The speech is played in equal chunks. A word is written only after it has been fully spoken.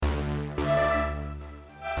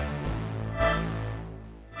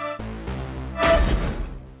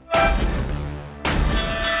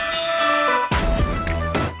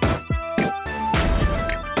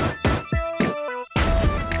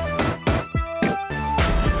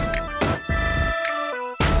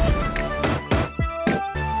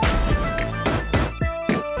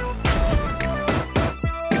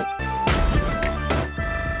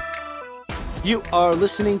You are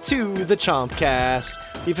listening to the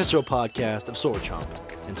Chompcast, the official podcast of Sword Chomp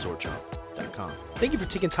and SwordChomp.com. Thank you for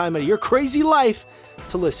taking time out of your crazy life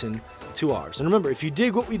to listen to ours. And remember, if you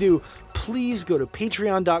dig what we do, please go to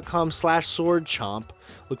patreon.com/swordchomp.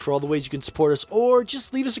 Look for all the ways you can support us, or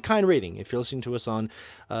just leave us a kind rating. If you're listening to us on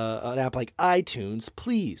an app like iTunes,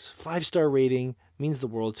 please, 5-star rating means the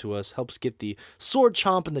world to us, helps get the Sword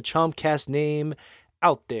Chomp and the Chompcast name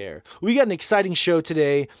out there. We got an exciting show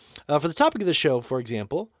today. For the topic of the show, for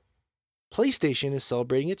example, PlayStation is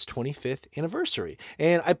celebrating its 25th anniversary.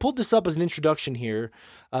 And I pulled this up as an introduction here.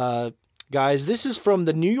 Guys, this is from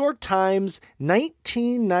the New York Times,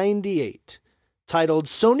 1998, titled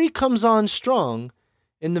 "Sony Comes On Strong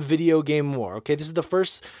in the Video Game War." Okay, this is the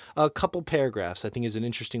first couple paragraphs. I think is an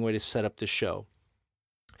interesting way to set up this show.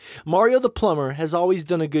 Mario the Plumber has always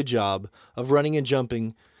done a good job of running and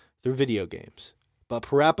jumping through video games. But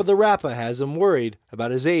Parappa the Rappa has him worried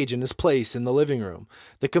about his age and his place in the living room.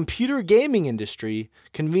 The computer gaming industry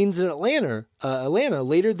convenes in Atlanta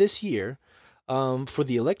later this year for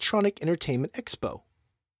the Electronic Entertainment Expo,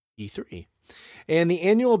 E3, and the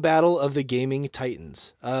annual battle of the gaming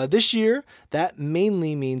titans. This year, that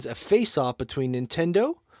mainly means a face-off between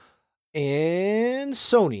Nintendo and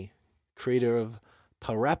Sony, creator of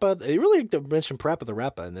Parappa. They really like to mention Parappa the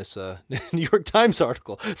Rappa in this New York Times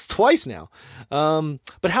article. It's twice now.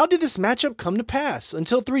 But how did this matchup come to pass?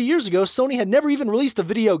 Until 3 years ago, Sony had never even released a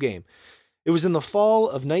video game. It was in the fall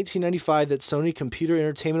of 1995 that Sony Computer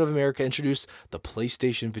Entertainment of America introduced the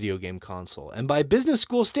PlayStation video game console. And by business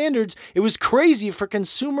school standards, it was crazy for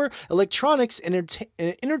consumer electronics and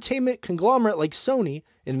entertainment conglomerate like Sony,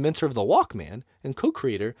 inventor of the Walkman and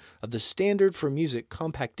co-creator of the standard for music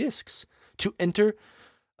compact discs, to enter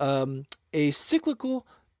a cyclical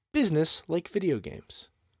business like video games.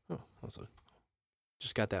 Oh,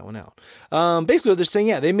 just got that one out. Basically, what they're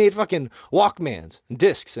saying, they made fucking Walkmans and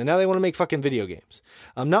discs, and now they want to make fucking video games.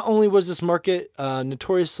 Not only was this market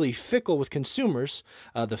notoriously fickle with consumers,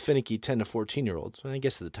 the finicky 10 to 14-year-olds, I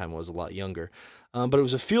guess at the time I was a lot younger, but it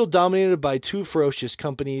was a field dominated by two ferocious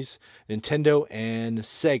companies, Nintendo and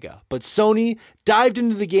Sega. But Sony dived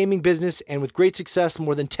into the gaming business, and with great success,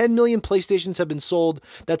 more than 10 million PlayStations have been sold.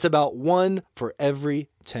 That's about one for every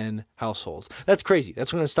 10 households. That's crazy.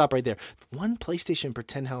 That's when I'm going to stop right there. One PlayStation per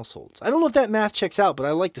 10 households. I don't know if that math checks out, but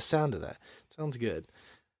I like the sound of that. Sounds good.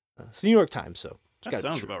 It's the New York Times, so. That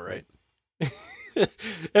sounds about right.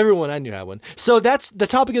 Everyone I knew had one. So that's the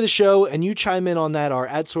topic of the show, and you chime in on that, our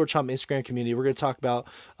 @SwordChomp Instagram community. We're going to talk about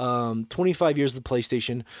 25 years of the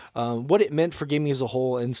PlayStation, what it meant for gaming as a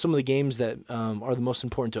whole, and some of the games that are the most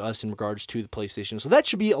important to us in regards to the PlayStation. So that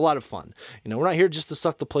should be a lot of fun. We're not here just to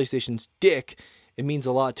suck the PlayStation's dick. It means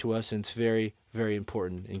a lot to us, and it's very, very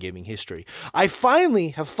important in gaming history. I finally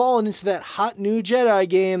have fallen into that hot new Jedi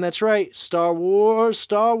game. That's right. Star Wars,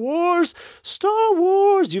 Star Wars, Star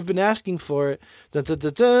Wars. You've been asking for it. Dun, dun,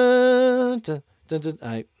 dun, dun, dun, dun,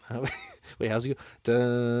 dun. Wait, how's it go?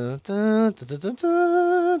 Dun, dun, dun, dun, dun,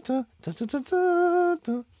 dun, dun, dun, dun,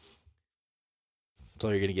 dun. That's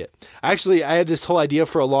all you're going to get. Actually, I had this whole idea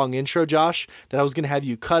for a long intro, Josh, that I was going to have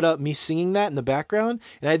you cut up me singing that in the background.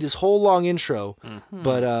 And I had this whole long intro,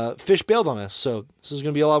 but Fish bailed on us. So this is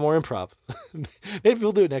going to be a lot more improv. Maybe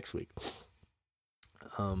we'll do it next week.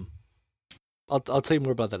 I'll tell you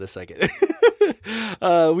more about that in a second.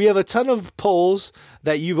 We have a ton of polls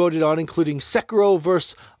that you voted on, including Sekiro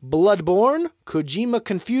vs. Bloodborne, Kojima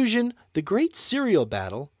Confusion, The Great Cereal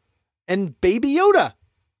Battle, and Baby Yoda.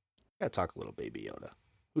 Gotta talk a little Baby Yoda.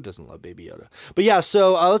 Who doesn't love Baby Yoda? But yeah,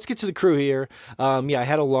 so let's get to the crew here. I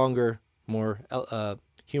had a longer, more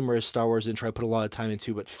humorous Star Wars intro I put a lot of time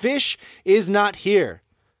into, but Fish is not here.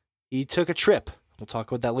 He took a trip. We'll talk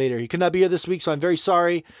about that later. He could not be here this week, so I'm very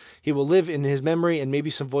sorry. He will live in his memory and maybe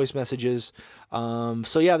some voice messages.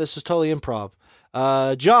 This is totally improv.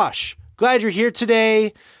 Josh, glad you're here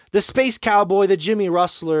today. The Space Cowboy, the Jimmy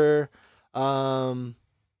Rustler. Glad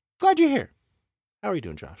you're here. How are you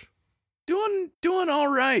doing, Josh? Doing all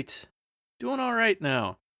right. Doing all right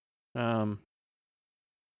now. Are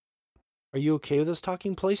you okay with us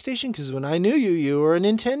talking PlayStation? Because when I knew you, you were a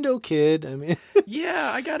Nintendo kid. I mean,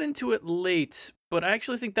 yeah, I got into it late, but I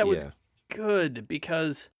actually think that was good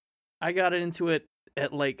because I got into it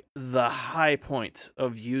at like the high point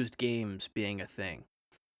of used games being a thing.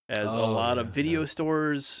 As a lot of video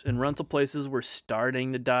stores and rental places were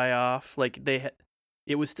starting to die off. Like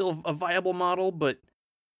it was still a viable model, but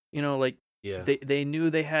they knew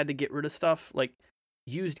they had to get rid of stuff. Like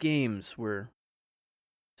used games were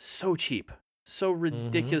so cheap, so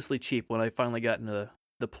ridiculously cheap when I finally got into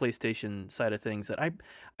the PlayStation side of things that I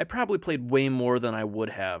probably played way more than I would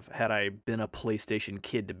have had I been a PlayStation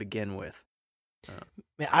kid to begin with.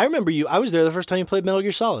 Man, I remember you. I was there the first time you played Metal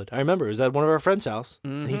Gear Solid. I remember it was at one of our friends' house,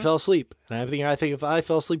 and he fell asleep. And I think if I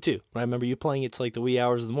fell asleep too. I remember you playing it to like the wee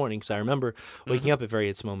hours of the morning, because I remember waking up at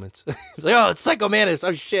various moments. Like, oh, it's Psycho Mantis.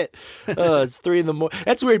 Oh shit, it's 3 a.m.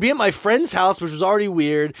 That's weird. Being at my friend's house, which was already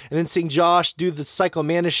weird, and then seeing Josh do the Psycho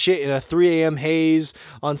Mantis shit in a 3 a.m. haze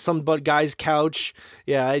on some guy's couch.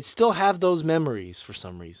 Yeah, I still have those memories for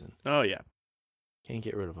some reason. Oh yeah, can't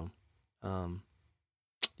get rid of them.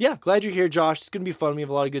 Yeah, glad you're here, Josh. It's going to be fun. We have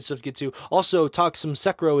a lot of good stuff to get to. Also, talk some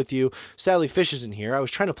Sekiro with you. Sadly, Fish isn't here. I was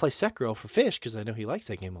trying to play Sekiro for Fish because I know he likes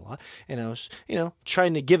that game a lot. And I was,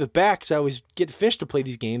 trying to give it back because I always get Fish to play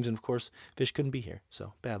these games. And, of course, Fish couldn't be here.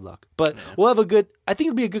 So, bad luck. But we'll have I think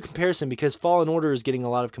it'll be a good comparison because Fallen Order is getting a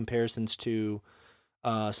lot of comparisons to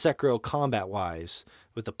Sekiro combat-wise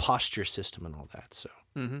with the posture system and all that. So,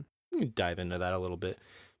 we can dive into that a little bit.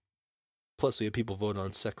 Plus, we have people vote on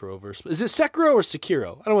Sekiro versus... Is it Sekiro or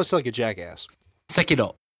Sekiro? I don't want to sound like a jackass.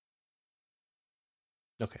 Sekiro.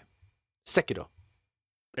 Okay. Sekiro.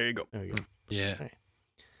 There you go. There you go. Yeah. Right.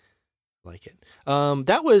 Like it.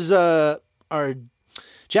 That was our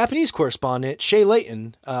Japanese correspondent, Shay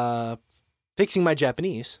Layton, fixing my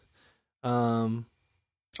Japanese from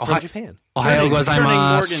Japan. Ohio turning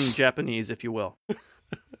gozaimasu. Morgan Japanese, if you will.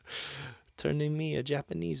 Turning me a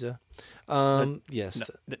Japanese. Yes.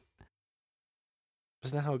 No,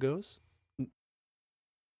 Isn't that how it goes?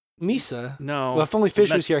 Misa? No. Well, if only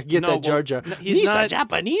Fish was here, I could get that Jar Jar. No, he's Misa not...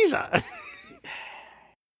 Japanese.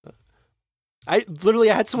 I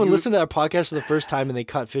had someone listen to our podcast for the first time, and they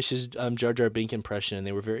caught Fish's Jar Jar Binks impression, and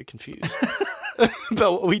they were very confused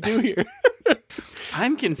about what we do here.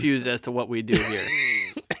 I'm confused as to what we do here.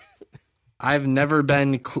 I've never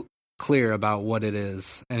been clear about what it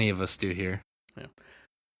is any of us do here. Yeah.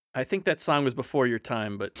 I think that song was before your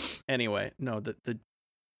time, but anyway, no, the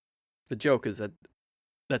joke is that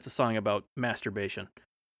that's a song about masturbation.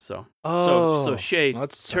 So Shay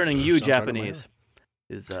turning you Japanese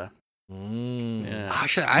is yeah.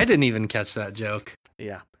 Actually, I didn't even catch that joke.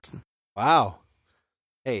 Yeah. Wow.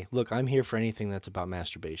 Hey, look, I'm here for anything that's about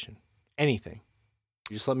masturbation. Anything.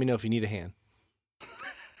 You just let me know if you need a hand.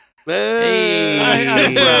 Hey.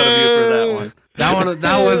 I'm proud of you for that one.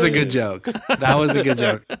 That was a good joke. That was a good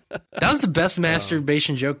joke. That was the best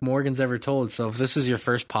masturbation joke Morgan's ever told. So if this is your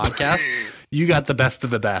first podcast, you got the best of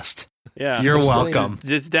the best. Yeah, you're welcome.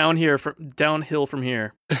 It's downhill from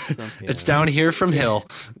here. So. Yeah. It's down here from hill.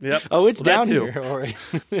 Yep. Oh, it's down here. All right.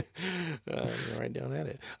 Right down at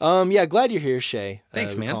it. Yeah, glad you're here, Shay.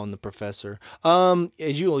 Thanks, man. Calling the professor.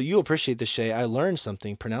 You appreciate this, Shay. I learned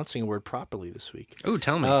something pronouncing a word properly this week. Oh,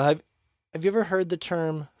 tell me. Have you ever heard the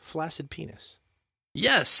term flaccid penis?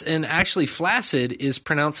 Yes, and actually, flaccid is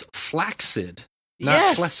pronounced flaccid.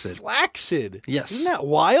 Not flaccid. Flaccid. Yes. Isn't that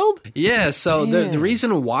wild? Yeah, so the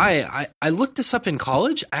reason why I looked this up in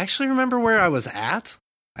college, I actually remember where I was at.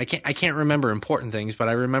 I can't remember important things, but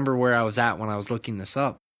I remember where I was at when I was looking this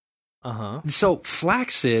up. Uh-huh. So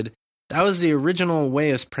flaccid, that was the original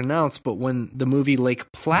way it's pronounced, but when the movie Lake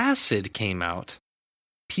Placid came out,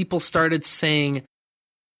 people started saying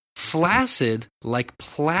flaccid like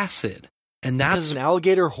placid. And that's an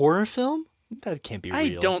alligator horror film? That can't be real. I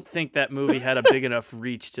don't think that movie had a big enough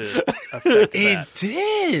reach to affect that.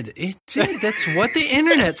 It did. That's what the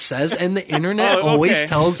internet says, and the internet always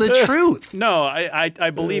tells the truth. No, I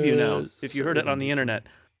believe you now. If you heard it on the internet,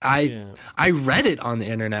 I read it on the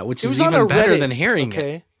internet, which is even better than hearing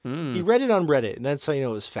it. You read it on Reddit, and that's how you know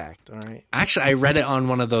it was fact. All right. Actually, I read it on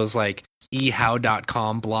one of those like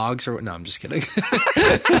ehow.com blogs or no, I'm just kidding.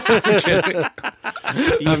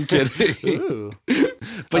 I'm kidding.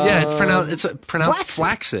 But yeah, it's pronounced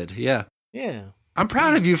flaccid. Yeah. Yeah. I'm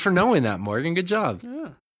proud of you for knowing that, Morgan. Good job.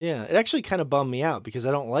 Yeah. It actually kind of bummed me out because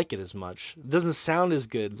I don't like it as much. It doesn't sound as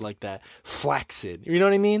good like that. Flaccid. You know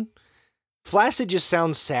what I mean? Flaccid just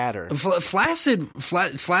sounds sadder. Flaccid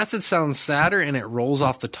sounds sadder and it rolls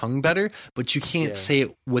off the tongue better, but you can't say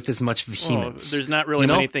it with as much vehemence. There's not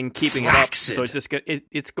really anything keeping Flaccid. it up, so it's just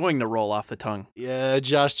it's going to roll off the tongue. Yeah,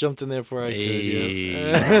 Josh jumped in there before I could.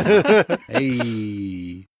 Yeah.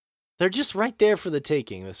 Hey. They're just right there for the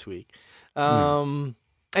taking this week.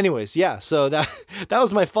 Anyways, yeah, so that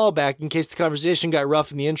was my fallback in case the conversation got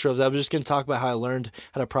rough in the intros. I was just going to talk about how I learned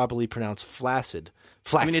how to properly pronounce flaccid.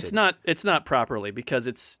 I mean, it's not properly because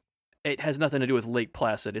it has nothing to do with Lake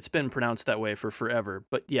Placid. It's been pronounced that way for forever.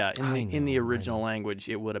 But yeah, in the original language,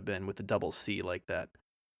 it would have been with a double C like that.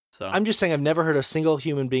 So I'm just saying I've never heard a single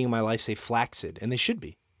human being in my life say flaccid, and they should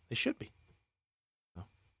be. They should be.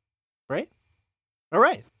 Right? All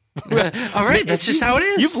right. All right, that's just how it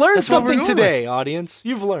is. You've learned something today, audience.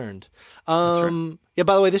 You've learned. That's right. Yeah,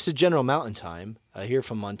 by the way, this is General Mountain Time here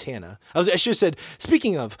from Montana. I should have said,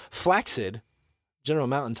 speaking of Flaccid, General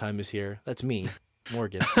Mountain Time is here. That's me,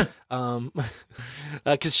 Morgan.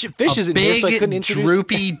 Because Fish isn't here, so I couldn't introduce...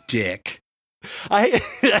 droopy dick. I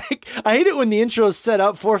hate it when the intro is set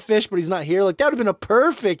up for Fish, but he's not here. Like, that would have been a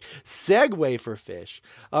perfect segue for Fish.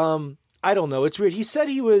 I don't know. It's weird. He said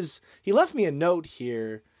he left me a note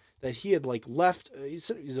here that he had like left. He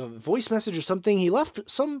said it was a voice message or something. He went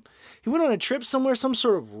on a trip somewhere, some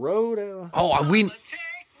sort of road. Take my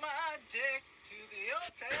dick to the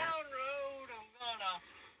old town road. I'm gonna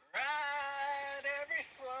ride every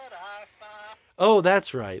slut I find. Oh,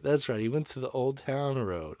 that's right. He went to the old town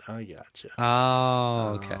road. I gotcha.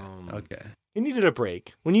 Oh, okay. Okay. You needed a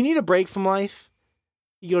break. When you need a break from life,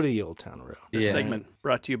 you go to the old town road. This segment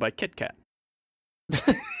brought to you by Kit Kat.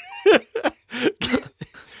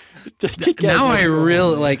 Now I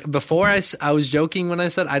really like. Before I was joking when I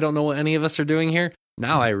said I don't know what any of us are doing here.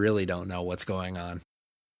 Now I really don't know what's going on.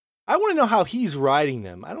 I want to know how he's riding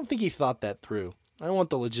them. I don't think he thought that through. I want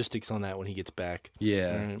the logistics on that when he gets back.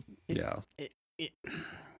 Yeah, yeah.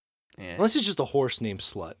 Unless it's just a horse named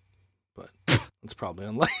Slut, but it's probably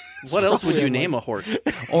unlikely. What else would you name a horse?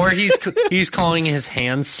 Or he's calling his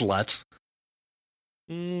hand Slut.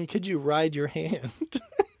 Could you ride your hand?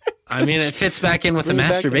 I mean, it fits back in with the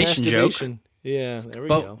masturbation joke. Yeah, there we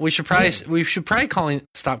go. But we should probably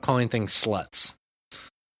stop calling things sluts.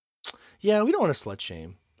 Yeah, we don't want to slut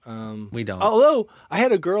shame. We don't. Although I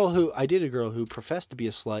dated a girl who professed to be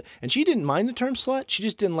a slut, and she didn't mind the term slut. She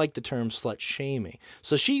just didn't like the term slut shaming.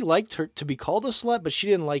 So she liked her to be called a slut, but she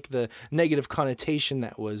didn't like the negative connotation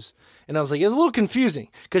that was. And I was like, it was a little confusing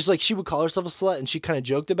because like she would call herself a slut, and she kind of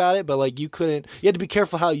joked about it, but like you had to be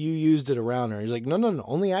careful how you used it around her. He's like, no,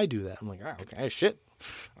 only I do that. I'm like, okay, shit.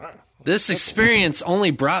 This experience only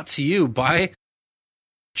brought to you by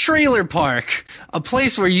Trailer Park, a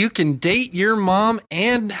place where you can date your mom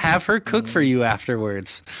and have her cook for you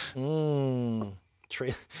afterwards. That's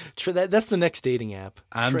the next dating app.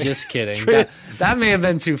 I'm just kidding. That may have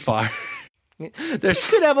been too far. There's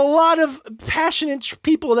could have a lot of passionate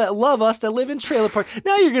people that love us that live in Trailer Park.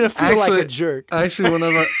 Now you're gonna feel like a jerk. Actually,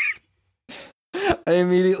 whenever I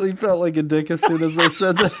immediately felt like a dick as soon as I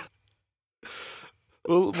said that.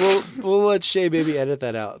 We'll let Shay Baby edit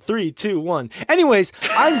that out. 3, 2, 1. Anyways,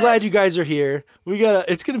 I'm glad you guys are here.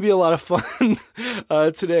 It's gonna be a lot of fun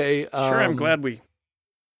today. Sure, I'm glad we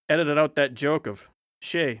edited out that joke of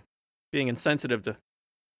Shay being insensitive to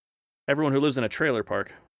everyone who lives in a trailer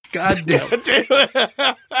park. God damn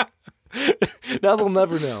it. Now they'll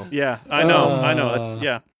never know. Yeah, I know.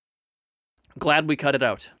 It's glad we cut it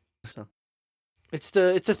out. So. It's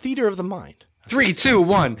the theater of the mind. 3, 2,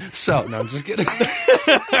 1. So no, I'm just kidding.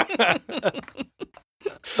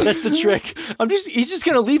 That's the trick. He's just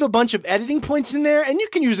gonna leave a bunch of editing points in there, and you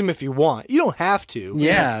can use them if you want. You don't have to.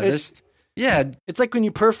 Yeah. It's like when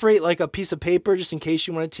you perforate like a piece of paper just in case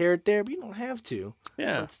you want to tear it there, but you don't have to.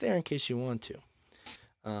 Yeah. It's there in case you want to. Is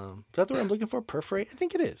that the word I'm looking for? Perforate? I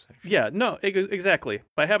think it is. Actually. Yeah, no, exactly.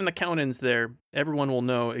 By having the count-ins there, everyone will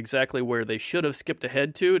know exactly where they should have skipped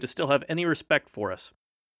ahead to still have any respect for us.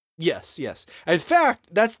 Yes. In fact,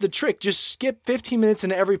 that's the trick. Just skip 15 minutes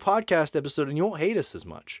into every podcast episode and you won't hate us as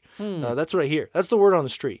much. That's what I hear. That's the word on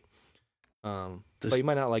the street. But you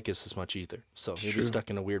might not like us as much either. So you'll be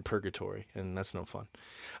stuck in a weird purgatory, and that's no fun.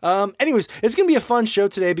 Anyways, it's going to be a fun show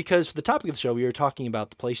today because for the topic of the show, we were talking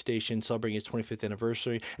about the PlayStation celebrating its 25th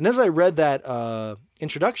anniversary. And as I read that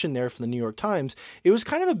introduction there from the New York Times, it was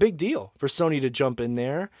kind of a big deal for Sony to jump in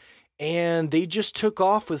there. And they just took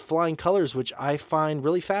off with flying colors, which I find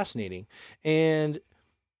really fascinating. And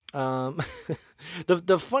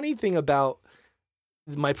the funny thing about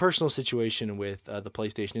my personal situation with the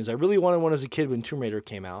PlayStation is I really wanted one as a kid when Tomb Raider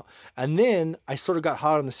came out. And then I sort of got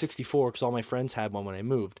hot on the 64 because all my friends had one when I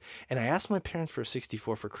moved. And I asked my parents for a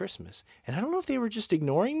 64 for Christmas. And I don't know if they were just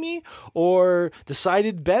ignoring me or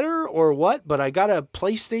decided better or what, but I got a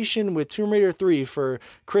PlayStation with Tomb Raider 3 for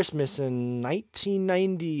Christmas in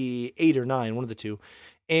 1998 or 9, one of the two.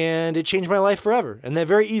 And it changed my life forever. And that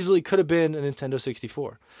very easily could have been a Nintendo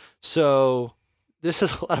 64. So this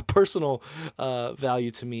has a lot of personal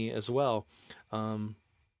value to me as well.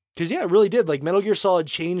 Because, it really did. Like, Metal Gear Solid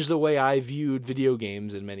changed the way I viewed video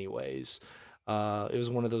games in many ways. It was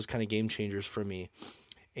one of those kind of game changers for me.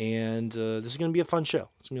 And this is going to be a fun show.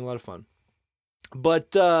 It's going to be a lot of fun.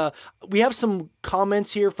 But we have some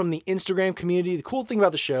comments here from the Instagram community. The cool thing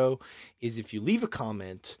about the show is if you leave a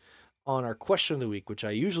comment on our question of the week, which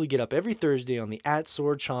I usually get up every Thursday on the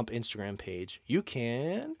 @SwordChomp Instagram page, you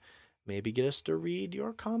can maybe get us to read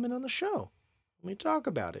your comment on the show. Let me talk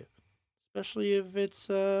about it. Especially if it's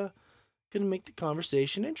going to make the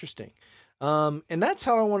conversation interesting. And that's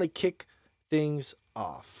how I want to kick things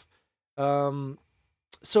off.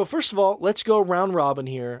 So first of all, let's go round robin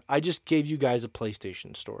here. I just gave you guys a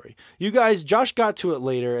PlayStation story. You guys, Josh got to it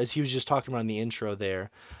later as he was just talking about in the intro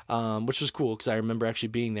there, which was cool because I remember actually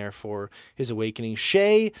being there for his awakening.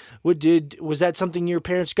 Shay, was that something your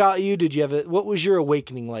parents got you? Did you have what was your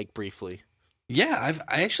awakening like briefly? Yeah,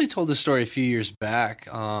 I actually told this story a few years back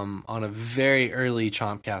on a very early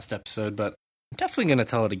Chompcast episode, but I'm definitely going to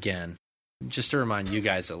tell it again, just to remind you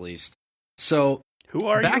guys at least. So who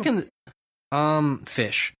are back you? in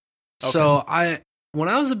Fish. Okay. So when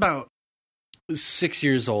I was about 6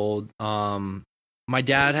 years old, my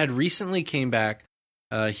dad had recently came back.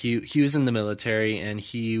 He was in the military and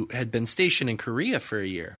he had been stationed in Korea for a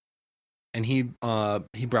year. And he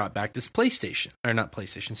brought back this Sega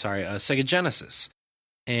Genesis.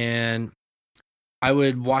 And I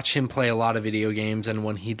would watch him play a lot of video games, and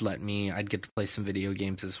when he'd let me, I'd get to play some video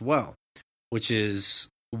games as well, which is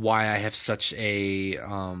why I have such a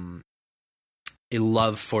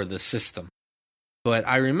love for the system. But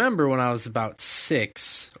I remember when I was about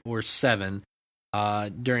 6 or 7,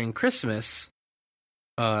 during Christmas,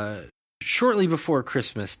 shortly before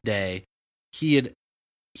Christmas Day, he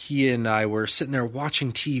and I were sitting there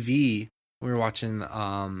watching TV. We were watching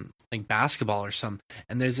like basketball or something,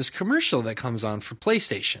 and there's this commercial that comes on for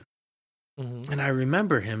PlayStation. Mm-hmm. And I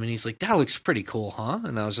remember him, and he's like, "That looks pretty cool, huh?"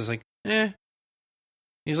 And I was just like, "Eh."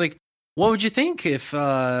 He's like, "What would you think if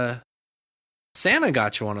Santa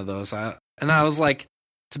got you one of those?" And I was like,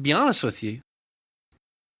 to be honest with you,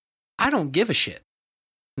 I don't give a shit.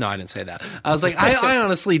 No, I didn't say that. I was like, I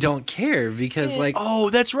honestly don't care because like, oh,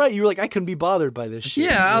 that's right. You were like, I couldn't be bothered by this shit.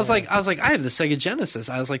 Yeah, I was like, I have the Sega Genesis.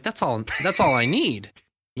 I was like, that's all I need.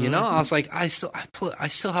 You know, I was like, I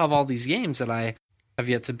still have all these games that I have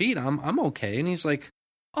yet to beat. I'm okay. And he's like,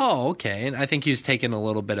 oh, okay. And I think he was taken a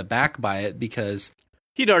little bit aback by it because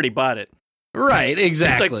he'd already bought it. Right,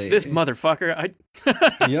 exactly. It's like, this motherfucker.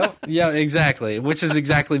 Yep, yeah, exactly. Which is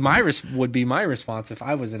exactly would be my response if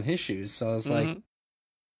I was in his shoes. So I was like,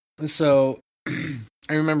 so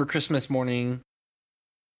I remember Christmas morning.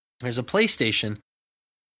 There's a PlayStation,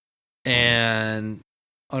 and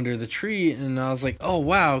under the tree, and I was like, "Oh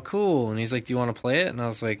wow, cool!" And he's like, "Do you want to play it?" And I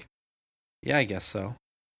was like, "Yeah, I guess so."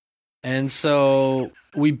 And so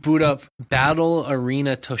we boot up Battle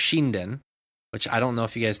Arena Toshinden, which I don't know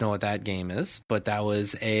if you guys know what that game is, but that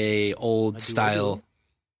was a old style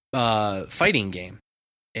fighting game,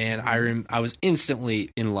 and I was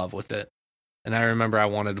instantly in love with it, and I remember I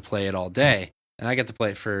wanted to play it all day, and I got to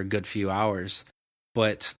play it for a good few hours,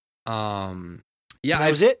 but yeah, that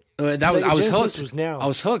was it. I was hooked. I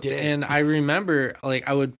was hooked, and I remember like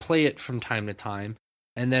I would play it from time to time,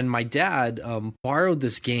 and then my dad borrowed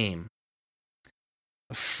this game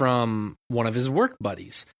from one of his work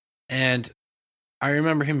buddies, and I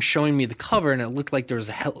remember him showing me the cover, and it looked like there was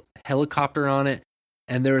a helicopter on it,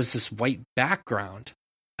 and there was this white background.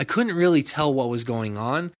 I couldn't really tell what was going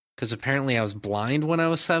on because apparently I was blind when I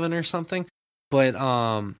was 7 or something. But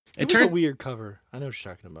it was a weird cover. I know what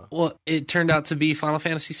you're talking about. Well, it turned out to be Final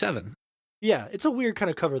Fantasy VII. Yeah, it's a weird kind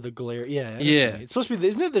of cover. The glare. Yeah. It's supposed to be.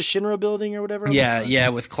 Isn't it the Shinra building or whatever? Yeah,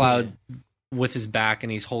 with Cloud with his back,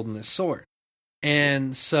 and he's holding his sword.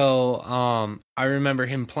 And so I remember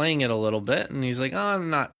him playing it a little bit, and he's like, "Oh, I'm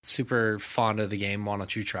not super fond of the game. Why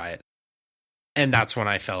don't you try it?" And that's when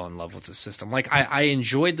I fell in love with the system. Like, I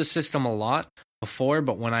enjoyed the system a lot before,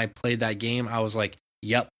 but when I played that game, I was like,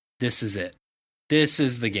 "Yep, this is it. This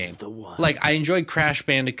is the game." This is the one. Like, I enjoyed Crash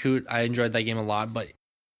Bandicoot. I enjoyed that game a lot, but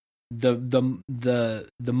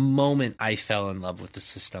the moment I fell in love with the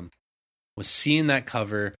system was seeing that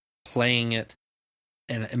cover, playing it,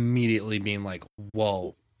 and immediately being like,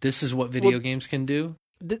 whoa, this is what video games can do?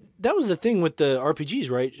 That was the thing with the RPGs,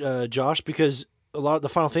 right, Josh? Because a lot of the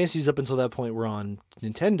Final Fantasies up until that point were on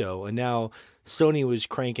Nintendo, and now Sony was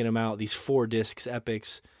cranking them out, these 4 discs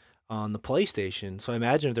epics on the PlayStation. So I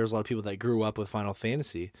imagine if there was a lot of people that grew up with Final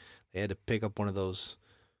Fantasy, they had to pick up one of those,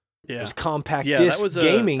 those compact disc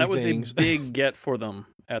gaming things. That was a big get for them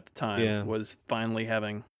at the time, was finally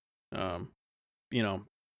having,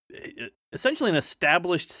 essentially an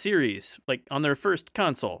established series, like on their first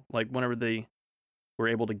console, like whenever they were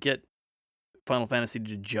able to get Final Fantasy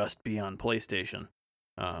to just be on PlayStation.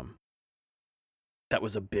 That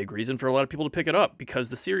was a big reason for a lot of people to pick it up, because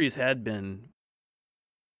the series had been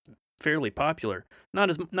fairly popular. Not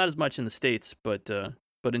as much in the States, but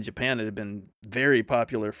in Japan it had been very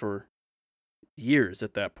popular for years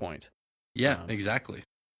at that point. Yeah, exactly.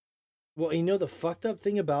 Well, the fucked up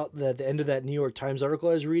thing about the end of that New York Times article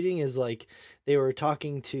I was reading is like they were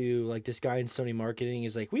talking to like this guy in Sony marketing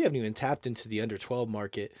is like we haven't even tapped into the under 12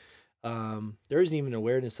 market. There isn't even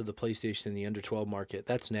awareness of the PlayStation in the under 12 market.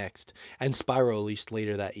 That's next. And Spyro released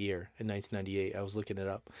later that year in 1998. I was looking it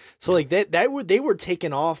up. So like they were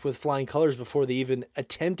taken off with flying colors before they even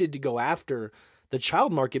attempted to go after the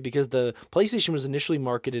child market because the PlayStation was initially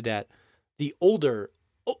marketed at the older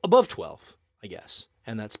above 12, I guess,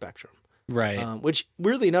 and that spectrum. Right. Which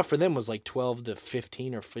weirdly enough for them was like 12 to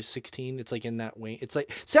 15 or 16. It's like in that way. It's like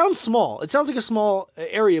sounds small. It sounds like a small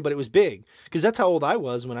area, but it was big because that's how old I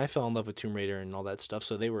was when I fell in love with Tomb Raider and all that stuff.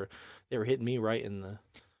 So they were hitting me right in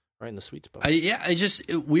the sweet spot.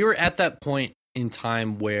 We were at that point in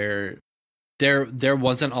time where there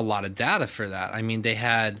wasn't a lot of data for that. I mean, they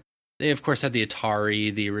of course had the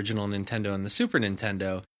Atari, the original Nintendo, and the Super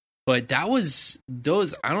Nintendo, but that was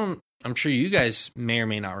those. I'm sure you guys may or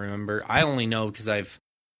may not remember. I only know because I've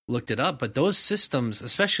looked it up. But those systems,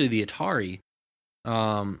 especially the Atari,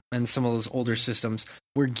 and some of those older systems,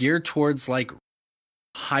 were geared towards like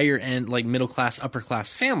higher end, like middle class, upper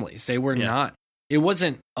class families. They were not. It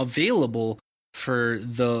wasn't available for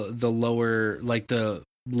the lower, like the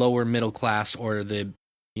lower middle class or the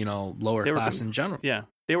lower class in general. Yeah,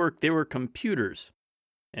 they were computers.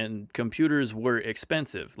 And computers were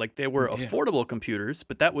expensive. Like they were affordable computers,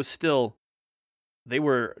 but that was still, they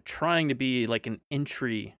were trying to be like an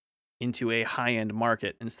entry into a high-end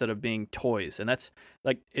market instead of being toys. And that's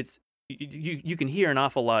like, you can hear an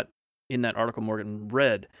awful lot in that article Morgan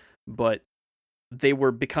read, but they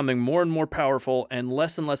were becoming more and more powerful and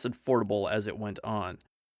less affordable as it went on.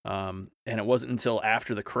 And it wasn't until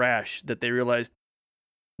after the crash that they realized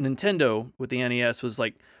Nintendo with the NES was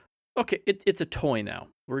like, okay, it's a toy now.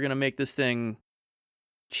 We're going to make this thing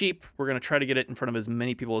cheap. We're going to try to get it in front of as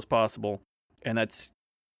many people as possible. And that's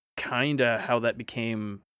kind of how that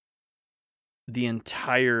became the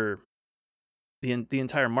entire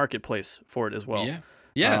marketplace for it as well.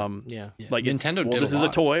 Yeah. Like Nintendo did this is a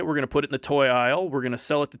toy. We're going to put it in the toy aisle. We're going to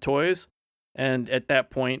sell it to toys. And at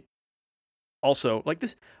that point, also, like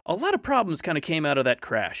this, a lot of problems kind of came out of that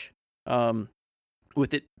crash.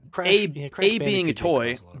 With it, A being a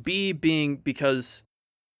toy, B being because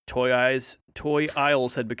toy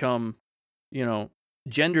aisles had become,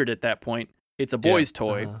 gendered at that point. It's a boy's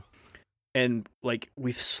toy. And like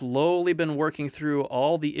we've slowly been working through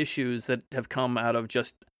all the issues that have come out of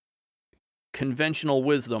just conventional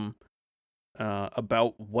wisdom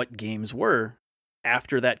about what games were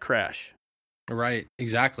after that crash. Right,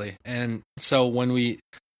 exactly. And so when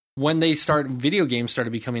video games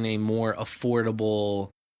started becoming a more affordable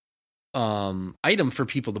item for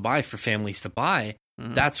people to buy, for families to buy,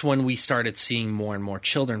 that's when we started seeing more and more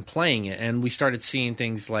children playing it. And we started seeing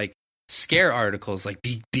things like scare articles like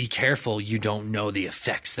be careful, you don't know the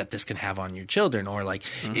effects that this can have on your children, or like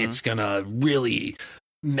it's gonna really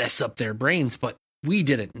mess up their brains. But we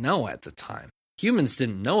didn't know at the time. Humans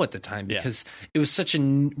didn't know at the time because it was such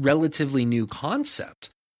a relatively new concept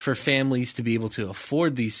for families to be able to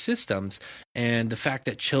afford these systems. And the fact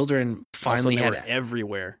that children finally were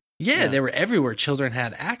everywhere. Yeah, they were everywhere. Children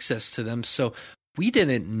had access to them. So we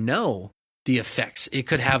didn't know the effects it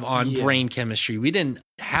could have on brain chemistry. We didn't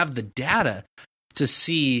have the data to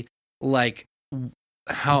see like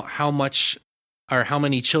how much or how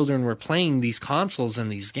many children were playing these consoles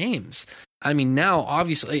and these games. I mean, now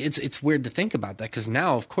obviously it's weird to think about that because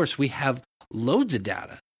now, of course, we have loads of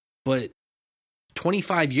data, but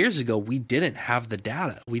 25 years ago, we didn't have the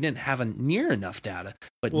data. We didn't have near enough data,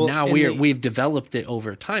 but now we've developed it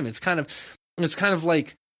over time. It's kind of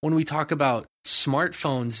like when we talk about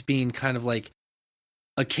smartphones being kind of like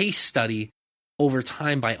a case study over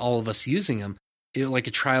time by all of us using them, like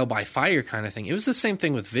a trial by fire kind of thing. It was the same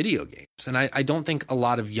thing with video games. And I don't think a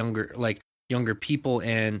lot of younger people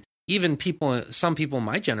and even some people in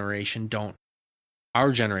my generation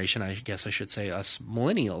our generation, I guess I should say, us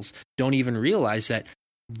millennials, don't even realize that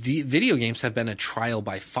the video games have been a trial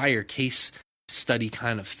by fire case study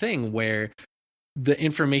kind of thing where the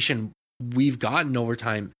information we've gotten over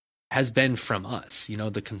time has been from us,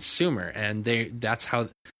 the consumer. And that's how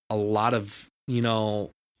a lot of,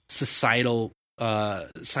 societal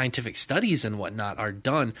scientific studies and whatnot are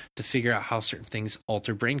done to figure out how certain things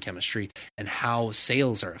alter brain chemistry and how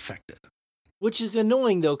sales are affected. Which is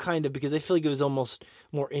annoying, though, kind of, because I feel like it was almost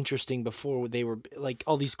more interesting before they were, like,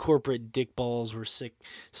 all these corporate dickballs were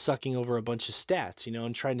sucking over a bunch of stats,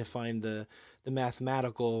 and trying to find the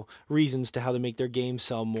mathematical reasons to how to make their games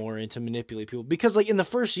sell more and to manipulate people. Because, like, in the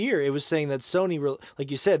first year, it was saying that Sony,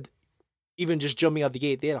 like you said, even just jumping out the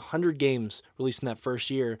gate, they had 100 games released in that first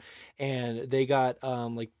year, and they got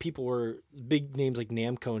like people were big names like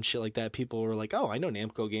Namco and shit like that. People were like, "Oh, I know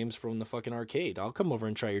Namco games from the fucking arcade. I'll come over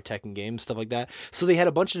and try your Tekken games, stuff like that." So they had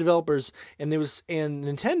a bunch of developers, and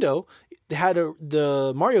Nintendo had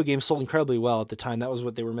the Mario games sold incredibly well at the time. That was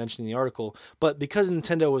what they were mentioning in the article. But because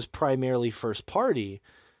Nintendo was primarily first party,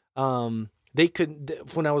 they could.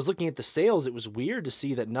 When I was looking at the sales, it was weird to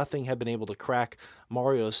see that nothing had been able to crack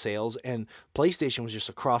Mario's sales, and PlayStation was just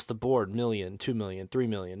across the board, million, 2 million, 3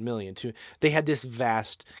 million, million, 2. They had this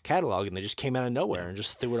vast catalog, and they just came out of nowhere and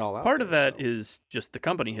just threw it all out. Part of that is just the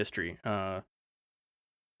company history.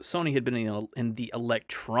 Sony had been in the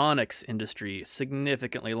electronics industry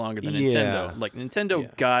significantly longer than Nintendo. Like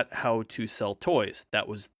Nintendo got how to sell toys; that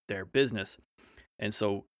was their business, and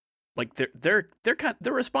so. Like they're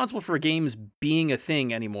responsible for games being a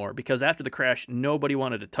thing anymore, because after the crash, nobody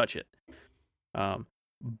wanted to touch it.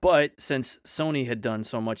 But since Sony had done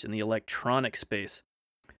so much in the electronic space,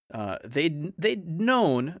 they'd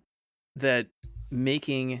known that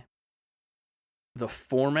making the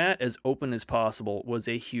format as open as possible was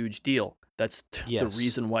a huge deal. That's the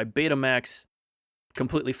reason why Betamax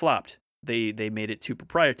completely flopped. They made it too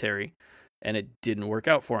proprietary. And it didn't work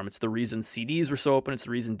out for them. It's the reason CDs were so open. It's the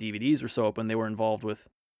reason DVDs were so open. They were involved with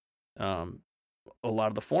a lot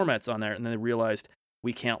of the formats on there. And then they realized,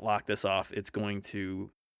 we can't lock this off. It's going to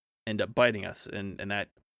end up biting us. And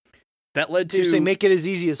that led to... So make it as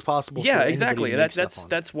easy as possible. Yeah, exactly.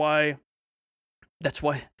 That's why the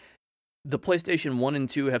PlayStation 1 and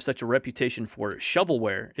 2 have such a reputation for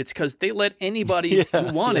shovelware. It's because they let anybody who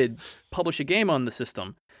wanted publish a game on the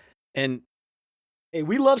system. And... Hey,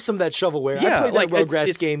 we love some of that shovelware. Yeah, I played that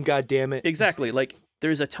Rugrats game, goddammit. Exactly. Like,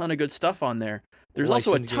 there's a ton of good stuff on there. There's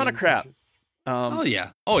also a ton of crap. Oh,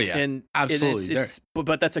 yeah. And absolutely.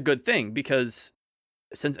 But that's a good thing, because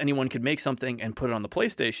since anyone could make something and put it on the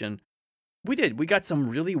PlayStation, we did. We got some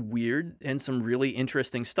really weird and some really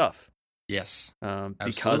interesting stuff. Yes.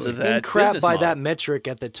 Because of that. And crap by model. that metric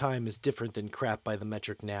at the time is different than crap by the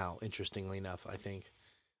metric now, interestingly enough, I think.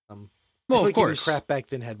 Well, of course. Crap back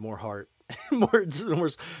then had more heart.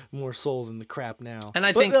 more soul than the crap now. And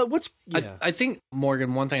I think I think,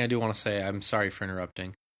 Morgan, one thing I do want to say, I'm sorry for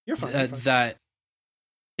interrupting. You're fine. That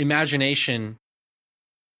imagination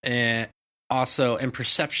and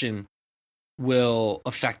perception will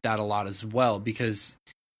affect that a lot as well, because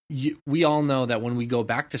we all know that when we go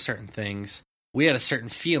back to certain things, we had a certain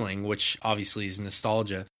feeling, which obviously is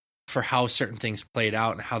nostalgia, for how certain things played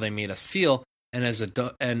out and how they made us feel. And as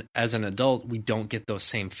an adult, we don't get those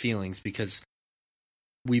same feelings, because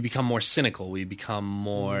we become more cynical. We become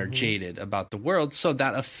more jaded about the world. So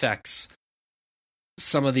that affects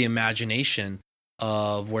some of the imagination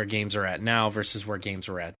of where games are at now versus where games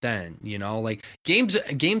were at then. You know, like games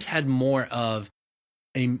had more of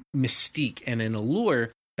a mystique and an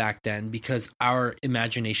allure back then, because our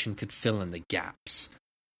imagination could fill in the gaps.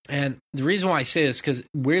 And the reason why I say this, because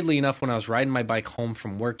weirdly enough, when I was riding my bike home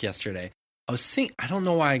from work yesterday, I don't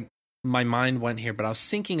know why my mind went here, but I was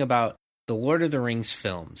thinking about the Lord of the Rings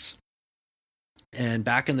films. And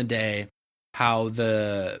back in the day, how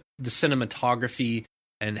the cinematography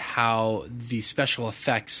and how the special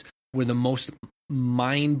effects were the most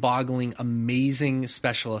mind-boggling, amazing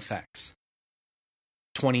special effects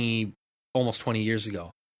almost 20 years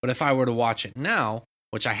ago. But if I were to watch it now,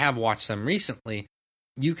 which I have watched them recently,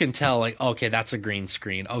 you can tell, like, okay, that's a green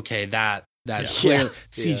screen. Okay, that's clear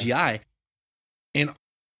CGI. And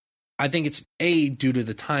I think it's due to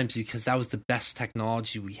the times, because that was the best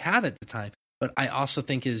technology we had at the time. But I also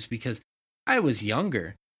think it is because I was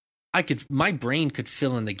younger. My brain could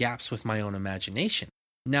fill in the gaps with my own imagination.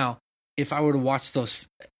 Now, if I were to watch those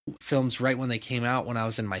films right when they came out when I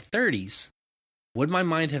was in my 30s, would my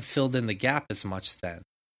mind have filled in the gap as much then?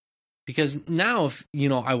 Because now, if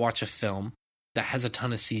I watch a film that has a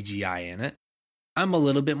ton of CGI in it, I'm a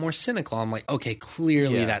little bit more cynical. I'm like, okay,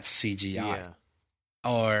 clearly that's CGI. Yeah.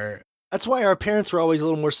 Or that's why our parents were always a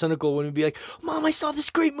little more cynical when we'd be like, "Mom, I saw this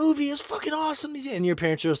great movie. It's fucking awesome." And your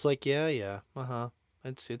parents are just like, "Yeah,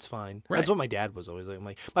 it's fine." Right. That's what my dad was always like. I'm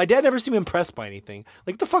like, my dad never seemed impressed by anything.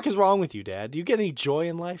 Like, what the fuck is wrong with you, Dad? Do you get any joy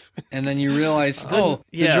in life? And then you realize, the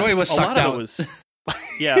joy was sucked out.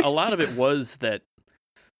 A lot of it was that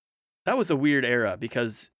was a weird era,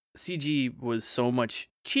 because CG was so much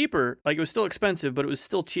cheaper. Like, it was still expensive, but it was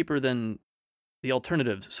still cheaper than the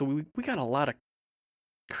alternatives. So we got a lot of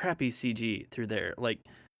crappy CG through there. Like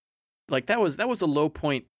that was a low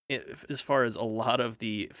point as far as a lot of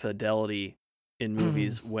the fidelity in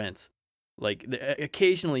movies went. Like,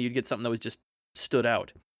 occasionally you'd get something that was just stood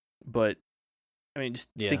out, but I mean, just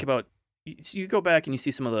think about, you go back and you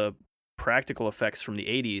see some of the practical effects from the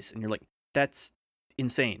 80s, and you're like, that's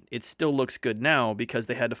insane. It still looks good now because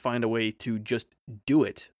they had to find a way to just do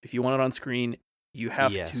it. If you want it on screen, you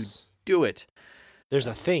have to do it. There's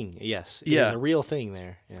a thing, yes. There's a real thing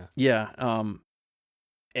there. Yeah. Yeah.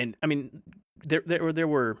 And I mean, there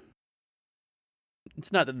were.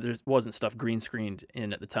 It's not that there wasn't stuff green screened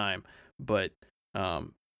in at the time, but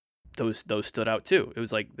those stood out too. It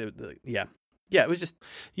was like it was just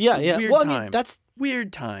weird times. I mean, that's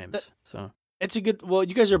weird times. So it's a good. Well,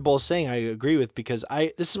 you guys are both saying I agree with, because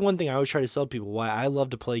this is one thing I always try to tell people why I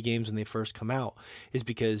love to play games when they first come out, is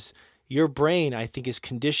because your brain, I think, is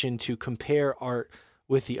conditioned to compare art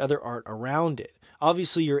with the other art around it.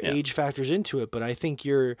 Obviously, your age factors into it, but I think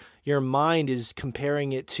your mind is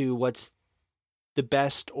comparing it to what's the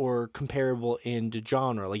best or comparable in the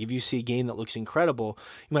genre. Like if you see a game that looks incredible,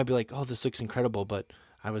 you might be like, "Oh, this looks incredible," but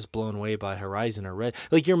I was blown away by Horizon or Red.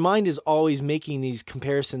 Like your mind is always making these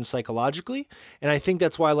comparisons psychologically, and I think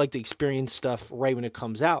that's why I like to experience stuff right when it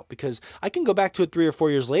comes out, because I can go back to it 3 or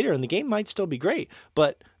 4 years later and the game might still be great,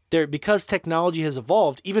 but because technology has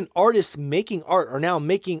evolved, even artists making art are now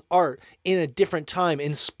making art in a different time,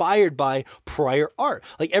 inspired by prior art.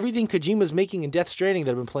 Like everything Kojima's making in Death Stranding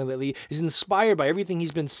that I've been playing lately is inspired by everything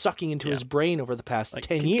he's been sucking into his brain over the past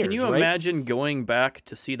 10 years. Can you right? imagine going back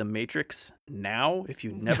to see The Matrix now if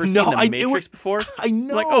you've never seen The Matrix before? I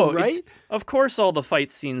know, like, oh, right? Of course all the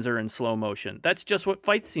fight scenes are in slow motion. That's just what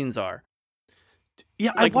fight scenes are.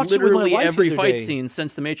 Yeah, like I watched literally it with my wife every the other fight day. scene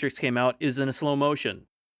since The Matrix came out is in a slow motion.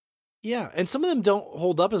 Yeah, and some of them don't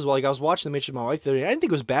hold up as well. Like I was watching The Matrix with my wife the other day. I didn't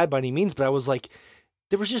think it was bad by any means, but I was like,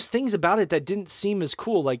 there was just things about it that didn't seem as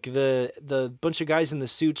cool. Like the bunch of guys in the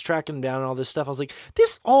suits tracking him down and all this stuff. I was like,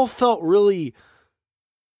 this all felt really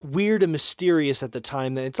weird and mysterious at the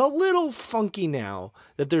time. That it's a little funky now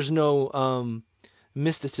that there's no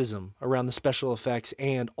mysticism around the special effects,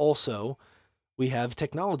 and also we have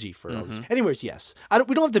technology for all this. Anyways, yes.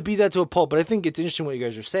 We don't have to beat that to a pulp, but I think it's interesting what you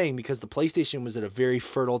guys are saying, because the PlayStation was at a very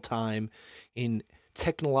fertile time in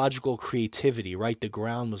technological creativity, right? The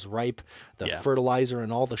ground was ripe. The fertilizer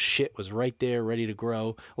and all the shit was right there, ready to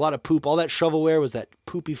grow. A lot of poop. All that shovelware was that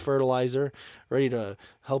poopy fertilizer, ready to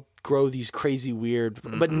help grow these crazy weird...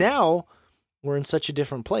 But now we're in such a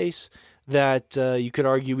different place that you could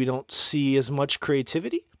argue we don't see as much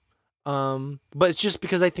creativity. But it's just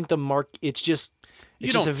because I think it's just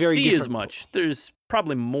a very see different as much. There's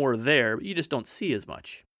probably more there, but you just don't see as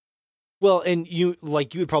much. Well, and you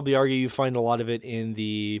would probably argue you find a lot of it in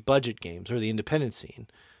the budget games or the independent scene.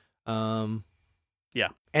 Yeah.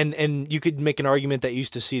 And you could make an argument that you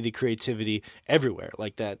used to see the creativity everywhere,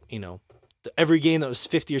 like that, every game that was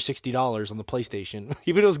 $50 or $60 on the PlayStation,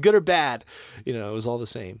 even if it was good or bad, it was all the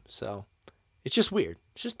same. So it's just weird.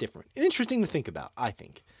 It's just different and interesting to think about, I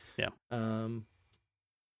think. Yeah.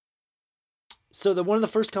 So one of the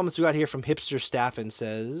first comments we got here from Hipster Staffin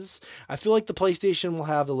says, I feel like the PlayStation will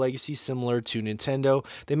have the legacy similar to Nintendo.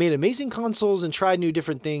 They made amazing consoles and tried new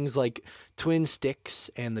different things like twin sticks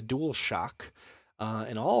and the DualShock.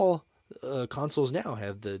 And all consoles now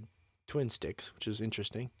have the twin sticks, which is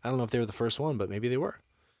interesting. I don't know if they were the first one, but maybe they were.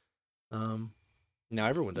 Now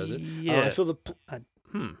everyone does it. Yeah. I feel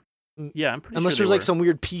Yeah, I'm pretty unless sure there's like some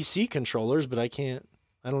weird PC controllers, but I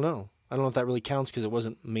don't know. I don't know if that really counts because it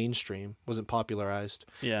wasn't mainstream, wasn't popularized.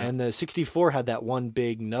 Yeah. And the 64 had that one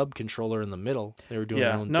big nub controller in the middle. They were doing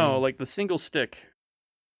their own thing. Like the single stick,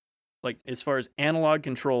 like as far as analog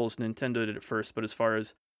controls, Nintendo did it first, but as far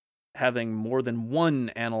as having more than one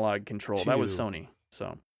analog control, that was Sony.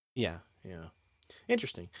 So yeah.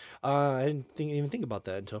 Interesting. I didn't even think about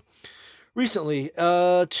that until recently.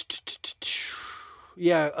 I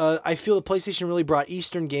feel the PlayStation really brought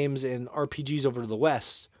Eastern games and RPGs over to the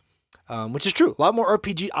West. Which is true. A lot more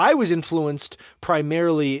RPG. I was influenced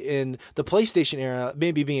primarily in the PlayStation era,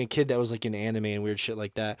 maybe being a kid that was like in anime and weird shit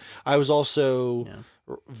like that. I was also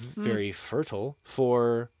very fertile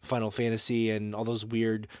for Final Fantasy and all those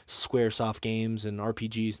weird Squaresoft games and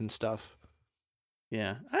RPGs and stuff.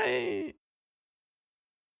 Yeah. I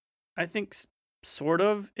think sort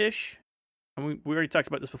of ish. I mean, we already talked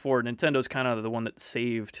about this before. Nintendo's kind of the one that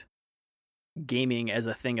saved gaming as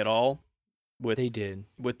a thing at all. They did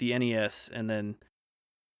with the NES, and then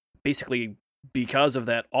basically because of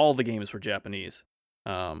that, all the games were Japanese,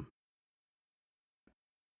 more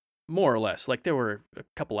or less. Like there were a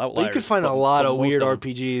couple outliers. Well, you could find a lot of weird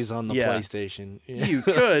RPGs on the PlayStation. Yeah. You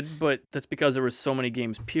could, but that's because there were so many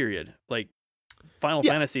games. Period. Like Final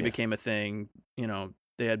Fantasy became a thing.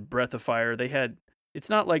 They had Breath of Fire. They had.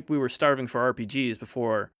 It's not like we were starving for RPGs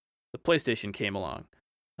before the PlayStation came along.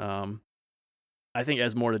 I think it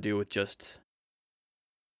has more to do with just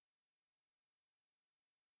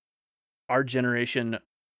our generation,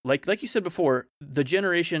 like you said before, the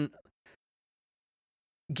generation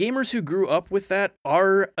gamers who grew up with that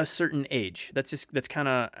are a certain age. That's kind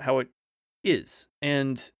of how it is.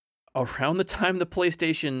 And around the time the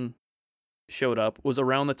PlayStation showed up was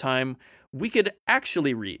around the time we could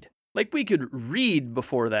actually read. Like, we could read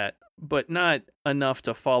before that, but not enough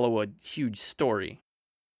to follow a huge story.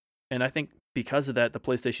 And I think because of that, the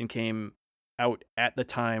PlayStation came out at the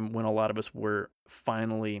time when a lot of us were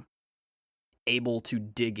finally able to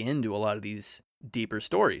dig into a lot of these deeper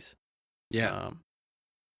stories. Yeah.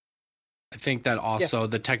 I think that also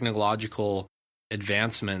the technological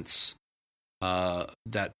advancements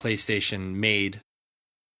that PlayStation made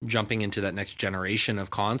jumping into that next generation of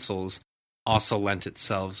consoles also lent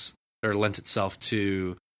itself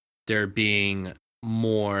to there being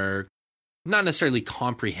more, not necessarily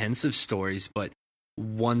comprehensive stories, but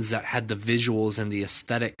ones that had the visuals and the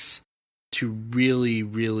aesthetics to really,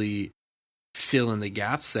 really fill in the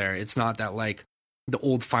gaps there. It's not that like the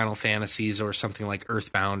old Final Fantasies or something like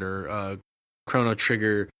Earthbound or Chrono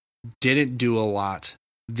Trigger didn't do a lot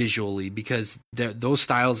visually, because those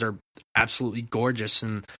styles are absolutely gorgeous,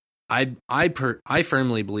 and I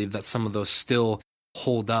firmly believe that some of those still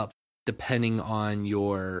hold up depending on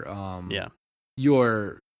your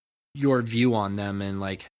view on them and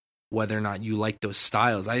like whether or not you like those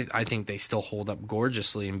styles. I think they still hold up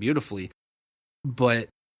gorgeously and beautifully. But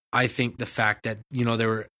I think the fact that, you know, they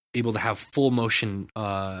were able to have full motion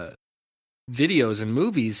videos and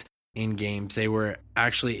movies in games, they were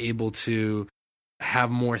actually able to have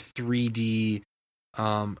more 3D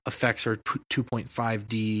effects or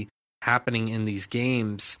 2.5D happening in these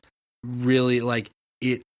games. Really, like,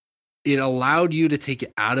 it allowed you to take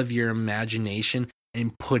it out of your imagination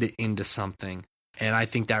and put it into something. And I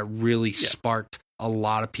think that really sparked a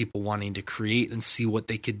lot of people wanting to create and see what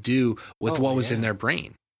they could do with what was in their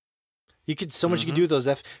brain. You could so much you could do with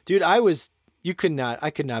those dude. I could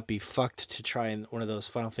not be fucked to try in one of those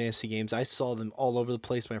Final Fantasy games. I saw them all over the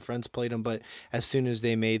place. My friends played them, but as soon as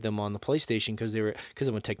they made them on the PlayStation, because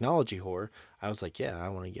I'm a technology whore, I was like, yeah, I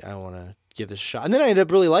want to give this a shot. And then I ended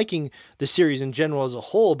up really liking the series in general as a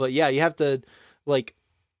whole. But yeah, you have to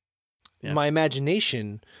my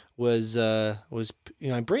imagination was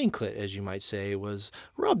my brain clit, as you might say, was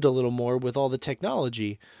rubbed a little more with all the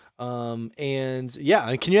technology. And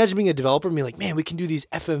yeah, can you imagine being a developer and being like, man, we can do these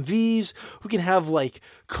FMVs, we can have like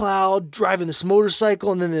Cloud driving this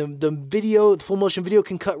motorcycle, and then the full motion video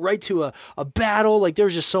can cut right to a battle. Like,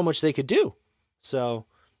 there's just so much they could do. So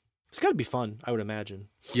it's gotta be fun, I would imagine.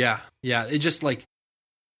 Yeah. It just, like,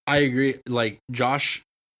 I agree. Like, Josh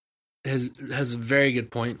has a very good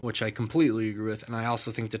point, which I completely agree with. And I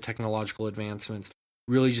also think the technological advancements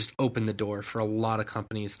really just opened the door for a lot of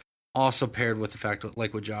companies. Also paired with the fact,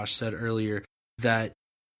 like what Josh said earlier, that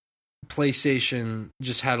PlayStation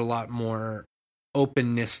just had a lot more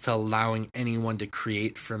openness to allowing anyone to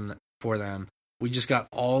create for them. We just got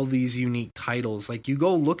all these unique titles. Like, you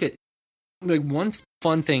go look at, like, one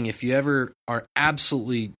fun thing, if you ever are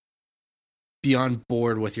absolutely beyond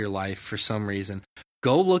bored with your life for some reason,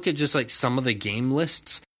 go look at just like some of the game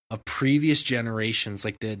lists of previous generations,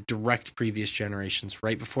 like the direct previous generations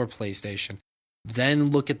right before PlayStation. Then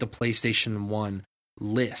look at the PlayStation 1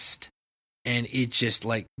 list, and it's just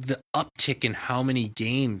like the uptick in how many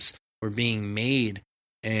games were being made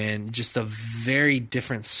and just the very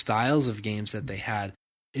different styles of games that they had.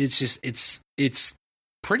 It's just, it's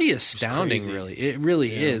pretty astounding, really. It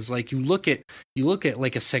really is. Like, you look at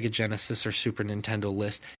like a Sega Genesis or Super Nintendo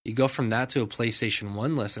list, you go from that to a PlayStation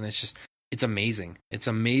 1 list, and it's amazing. It's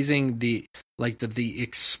amazing the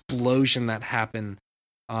explosion that happened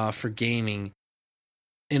for gaming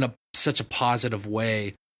in such a positive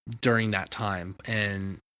way during that time.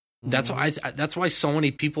 And that's why so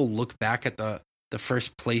many people look back at the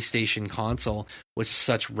first PlayStation console with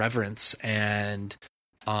such reverence and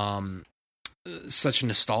such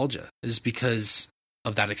nostalgia, is because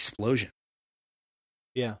of that explosion.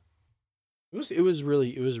 Yeah. It was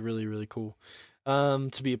really, really cool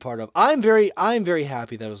to be a part of. I'm very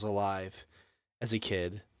happy that I was alive as a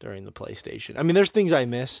kid during the PlayStation. I mean, there's things I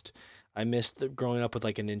missed. I missed growing up with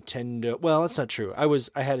like a Nintendo. Well, that's not true. I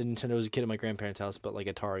had a Nintendo as a kid at my grandparents' house, but like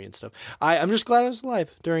Atari and stuff. I'm just glad I was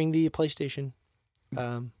alive during the PlayStation.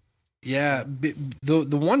 Yeah,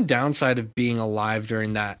 the one downside of being alive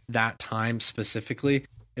during that time specifically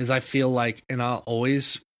is I feel like, and I'll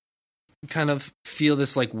always kind of feel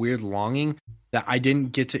this like weird longing that I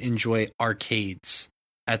didn't get to enjoy arcades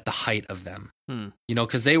at the height of them. You know,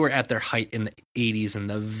 because they were at their height in the 80s and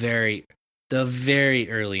the very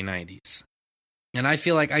early 90s. And I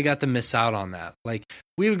feel like I got to miss out on that. Like,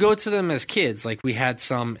 we would go to them as kids. Like, we had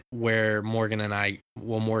some where Morgan's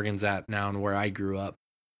at now and where I grew up.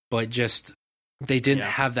 But just, they didn't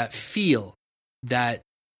have that feel that,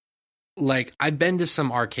 like, I've been to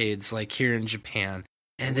some arcades, like, here in Japan.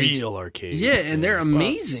 And real arcades. Yeah, and they're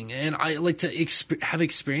amazing. And I like to have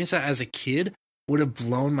experienced that as a kid would have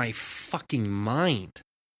blown my fucking mind.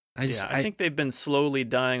 I think they've been slowly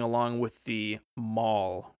dying along with the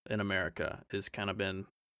mall in America. Has kind of been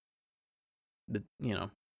the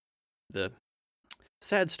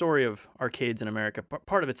sad story of arcades in America.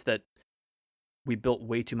 Part of it's that we built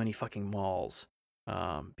way too many fucking malls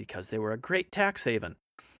because they were a great tax haven.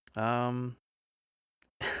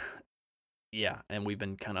 Yeah, and we've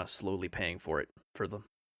been kind of slowly paying for it for the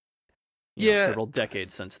several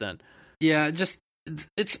decades since then. Yeah, just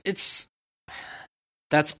it's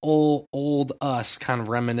that's old us kind of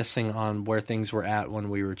reminiscing on where things were at when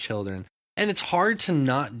we were children. And it's hard to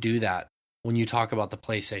not do that when you talk about the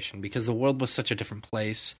PlayStation because the world was such a different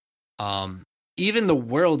place. Even the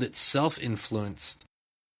world itself influenced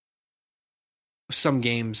some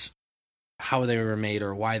games, how they were made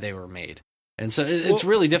or why they were made. And so it's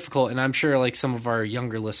really difficult. And I'm sure like some of our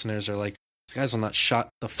younger listeners are like, these guys will not shut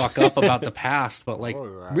the fuck up about the past. But like,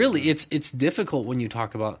 really, it's difficult when you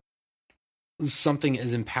talk about something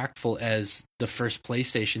as impactful as the first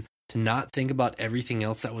PlayStation to not think about everything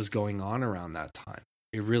else that was going on around that time.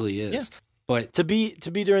 It really is. Yeah. But to be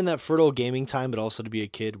during that fertile gaming time, but also to be a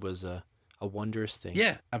kid was a wondrous thing.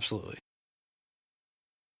 Yeah, absolutely.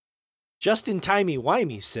 Justin Timey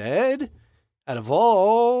Wimey said, out of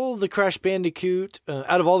all the games,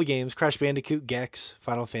 Crash Bandicoot, Gex,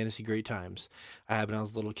 Final Fantasy, great times I had when I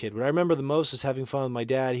was a little kid. What I remember the most is having fun with my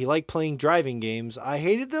dad. He liked playing driving games. I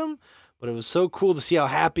hated them, but it was so cool to see how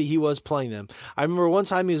happy he was playing them. I remember one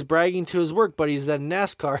time he was bragging to his work buddies that in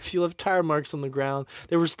NASCAR, if you left tire marks on the ground,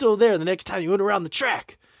 they were still there the next time you went around the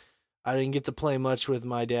track. I didn't get to play much with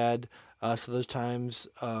my dad, so those times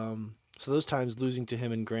losing to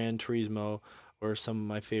him in Gran Turismo were some of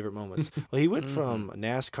my favorite moments. Well, he went from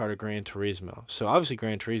NASCAR to Gran Turismo, so obviously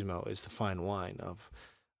Gran Turismo is the fine wine of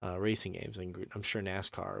racing games, and I'm sure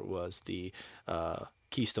NASCAR was the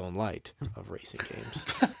Keystone Light of racing games.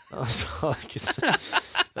 That's all I can say.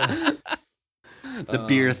 The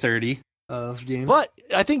beer 30 of games. But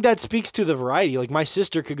I think that speaks to the variety. Like my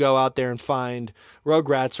sister could go out there and find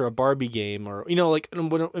Rugrats or a Barbie game, or like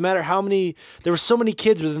no matter how many, there were so many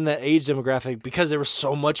kids within that age demographic because there was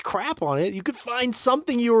so much crap on it. You could find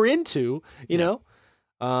something you were into, you know,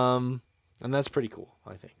 and that's pretty cool,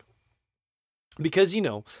 I think. Because,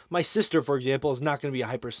 my sister, for example, is not going to be a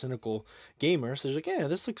hyper cynical gamer. So she's like, yeah,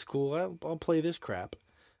 this looks cool. I'll play this crap.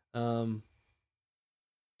 And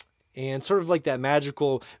sort of like that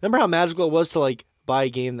magical, remember how magical it was to like buy a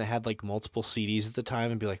game that had like multiple CDs at the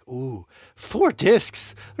time and be like, ooh, 4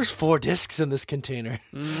 discs. There's 4 discs in this container.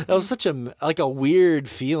 Mm-hmm. That was such a weird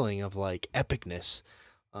feeling of like epicness.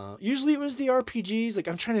 Usually it was the RPGs. Like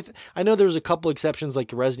I'm trying to, I know there was a couple exceptions,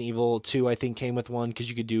 like Resident Evil 2, I think came with one because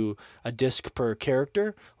you could do a disc per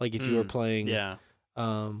character. Like if you were playing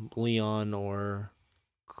Leon or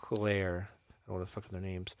Claire, I don't know what the fuck are their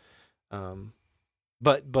names.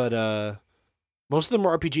 But most of them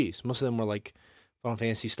were RPGs. Most of them were like Final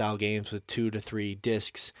Fantasy style games with 2 to 3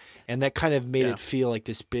 discs, and that kind of made it feel like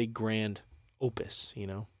this big grand opus,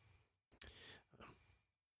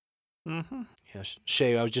 Mm-hmm. Yeah,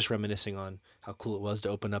 Shay, I was just reminiscing on how cool it was to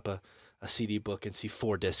open up a CD book and see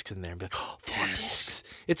 4 discs in there and be like, oh, 4 discs.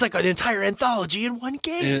 It's like an entire anthology in one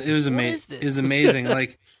game. It was amazing. It was amazing.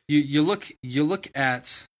 Like you look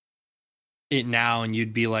at it now and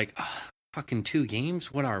you'd be like, oh, fucking 2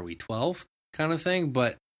 games? What are we, 12? Kind of thing.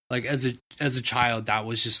 But like as a child, that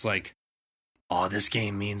was just like, oh, this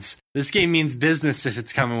game means business if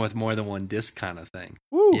it's coming with more than 1 disc kind of thing.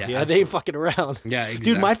 Woo, yeah, they ain't fucking around. Yeah,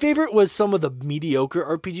 exactly. Dude, my favorite was some of the mediocre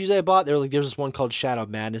RPGs I bought. There's this one called Shadow of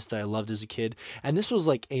Madness that I loved as a kid, and this was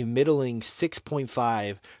like a middling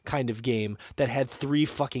 6.5 kind of game that had 3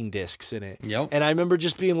 fucking discs in it. Yep. And I remember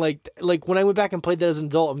just being like when I went back and played that as an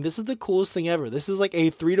adult, I mean, this is the coolest thing ever. This is like a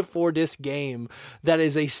 3 to 4 disc game that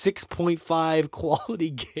is a 6.5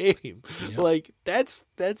 quality game. Yep. Like that's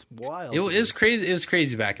wild. It was crazy. It was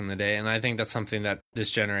crazy back in the day, and I think that's something that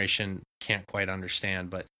this generation can't quite understand.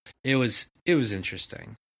 But it was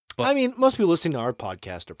interesting. But, I mean, most people listening to our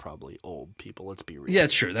podcast are probably old people. Let's be real. Yeah,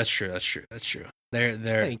 that's true.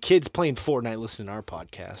 They're kids playing Fortnite listening to our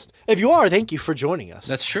podcast. If you are, thank you for joining us.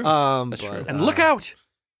 That's true. That's true. And look out!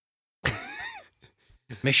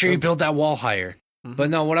 Make sure you build that wall higher. Mm-hmm. But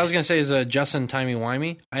no, what I was gonna say is, Justin Timey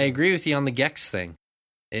Wimey, I agree with you on the Gex thing.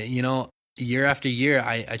 year after year,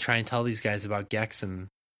 I try and tell these guys about Gex, and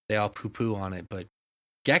they all poo-poo on it. But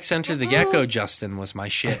Gex Enter the Gecko, Justin, was my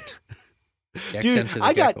shit. Gex Dude, Enter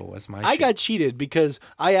the Gecko was my shit. I got cheated because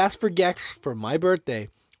I asked for Gex for my birthday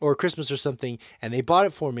or Christmas or something, and they bought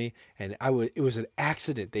it for me, and it was an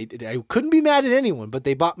accident. I couldn't be mad at anyone, but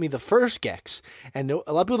they bought me the first Gex. And a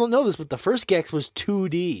lot of people don't know this, but the first Gex was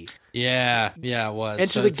 2D. Yeah, it was.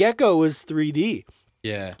 Enter the Gecko was 3D.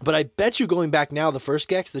 Yeah. But I bet you going back now, the first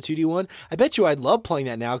Gex, the 2D one, I bet you I'd love playing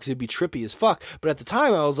that now because it'd be trippy as fuck. But at the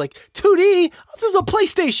time, I was like, 2D? This is a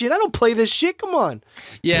PlayStation. I don't play this shit. Come on.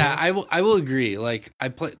 Yeah, I will agree. Like,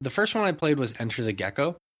 the first one I played was Enter the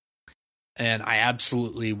Gecko, and I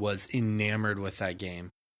absolutely was enamored with that game.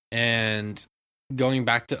 And going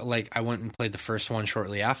back to, like, I went and played the first one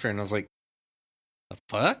shortly after, and I was like, the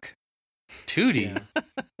fuck? 2D?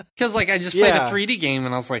 Because, like, I just played a 3D game,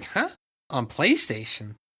 and I was like, huh? On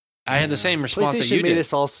PlayStation, I had the same response that you did. PlayStation made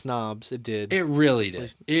us all snobs. It did. It really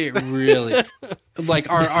did. It really. Like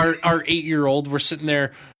our 8-year-old, we're sitting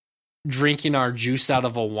there drinking our juice out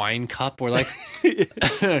of a wine cup. We're like,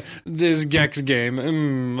 this Gex game.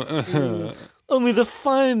 Only the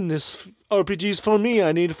finest RPGs for me.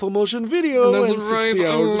 I need full motion video. That's right.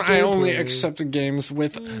 I only accept games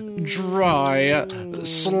with dry, not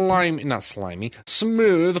slimy,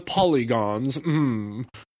 smooth polygons.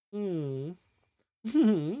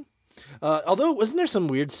 Although, wasn't there some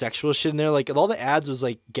weird sexual shit in there? Like, all the ads was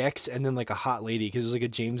like Gex and then like a hot lady because it was like a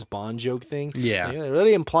James Bond joke thing. Yeah, like, they're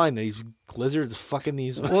really implying that these lizards fucking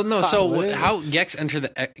these. Well, no. So how Gex Enter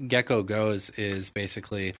the Gecko goes is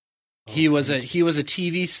basically he was a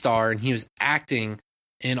TV star and he was acting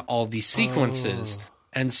in all these sequences,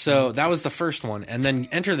 and so that was the first one. And then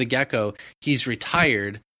Enter the Gecko, he's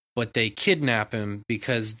retired. But they kidnap him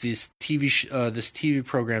because this TV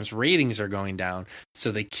program's ratings are going down.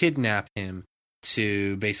 So they kidnap him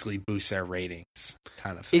to basically boost their ratings,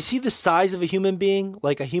 kind of thing. Is he the size of a human being?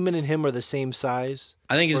 Like a human and him are the same size?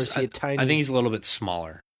 I think he's tiny? I think he's a little bit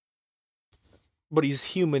smaller. But he's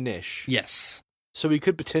humanish. Yes. So he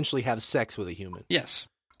could potentially have sex with a human. Yes.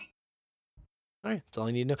 All right, that's all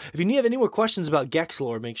I need to know. If you have any more questions about Gex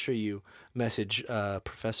lore, make sure you message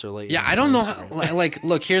Professor Layton. Yeah, I don't know how, like,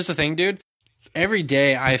 look, here's the thing, dude. Every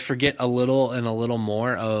day I forget a little and a little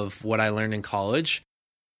more of what I learned in college,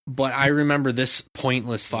 but I remember this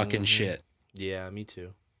pointless fucking shit. Yeah, me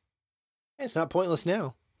too. It's not pointless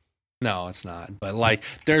now. No, it's not. But, like,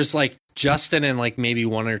 there's, like, Justin and, like, maybe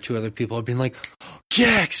one or two other people have been like,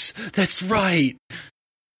 Gex, that's right.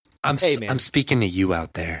 I'm speaking to you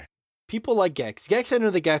out there. People like Gex. Gex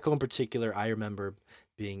Enter the Gecko in particular, I remember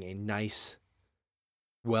being a nice,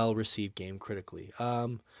 well-received game critically.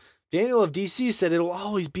 Daniel of DC said it'll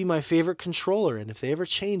always be my favorite controller, and if they ever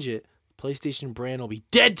change it, PlayStation brand will be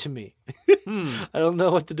dead to me. I don't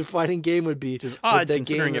know what the defining game would be. Which is odd,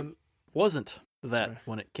 considering it wasn't that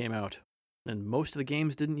when it came out, and most of the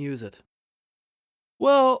games didn't use it.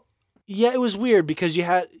 Well, yeah, it was weird because you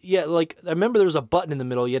had, like, I remember there was a button in the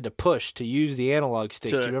middle you had to push to use the analog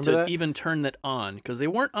sticks. Do you remember that? To even turn that on, because they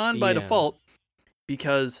weren't on by default,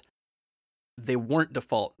 because they weren't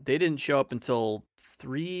default. They didn't show up until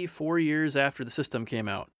 3-4 years after the system came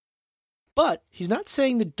out. But he's not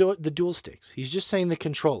saying the dual sticks. He's just saying the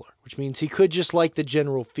controller, which means he could just like the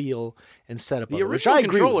general feel and setup of it. The original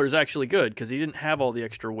controller is actually good because he didn't have all the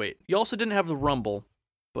extra weight. You also didn't have the rumble,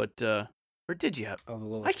 but... Or did you have? I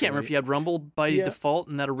can't remember if you had Rumble by default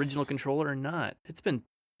in that original controller or not. It's been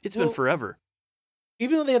forever.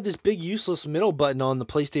 Even though they have this big useless middle button on the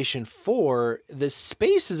PlayStation 4, the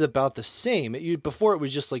space is about the same. Before it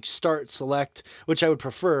was just like start, select, which I would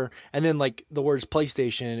prefer, and then like the words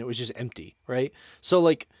PlayStation, and it was just empty, right? So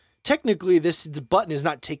like technically, the button is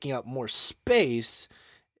not taking up more space,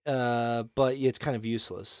 but it's kind of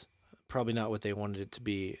useless. Probably not what they wanted it to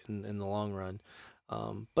be in the long run.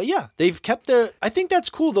 But yeah, they've kept I think that's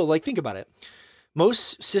cool though. Like, think about it.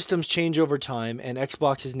 Most systems change over time, and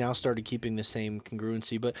Xbox has now started keeping the same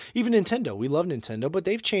congruency. But even Nintendo, we love Nintendo, but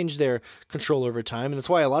they've changed their controller over time, and that's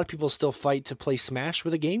why a lot of people still fight to play Smash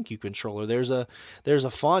with a GameCube controller. There's a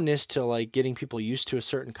fondness to like getting people used to a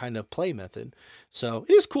certain kind of play method. So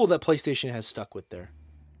it is cool that PlayStation has stuck with their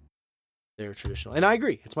traditional. And I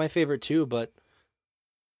agree, it's my favorite too, but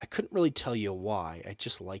I couldn't really tell you why. I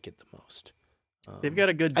just like it the most. They've got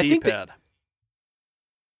a good D-pad.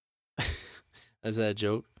 Is that a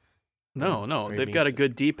joke? No. They've got a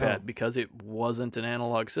good D-pad because it wasn't an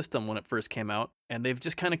analog system when it first came out, and they've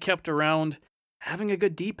just kind of kept around having a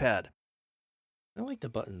good D-pad. I like the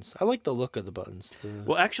buttons. I like the look of the buttons.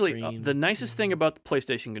 Well, actually, the nicest thing about the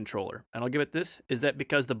PlayStation controller, and I'll give it this, is that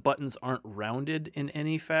because the buttons aren't rounded in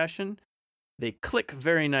any fashion, They click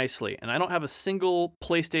very nicely, and I don't have a single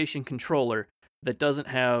PlayStation controller that doesn't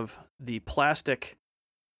have the plastic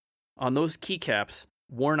on those keycaps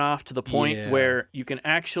worn off to the point where you can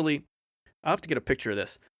actually... I'll have to get a picture of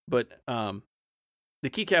this, but the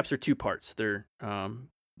keycaps are two parts. They're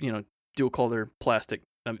dual color plastic.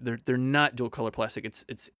 They're not dual color plastic.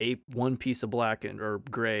 It's one piece of black or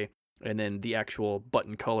gray, and then the actual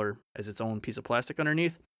button color as its own piece of plastic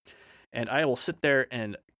underneath. And I will sit there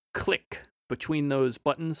and click between those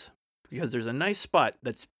buttons because there's a nice spot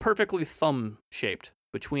that's perfectly thumb shaped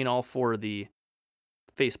between all four of the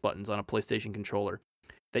face buttons on a PlayStation controller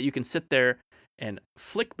that you can sit there and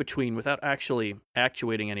flick between without actually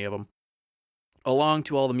actuating any of them along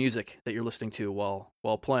to all the music that you're listening to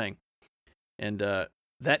while playing. And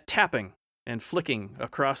that tapping and flicking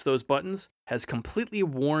across those buttons has completely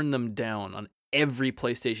worn them down on every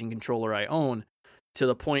PlayStation controller I own, to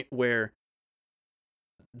the point where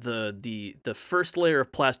the first layer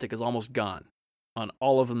of plastic is almost gone on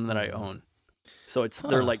all of them that I own. So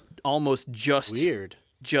they're like almost just weird,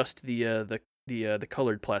 just the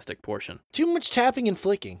colored plastic portion. Too much tapping and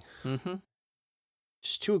flicking. Mm-hmm.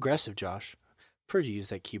 Just too aggressive, Josh. I've heard you use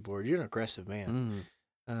that keyboard. You're an aggressive man.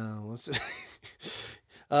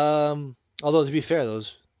 Although to be fair,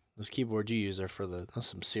 those keyboards you use are that's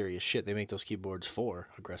some serious shit. They make those keyboards for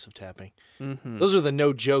aggressive tapping. Mm-hmm. Those are the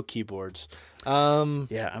no joke keyboards.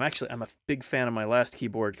 Yeah, I'm a big fan of my last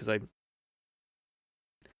keyboard because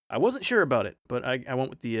I wasn't sure about it, but I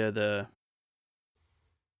went with the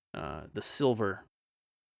silver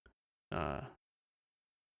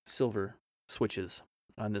switches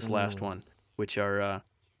on this last one, which are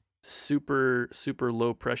super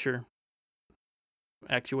low pressure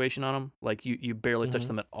actuation on them. Like you barely touch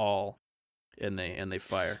them at all, and they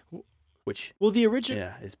fire. Which the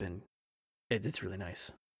original it's really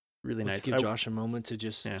nice, really nice. Let's give Josh a moment to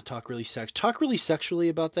just talk really sexually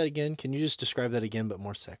about that again. Can you just describe that again, but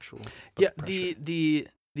more sexual?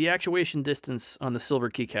 The actuation distance on the silver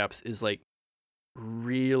keycaps is like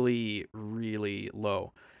really, really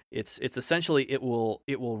low. It's essentially it will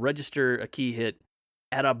register a key hit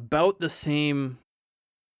at about the same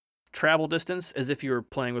travel distance as if you were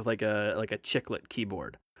playing with like a chiclet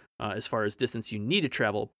keyboard, as far as distance you need to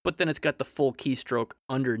travel. But then it's got the full keystroke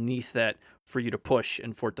underneath that for you to push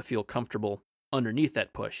and for it to feel comfortable underneath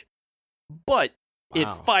that push. But it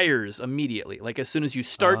fires immediately. Like as soon as you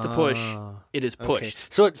start to push, it is pushed. Okay.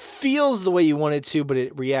 So it feels the way you want it to, but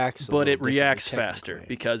it reacts. But it reacts faster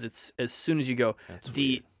because it's as soon as you go.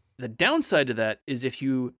 The downside to that is if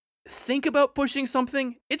you think about pushing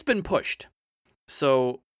something, it's been pushed.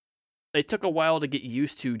 So it took a while to get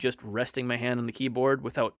used to just resting my hand on the keyboard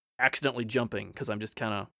without accidentally jumping, because I'm just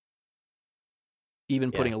kind of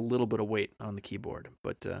even putting a little bit of weight on the keyboard.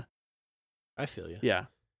 But I feel you. Yeah.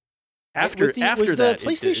 After that,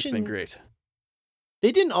 it's been great.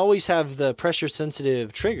 They didn't always have the pressure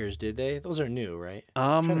sensitive triggers, did they? Those are new, right?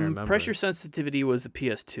 Pressure sensitivity was the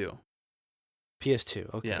PS2.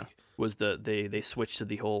 PS2, okay. Yeah, was they switched to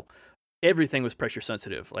the whole, everything was pressure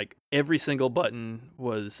sensitive. Like every single button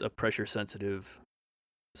was a pressure sensitive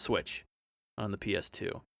switch on the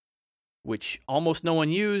PS2, which almost no one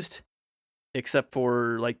used except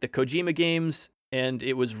for like the Kojima games, and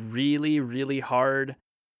it was really, really hard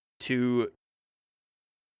to...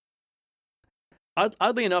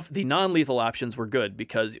 Oddly enough, the non-lethal options were good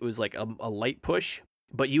because it was like a light push,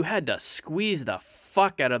 but you had to squeeze the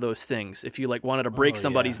fuck out of those things if you like wanted to break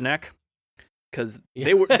somebody's neck, because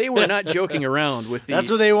they were not joking around with the...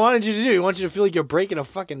 That's what they wanted you to do. They want you to feel like you're breaking a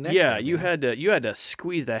fucking neck. Yeah, you had to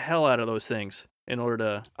squeeze the hell out of those things in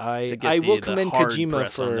order to get I will commend the hard Kojima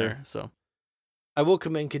press for on there. So I will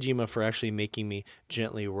commend Kojima for actually making me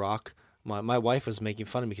gently rock. My wife was making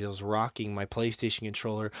fun of me because I was rocking my PlayStation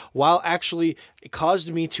controller while actually it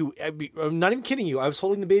caused me to... I'm not even kidding you. I was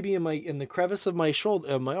holding the baby in the crevice of my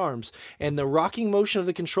shoulder, my arms, and the rocking motion of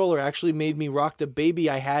the controller actually made me rock the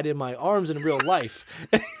baby I had in my arms in real life.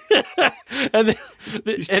 And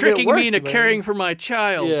he's tricking me into caring for my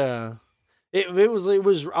child. Yeah. It was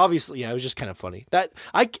obviously, it was just kind of funny.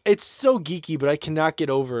 It's so geeky, but I cannot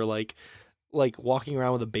get over like walking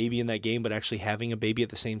around with a baby in that game, but actually having a baby at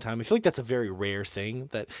the same time. I feel like that's a very rare thing.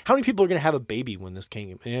 How many people are going to have a baby when this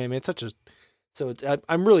game? I mean,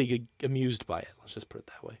 I'm really amused by it. Let's just put it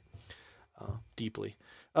that way. Deeply.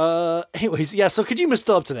 Anyways, yeah. So Kojima's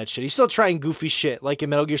still up to that shit. He's still trying goofy shit like in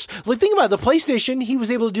Metal Gear. Like, think about it, the PlayStation. He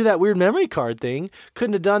was able to do that weird memory card thing.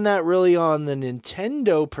 Couldn't have done that really on the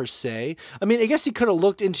Nintendo per se. I mean, I guess he could have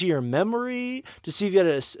looked into your memory to see if you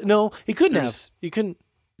had no, he couldn't have. You couldn't.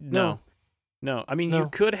 No. No, I mean, you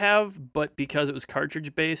could have, but because it was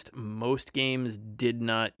cartridge-based, most games did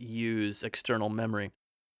not use external memory.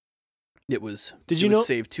 It was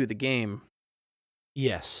saved to the game.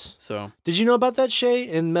 Yes. So, did you know about that, Shay?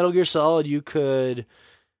 In Metal Gear Solid, you could,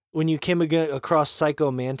 when you came across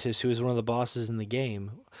Psycho Mantis, who was one of the bosses in the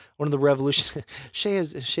game, one of the revolution. Shay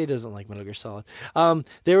doesn't like Metal Gear Solid.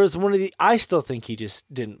 There was one of the. I still think he just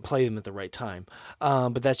didn't play them at the right time.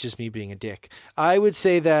 But that's just me being a dick. I would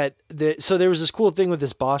say that so there was this cool thing with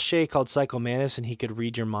this boss, Shay, called Psycho Mantis, and he could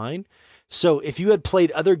read your mind. So if you had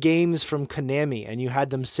played other games from Konami and you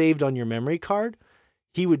had them saved on your memory card,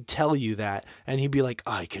 he would tell you that, and he'd be like,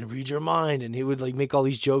 I can read your mind, and he would like make all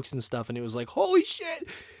these jokes and stuff, and it was like, holy shit,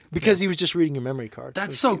 because he was just reading your memory card.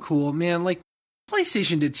 That's so cool, man. Like,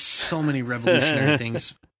 PlayStation did so many revolutionary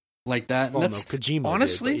things like that. Well, that's, no, Kojima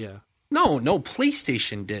honestly, did, yeah. No,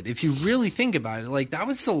 PlayStation did. If you really think about it, like, that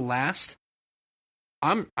was the last.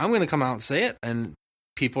 I'm going to come out and say it, and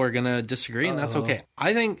people are going to disagree, and that's okay.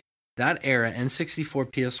 I think that era,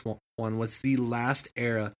 N64, PS1, was the last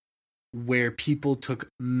era where people took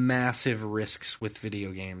massive risks with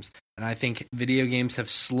video games. And I think video games have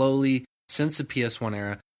slowly, since the PS1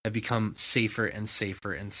 era, have become safer and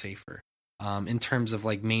safer and safer in terms of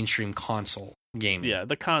like mainstream console gaming. Yeah,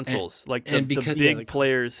 the consoles. The big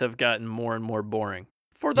players have gotten more and more boring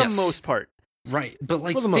for the most part. Right. But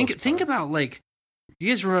like think about, like, you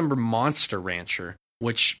guys remember Monster Rancher,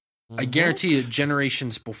 which I guarantee you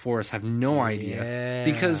generations before us have no idea.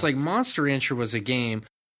 Because like Monster Rancher was a game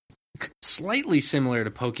slightly similar to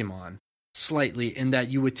Pokemon, slightly, in that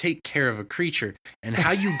you would take care of a creature, and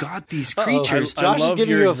how you got these creatures. I love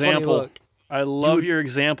your example. I love your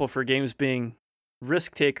example for games being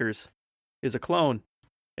risk takers is a clone.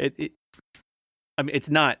 I mean, it's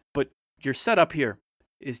not, but your setup here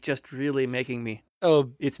is just really making me.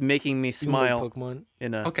 It's making me smile Pokemon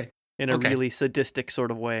in a really sadistic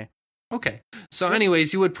sort of way. Okay. So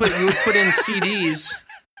anyways, you would put in CDs,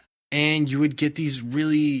 and you would get these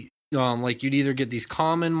really like, you'd either get these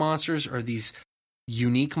common monsters or these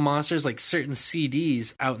unique monsters. Like, certain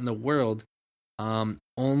CDs out in the world,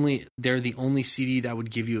 they're the only CD that would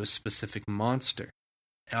give you a specific monster.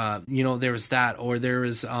 There was that, or there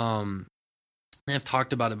was I've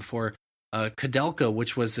talked about it before, Kudelka,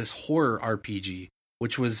 which was this horror RPG,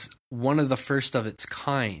 which was one of the first of its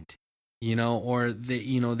kind. Or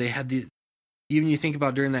they had even you think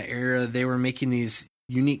about during that era, they were making these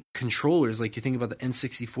unique controllers. Like, you think about the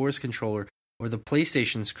N64's controller or the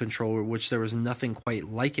PlayStation's controller, which there was nothing quite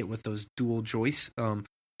like it with those dual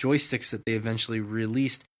joysticks that they eventually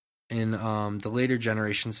released in the later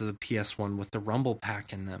generations of the PS1 with the Rumble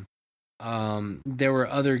Pack in them. There were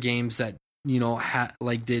other games that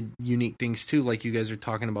did unique things too, like you guys are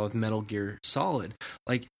talking about with Metal Gear Solid.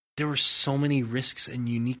 Like, there were so many risks and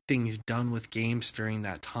unique things done with games during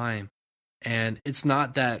that time. And it's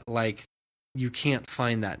not that, like, you can't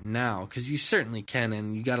find that now, because you certainly can,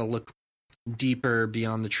 and you got to look deeper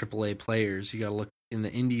beyond the AAA players. You got to look in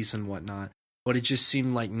the indies and whatnot. But it just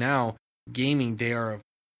seemed like now, gaming,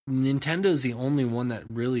 Nintendo's the only one that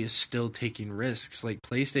really is still taking risks. Like,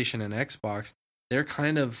 PlayStation and Xbox, they're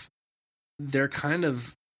kind of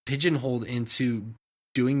pigeonholed into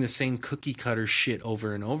doing the same cookie cutter shit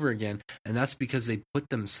over and over again, and that's because they put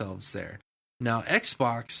themselves there. Now,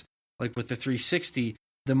 Xbox, like with the 360,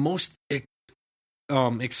 the most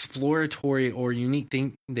exploratory or unique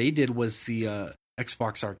thing they did was the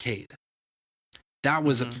Xbox Arcade. That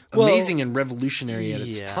was amazing and revolutionary at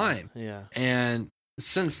its time. Yeah. And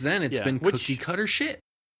since then, it's been cookie cutter shit,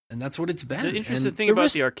 and that's what it's been. The interesting thing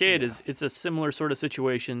about the arcade is it's a similar sort of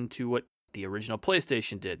situation to what the original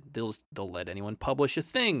PlayStation did. They'll let anyone publish a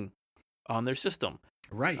thing on their system.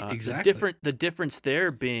 Right, exactly. The difference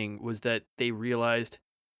there was that they realized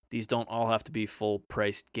these don't all have to be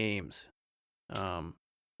full-priced games,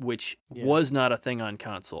 which was not a thing on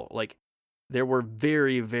console. Like, there were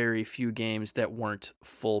very, very few games that weren't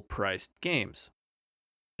full-priced games.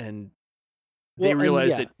 And they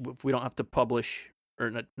realized that if we don't have to publish, or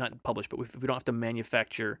not publish, but if we don't have to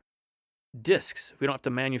manufacture discs, if we don't have to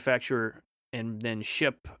manufacture and then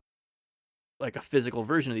ship like a physical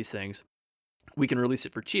version of these things, we can release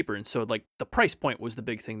it for cheaper. And so, like, the price point was the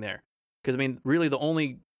big thing there, because I mean, really the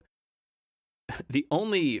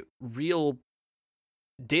only real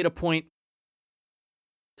data point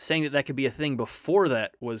saying that could be a thing before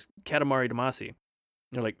that was Katamari Damacy.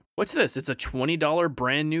 They're like, what's this? It's a $20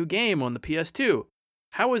 brand new game on the PS2.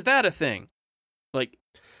 How is that a thing? Like,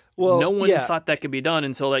 no one thought that could be done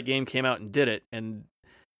until that game came out and did it. And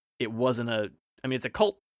it wasn't it's a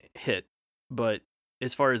cult hit, but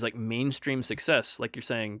as far as like mainstream success, like you're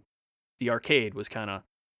saying, the arcade was kind of,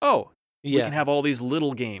 we can have all these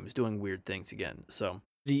little games doing weird things again. So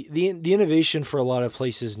the innovation for a lot of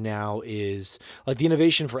places now is like the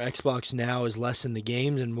innovation for Xbox now is less in the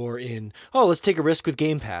games and more in, let's take a risk with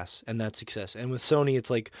Game Pass, and that's success. And with Sony,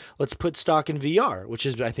 it's like, let's put stock in VR, which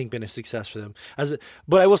has, I think, been a success for them.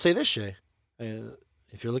 But I will say this, Shay,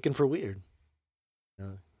 if you're looking for weird,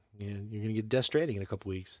 you're going to get Death Stranding in a couple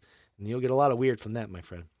weeks, and you'll get a lot of weird from that, my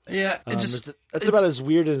friend. Yeah, that's about as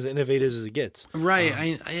weird and as innovative as it gets. Right,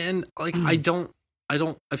 I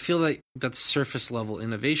feel like that's surface level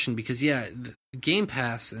innovation because the Game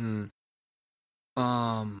Pass and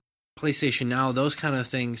PlayStation Now, those kind of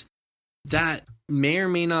things, that may or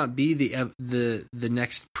may not be the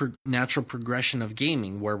next natural progression of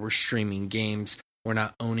gaming, where we're streaming games, we're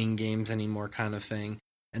not owning games anymore, kind of thing,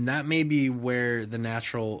 and that may be where the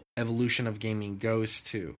natural evolution of gaming goes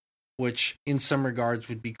to, which in some regards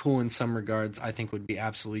would be cool, in some regards I think would be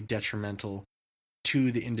absolutely detrimental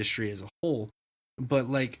to the industry as a whole. But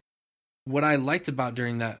like, what I liked about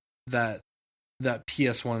during that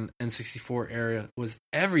PS1 N64 era was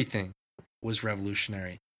everything was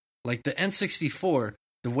revolutionary. Like the N64,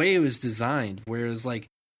 the way it was designed, whereas like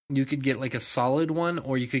you could get like a solid one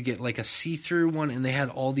or you could get like a see-through one, and they had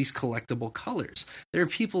all these collectible colors. There are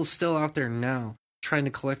people still out there now trying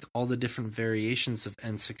to collect all the different variations of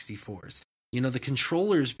N64s. You know, the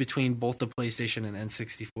controllers between both the PlayStation and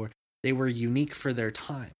N64, they were unique for their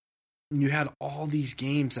time. You had all these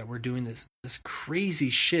games that were doing this crazy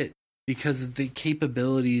shit because of the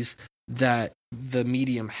capabilities that the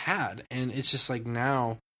medium had. And it's just like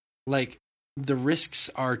now, like the risks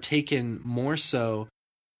are taken more so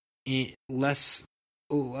they're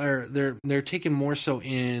taken more so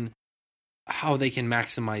in how they can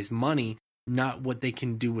maximize money, not what they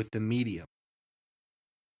can do with the medium.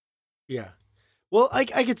 Yeah. Well, I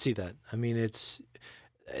could see that. I mean,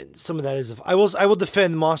 some of that is, I will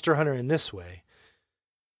defend Monster Hunter in this way.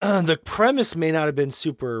 The premise may not have been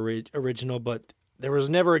super original, but there was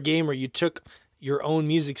never a game where you took your own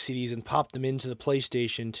music CDs and popped them into the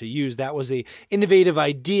PlayStation to use. That was a innovative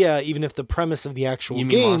idea, even if the premise of the actual game.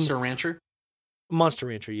 You mean Monster Rancher? Monster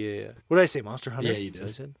Rancher, yeah. What did I say? Monster Hunter? Yeah, you did.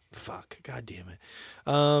 I said? Fuck, god damn it.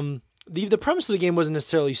 The premise of the game wasn't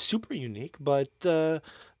necessarily super unique, but some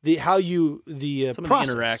process, of the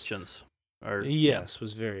interactions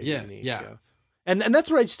was very unique. Yeah. And that's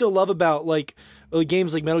what I still love about like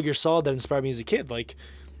games like Metal Gear Solid that inspired me as a kid. Like,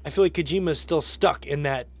 I feel like Kojima is still stuck in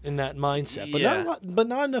that mindset, but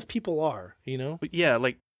not enough people are, you know? But yeah,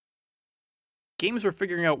 like games were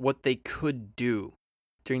figuring out what they could do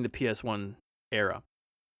during the PS1 era.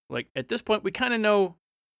 Like at this point, we kind of know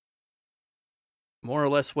more or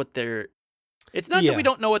less what they're. It's not that we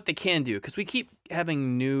don't know what they can do, because we keep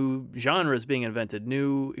having new genres being invented,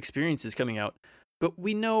 new experiences coming out, but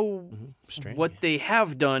we know what they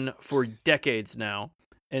have done for decades now.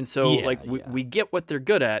 And so we get what they're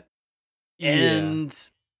good at. And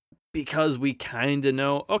because we kind of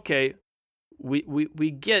know, okay,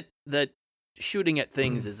 we get that shooting at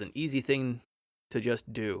things is an easy thing to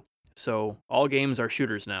just do. So all games are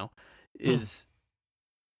shooters now. Is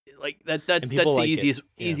like that's the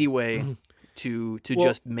easy way to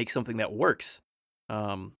just make something that works.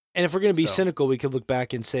 And if we're going to be cynical, we could look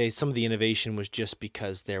back and say some of the innovation was just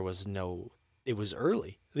because it was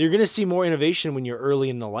early. You're going to see more innovation when you're early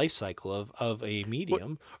in the life cycle of a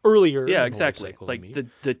medium. Earlier. Yeah, exactly. Like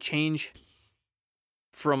the change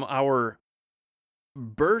from our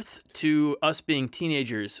birth to us being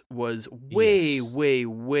teenagers was way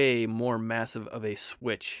more massive of a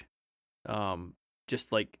switch.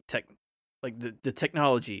 Just like the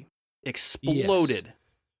technology exploded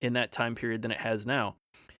in that time period than it has now.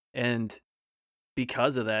 And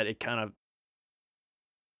because of that, it kind of,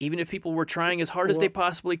 even if people were trying as hard as they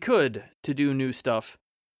possibly could to do new stuff,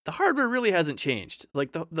 the hardware really hasn't changed.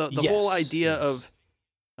 Like the whole idea of,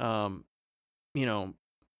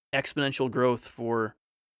 exponential growth for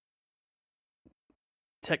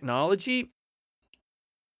technology,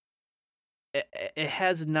 it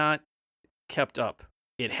has not kept up.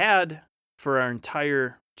 It had for our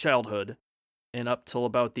entire childhood and up till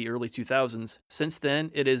about the early 2000s. Since then,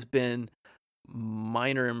 it has been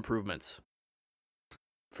minor improvements.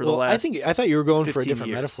 For the last I thought you were going for a different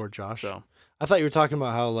years. metaphor, Josh. So. I thought you were talking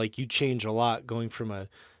about how like you change a lot going from a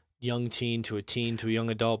young teen to a young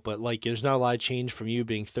adult, but like there's not a lot of change from you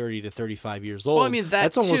being 30 to 35 years old. Well, I mean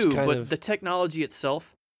that's almost too, but the technology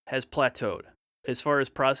itself has plateaued as far as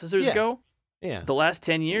processors go. Yeah. The last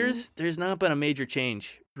 10 years, there's not been a major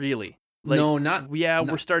change, really. Like,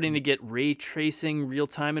 we're starting to get ray tracing real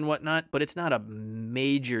time and whatnot, but it's not a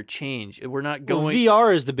major change. We're not going.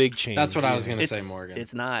 VR is the big change. That's what I was going to say, Morgan.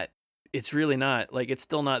 It's not. it's really not. Like, it's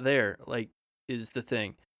still not there. Like, is the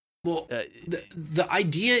thing. Well, the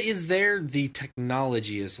idea is there, the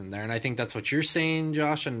technology isn't there, and I think that's what you're saying,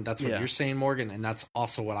 Josh, and that's what you're saying, Morgan, and that's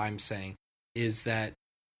also what I'm saying, is that,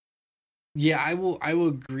 yeah, I will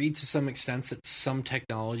agree to some extent that some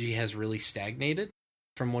technology has really stagnated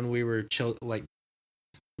from when we were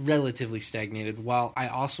relatively stagnated, while I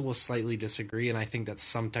also will slightly disagree, and I think that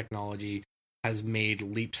some technology has made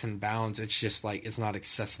leaps and bounds. It's just like it's not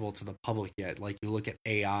accessible to the public yet. Like, you look at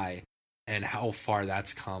AI and how far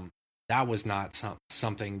that's come. That was not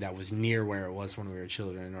something that was near where it was when we were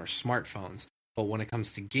children, or smartphones. But when it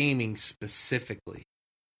comes to gaming specifically,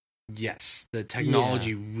 yes, the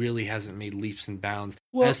technology really hasn't made leaps and bounds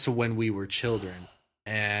as to when we were children.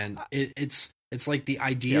 And it's like the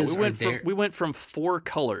ideas are there. We went from 4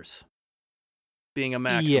 colors being a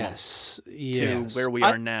maximum to where we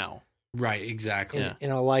are now. Right, exactly.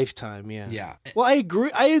 In a lifetime, yeah. Yeah. Well,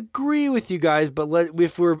 I agree with you guys, but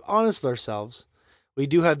if we're honest with ourselves, we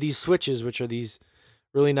do have these Switches, which are these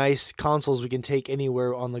really nice consoles we can take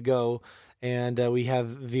anywhere on the go, and we have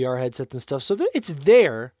VR headsets and stuff. So it's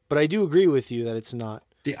there, but I do agree with you that it's not.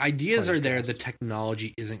 The ideas are there, the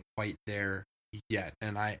technology isn't quite there yet,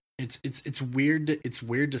 and it's weird. It's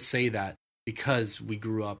weird to say that because we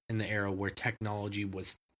grew up in the era where technology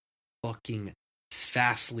was fucking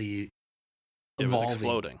fastly evolving. It was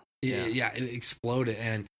exploding. It exploded,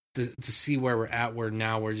 and to see where we're at, where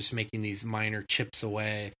now we're just making these minor chips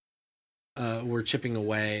away. We're chipping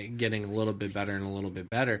away, getting a little bit better and a little bit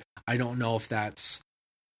better. I don't know if that's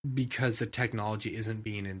because the technology isn't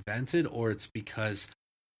being invented, or it's because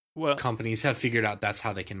companies have figured out that's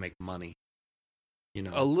how they can make money. You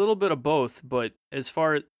know, a little bit of both. But as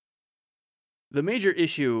far as the major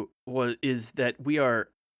issue is that we are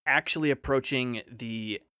actually approaching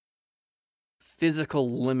the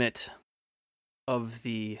physical limit of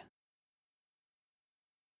the,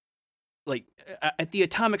 like, at the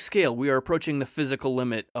atomic scale, we are approaching the physical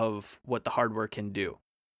limit of what the hardware can do.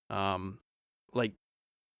 Like,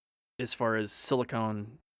 as far as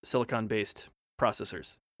silicon based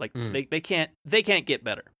processors, like they can't get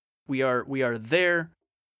better. We are there.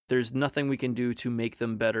 There's nothing we can do to make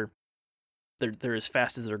them better. They're as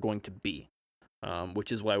fast as they're going to be.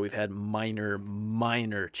 Which is why we've had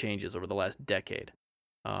minor changes over the last decade.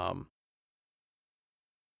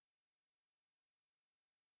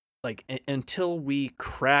 Until we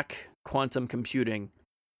crack quantum computing,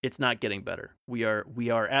 it's not getting better. We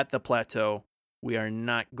are at the plateau. We are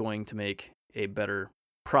not going to make a better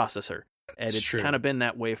processor, and it's kind of been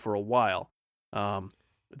that way for a while.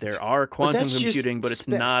 There are quantum computing, but it's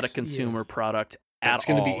not a consumer product at all. It's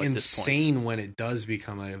going to be insane when it does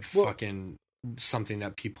become a fucking something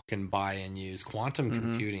that people can buy and use. Quantum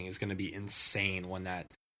computing is going to be insane when that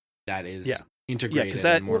is integrated.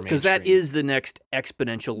 Because that is the next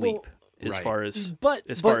exponential leap as far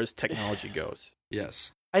as technology goes.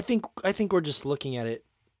 Yes, I think we're just looking at it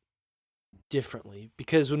differently,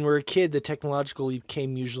 because when we were a kid, the technological leap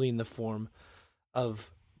came usually in the form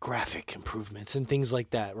of graphic improvements and things like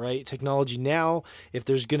that, right? Technology now, if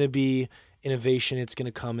there's going to be innovation, it's going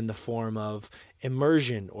to come in the form of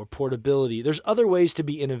immersion or portability. There's other ways to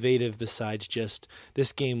be innovative besides just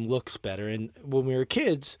this game looks better. And when we were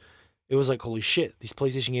kids, it was like, holy shit, these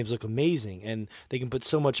PlayStation games look amazing, and they can put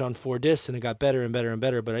so much on 4 discs, and it got better and better and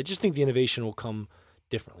better. But I just think the innovation will come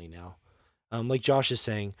differently now. Like Josh is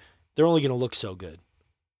saying, they're only going to look so good.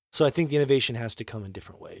 So I think the innovation has to come in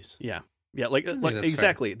different ways. Yeah, like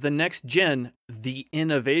exactly. Fair. The next gen, the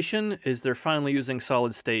innovation is they're finally using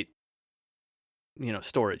solid state,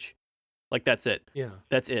 storage. Like, that's it. Yeah.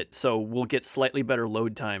 That's it. So we'll get slightly better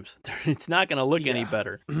load times. It's not going to look any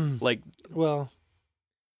better.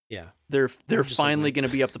 They're finally going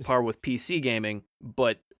to be up to par with PC gaming,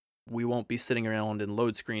 but we won't be sitting around in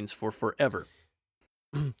load screens for forever.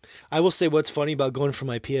 I will say what's funny about going from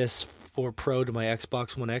my PS4 Pro to my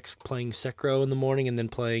Xbox One X, playing Sekiro in the morning and then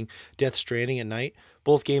playing Death Stranding at night,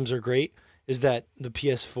 both games are great, is that the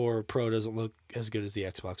PS4 Pro doesn't look as good as the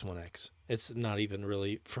Xbox One X. It's not even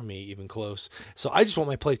really, for me, even close. So I just want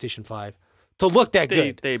my PlayStation 5 to look that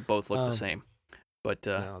good. They both look the same, but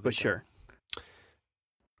sure.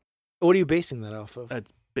 What are you basing that off of?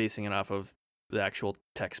 Basing it off of the actual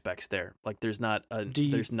tech specs there. Like, there's not a do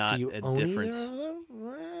you difference.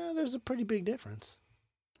 There's a pretty big difference.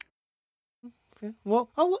 Okay. Well,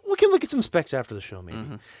 we can look at some specs after the show, maybe.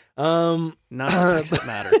 Mm-hmm. Not specs that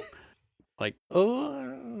matter. Like,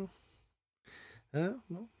 well,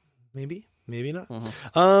 maybe not.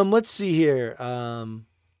 Mm-hmm. Let's see here.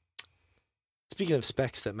 Speaking of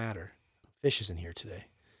specs that matter, Fish isn't here today,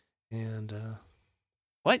 and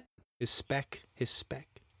what? His spec.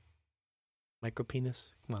 Micro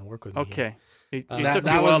penis. Come on, work with me. Okay. It took That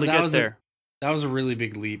me a while to was- get there. That was a really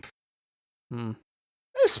big leap. Hmm.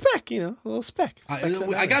 A speck, a little speck.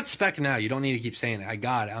 I got spec now. You don't need to keep saying it. I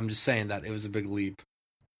got it. I'm just saying that it was a big leap.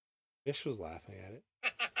 Fish was laughing at it.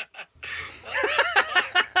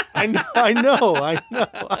 I know.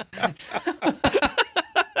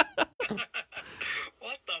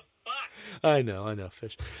 What the fuck? I know,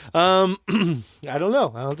 Fish. I don't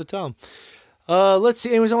know. I don't have to tell him. Let's see.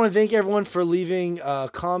 Anyways, I want to thank everyone for leaving a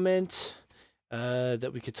comment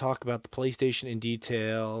that we could talk about the PlayStation in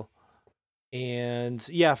detail. And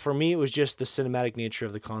yeah, for me, it was just the cinematic nature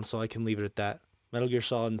of the console. I can leave it at that. Metal Gear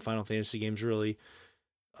Solid and Final Fantasy games really,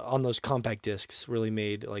 on those compact discs, really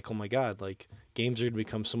made like, oh my God, like games are going to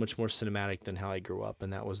become so much more cinematic than how I grew up.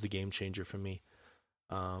 And that was the game changer for me.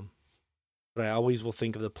 But I always will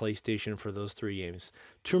think of the PlayStation for those 3 games.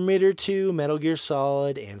 Tomb Raider 2, Metal Gear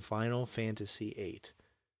Solid, and Final Fantasy 8.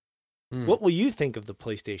 What will you think of the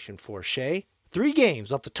PlayStation 4, Shay? 3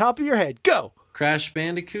 games off the top of your head. Go! Crash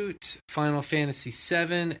Bandicoot, Final Fantasy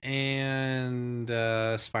VII, and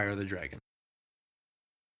Spyro the Dragon.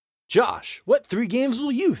 Josh, what 3 games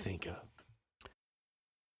will you think of?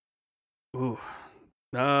 Ooh.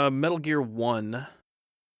 Metal Gear 1.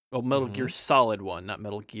 Well, Metal Gear Solid 1, not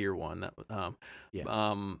Metal Gear 1.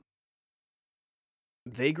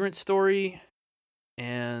 Vagrant Story,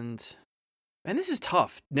 and this is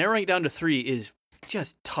tough. Narrowing it down to 3 is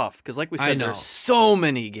just tough because, like we said, there's so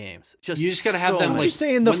many games. You just gotta have them. I'm Like, just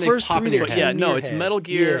saying the when they first pop 3 in your that head. came Yeah, in no, your it's head. Metal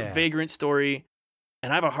Gear, Yeah. Vagrant Story,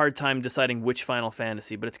 and I have a hard time deciding which Final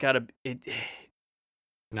Fantasy, but it's got to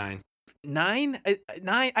 9. 9.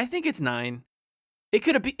 I think it's 9. It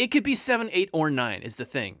could be 7, 8, or 9 is the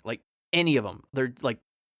thing. Like any of them, they're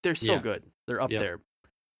so good. They're up there.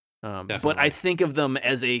 But I think of them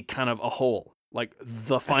as a kind of a whole, like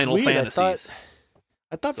the Final weird. Fantasies.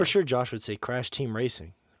 I thought for sure Josh would say Crash Team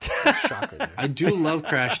Racing. Shocker there. I do love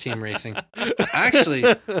Crash Team Racing. Actually,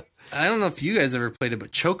 I don't know if you guys ever played it,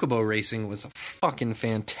 but Chocobo Racing was a fucking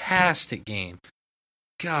fantastic game.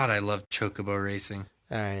 God, I love Chocobo Racing.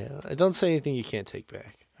 All right, don't say anything you can't take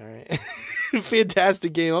back. All right,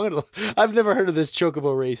 fantastic game. I've never heard of this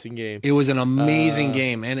Chocobo Racing game. It was an amazing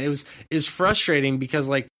game, and it was frustrating because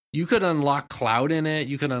like you could unlock Cloud in it,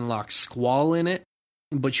 you could unlock Squall in it,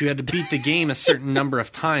 but you had to beat the game a certain number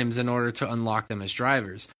of times in order to unlock them as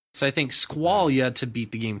drivers. So I think Squall you had to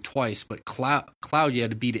beat the game twice, but Cloud you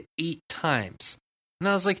had to beat it 8 times. And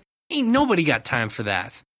I was like, ain't nobody got time for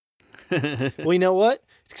that. Well, you know what?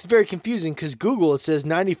 It's very confusing because Google, it says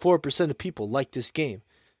 94% of people like this game.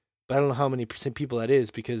 But I don't know how many percent people that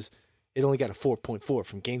is because it only got a 4.4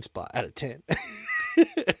 from GameSpot out of 10.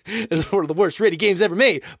 It's one of the worst rated games ever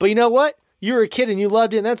made. But you know what? You were a kid and you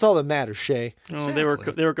loved it, and that's all that matters, Shay. Oh, they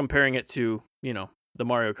were comparing it to, the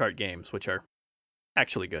Mario Kart games, which are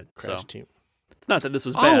actually good. Crash Team. It's not that this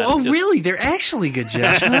was bad. Really? They're actually good,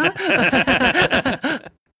 Josh, huh?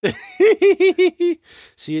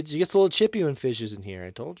 See, it gets a little chippy when Fish is in here.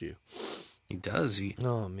 I told you. He does.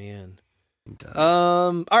 Oh, man. He does.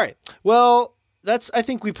 All right. Well, I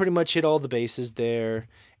think we pretty much hit all the bases there.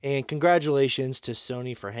 And congratulations to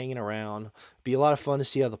Sony for hanging around. Be a lot of fun to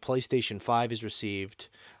see how the PlayStation 5 is received.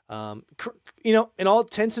 In all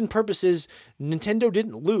intents and purposes, Nintendo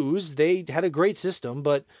didn't lose. They had a great system,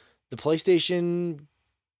 but the PlayStation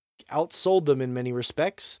outsold them in many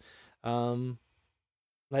respects. That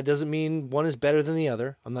doesn't mean one is better than the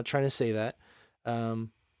other. I'm not trying to say that.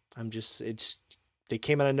 They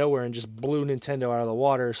came out of nowhere and just blew Nintendo out of the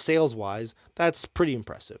water sales-wise. That's pretty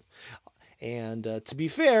impressive. And to be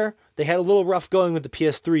fair, they had a little rough going with the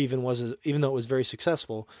PS3, even though it was very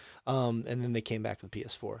successful. And then they came back to the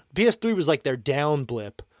PS4. The PS3 was like their down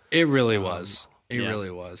blip. It really was. It really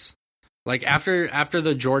was. Like after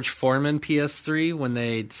the George Foreman PS3, when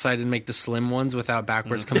they decided to make the slim ones without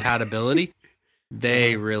backwards compatibility,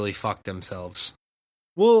 they really fucked themselves.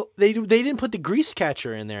 Well, they didn't put the grease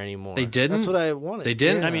catcher in there anymore. They didn't? That's what I wanted. They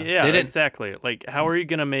didn't? Yeah. I mean, yeah, They didn't. exactly. Like, how are you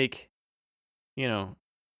going to make,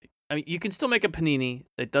 you can still make a panini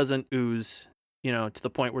that doesn't ooze, to the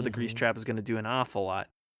point where the grease trap is going to do an awful lot.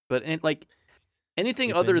 But, anything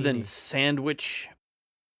Yeah, other than panini. sandwich,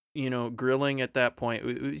 grilling at that point,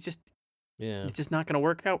 it's just not going to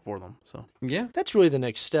work out for them. So Yeah. That's really the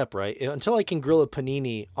next step, right? Until I can grill a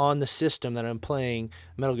panini on the system that I'm playing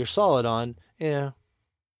Metal Gear Solid on,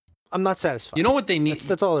 I'm not satisfied. You know what they need?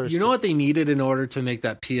 That's all there is. You know what they needed in order to make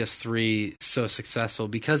that PS3 so successful?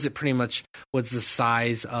 Because it pretty much was the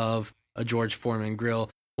size of a George Foreman grill.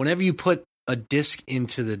 Whenever you put a disc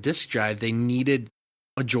into the disc drive, they needed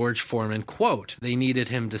a George Foreman quote. They needed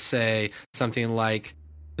him to say something like,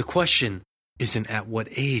 "The question isn't at what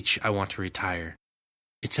age I want to retire.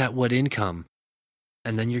 It's at what income.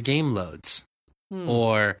 And then your game loads.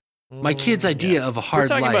 Or my kid's idea of a hard We're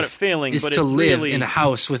talking life about it failing, is but to live really, in a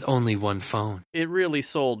house with only one phone. It really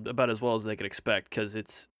sold about as well as they could expect, because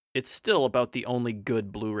it's still about the only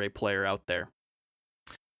good Blu-ray player out there.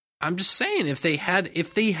 I'm just saying, if they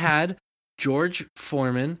had George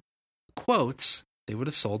Foreman quotes, they would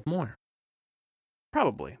have sold more.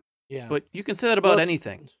 Probably. Yeah. But you can say that about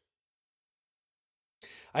anything.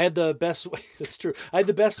 I had the best way. That's true. I had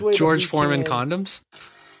the best way. George Foreman condoms?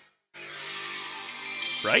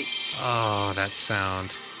 Right? Oh, that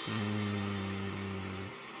sound.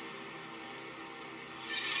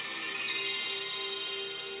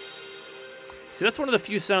 See, that's one of the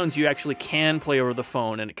few sounds you actually can play over the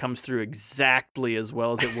phone, and it comes through exactly as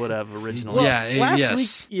well as it would have originally.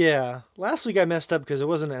 Well, last week I messed up because it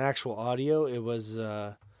wasn't an actual audio. It was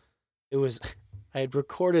I had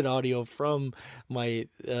recorded audio from my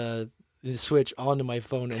Switch onto my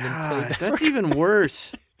phone and then played that. That's even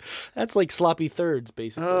worse. That's like sloppy thirds,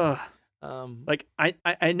 basically. Like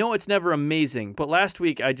I know it's never amazing, but last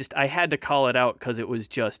week I had to call it out because it was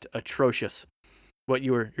just atrocious.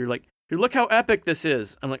 You're like, look how epic this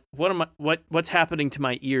is. I'm like, what's happening to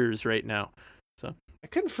my ears right now? So I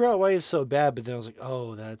couldn't figure out why it was so bad, but then I was like,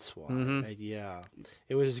 oh, that's why.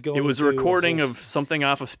 It was a recording of something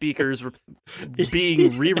off of speakers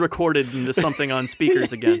being re-recorded into something on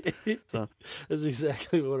speakers again. So that's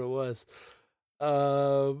exactly what it was.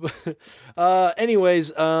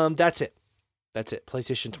 Anyways, that's it.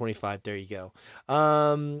 PlayStation 25. There you go.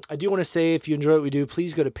 I do want to say, if you enjoy what we do,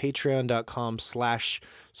 please go to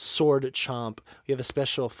patreon.com/swordchomp. We have a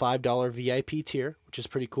special $5 VIP tier, which is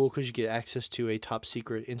pretty cool because you get access to a top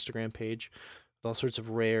secret Instagram page with all sorts of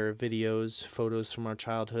rare videos, photos from our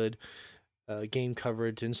childhood, game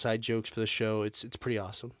coverage, inside jokes for the show. It's pretty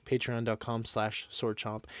awesome.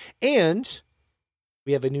 Patreon.com/swordchomp. And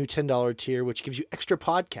we have a new $10 tier, which gives you extra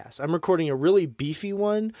podcasts. I'm recording a really beefy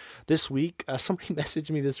one this week. Somebody messaged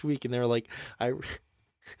me this week, and they were like, I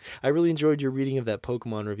really enjoyed your reading of that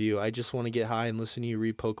Pokemon review. I just want to get high and listen to you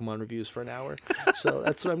read Pokemon reviews for an hour. So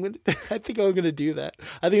that's what I'm going to I think I'm going to do that.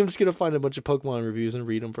 I think I'm just going to find a bunch of Pokemon reviews and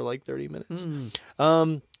read them for like 30 minutes.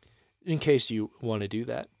 In case you want to do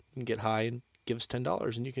that and get high and give us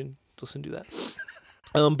 $10 and you can listen to that.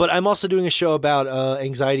 But I'm also doing a show about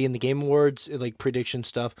anxiety in the Game Awards, like prediction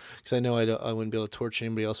stuff, because I know I wouldn't be able to torture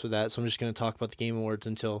anybody else with that. So I'm just going to talk about the Game Awards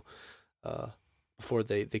until before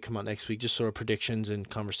they come out next week, just sort of predictions and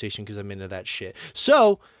conversation, because I'm into that shit.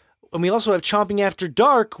 So, and we also have Chomping After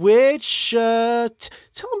Dark, which tell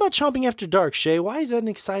them about Chomping After Dark, Shay. Why is that an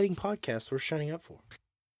exciting podcast we're shining up for?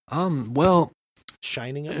 Well,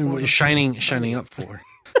 shining up for.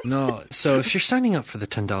 No, so if you're signing up for the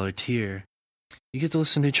 $10 tier, you get to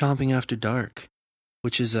listen to Chomping After Dark,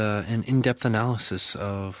 which is an in-depth analysis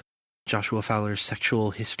of Joshua Fowler's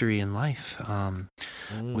sexual history and life.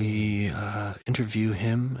 We interview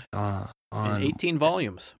him on 18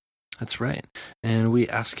 volumes. That's right. And we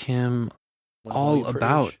ask him all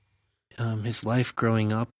about his life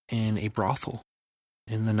growing up in a brothel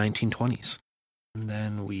in the 1920s. And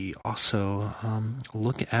then we also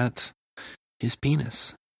look at his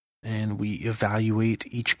penis. And we evaluate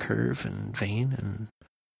each curve and vein and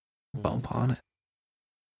bump on it.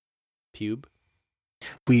 Pube?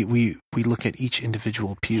 We look at each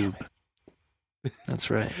individual pube.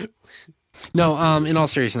 That's right. No, in all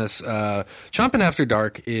seriousness, Chomping After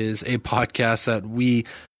Dark is a podcast that we,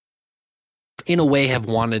 in a way, have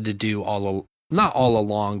wanted to do not all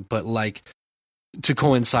along, but like to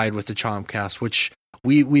coincide with the Chompcast, which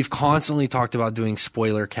we've constantly talked about doing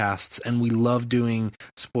spoiler casts, and we love doing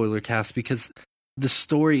spoiler casts because the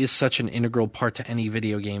story is such an integral part to any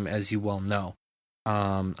video game, as you well know,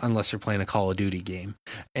 unless you're playing a Call of Duty game.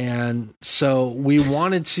 And so we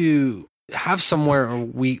wanted to have somewhere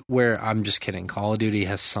where I'm just kidding, Call of Duty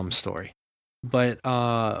has some story. But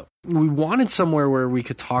we wanted somewhere where we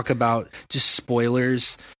could talk about just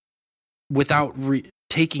spoilers without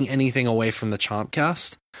taking anything away from the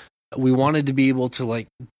Chompcast. We wanted to be able to like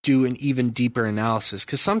do an even deeper analysis,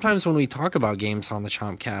 because sometimes when we talk about games on the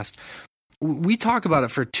Chompcast, we talk about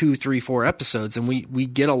it for 2, 3, 4 episodes, and we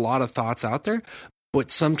get a lot of thoughts out there, but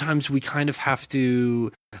sometimes we kind of have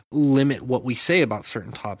to limit what we say about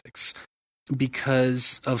certain topics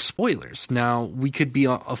because of spoilers. Now, we could be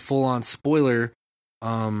a full-on spoiler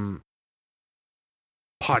podcast,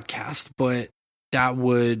 but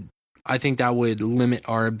I think that would limit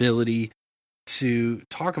our ability to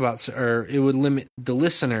talk about, or it would limit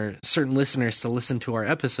certain listeners to listen to our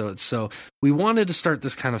episodes. So we wanted to start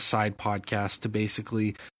this kind of side podcast to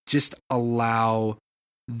basically just allow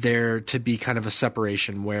there to be kind of a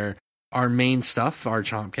separation where our main stuff, our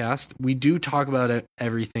Chompcast, we do talk about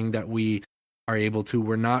everything that we are able to.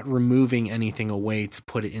 We're not removing anything away to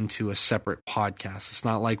put it into a separate podcast. It's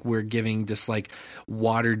not like we're giving this like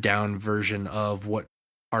watered down version of what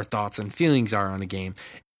our thoughts and feelings are on a game.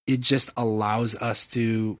 It just allows us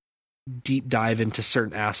to deep dive into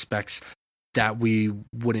certain aspects that we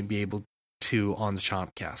wouldn't be able to on the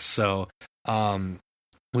Chompcast. So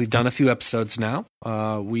we've done a few episodes now.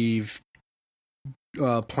 We've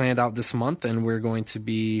planned out this month, and we're going to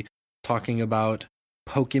be talking about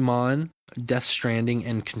Pokemon, Death Stranding,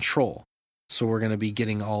 and Control. So we're going to be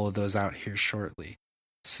getting all of those out here shortly.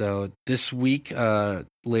 So this week,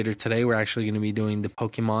 later today, we're actually going to be doing the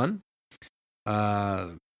Pokemon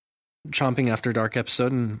Chomping After Dark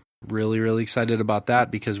episode, and really, really excited about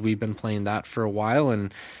that because we've been playing that for a while.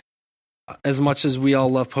 And as much as we all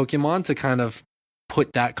love Pokemon, to kind of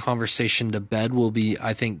put that conversation to bed will be,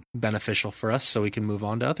 I think, beneficial for us so we can move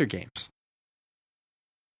on to other games.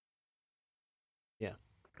 Yeah.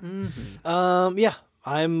 Yeah.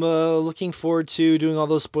 I'm looking forward to doing all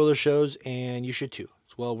those spoiler shows, and you should too.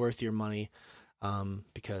 It's well worth your money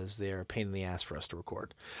because they're a pain in the ass for us to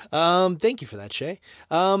record. Thank you for that, Shay.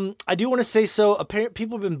 I do want to say, so apparently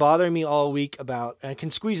people have been bothering me all week about, and I can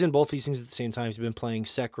squeeze in both these things at the same time. You've been playing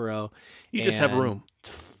Sekiro. You just have room.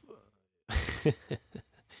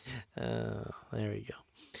 There we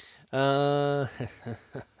go.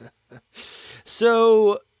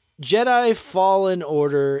 So Jedi Fallen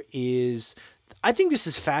Order is, I think this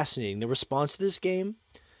is fascinating. The response to this game,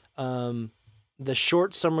 the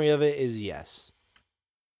short summary of it is yes.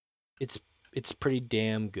 It's pretty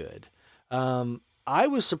damn good. I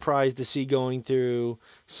was surprised to see going through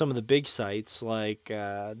some of the big sites, like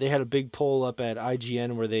they had a big poll up at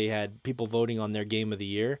IGN where they had people voting on their game of the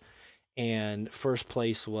year. And first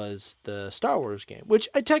place was the Star Wars game, which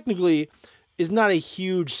technically is not a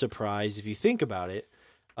huge surprise if you think about it,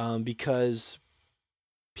 because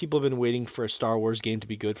people have been waiting for a Star Wars game to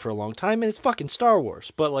be good for a long time, and it's fucking Star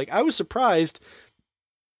Wars. But like, I was surprised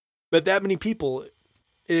that many people,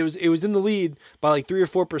 it was in the lead by like 3 or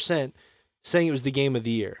 4%, saying it was the game of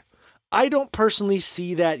the year. I don't personally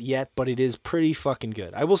see that yet, but it is pretty fucking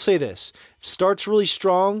good. I will say this: it starts really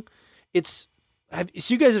strong.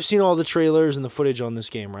 So you guys have seen all the trailers and the footage on this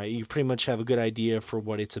game, right? You pretty much have a good idea for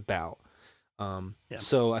what it's about. Yeah.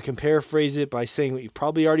 So I can paraphrase it by saying what you've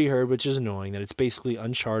probably already heard, which is annoying, that it's basically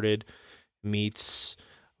Uncharted meets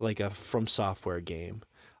like a From Software game.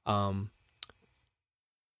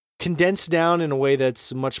 Condensed down in a way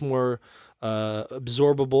that's much more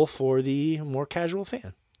absorbable for the more casual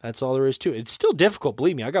fan. That's all there is to it. It's still difficult,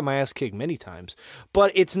 believe me. I got my ass kicked many times,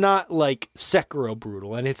 but it's not like Sekiro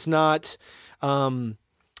brutal, and it's not. And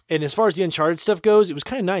as far as the Uncharted stuff goes, it was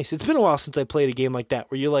kind of nice. It's been a while since I played a game like that,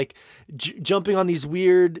 where you're like jumping on these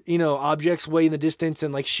weird, objects way in the distance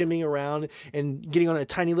and like shimmying around and getting on a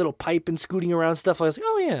tiny little pipe and scooting around stuff. I was like,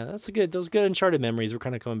 oh yeah, those good Uncharted memories were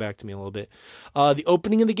kind of coming back to me a little bit. The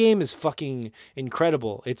opening of the game is fucking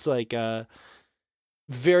incredible. It's like,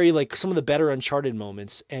 very like some of the better Uncharted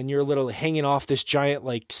moments, and you're literally hanging off this giant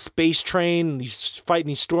like space train, and fighting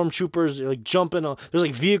these stormtroopers, like jumping on, there's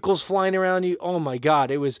like vehicles flying around you. Oh my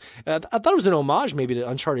god, it was I thought it was an homage maybe to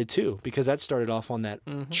Uncharted 2, because that started off on that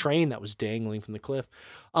train that was dangling from the cliff.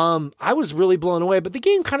 I was really blown away, but the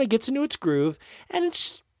game kind of gets into its groove, and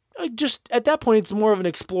it's just at that point it's more of an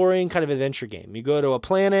exploring kind of adventure game. You go to a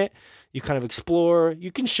planet, you kind of explore,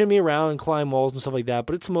 you can shimmy around and climb walls and stuff like that,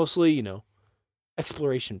 but it's mostly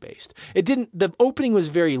exploration based. The opening was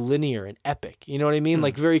very linear and epic, you know what I mean?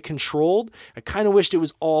 Like very controlled. I kind of wished it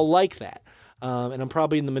was all like that. And I'm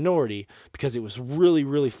probably in the minority because it was really,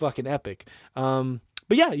 really fucking epic. But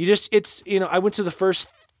yeah, I went to the first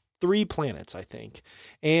 3 planets, I think.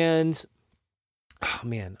 And oh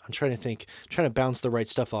man, I'm trying to bounce the right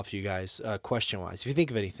stuff off you guys, question wise. If you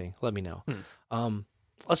think of anything, let me know.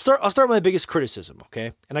 I'll start with my biggest criticism,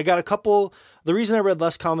 okay? And I got a couple. The reason I read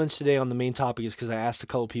less comments today on the main topic is because I asked a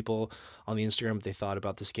couple people on the Instagram what they thought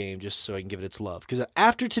about this game, just so I can give it its love. Because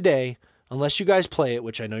after today, unless you guys play it,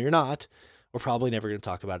 which I know you're not, we're probably never going to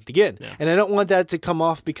talk about it again. Yeah. And I don't want that to come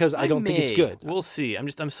off because I don't think it's good. We'll see.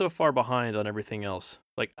 I'm so far behind on everything else.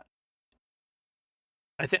 Like,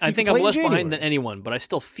 I think I'm less behind than anyone, but I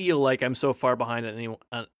still feel like I'm so far behind on anyone,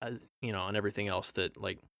 on everything else that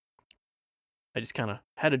like. I just kind of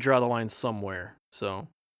had to draw the line somewhere. So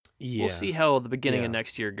we'll see how the beginning of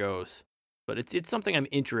next year goes. But it's something I'm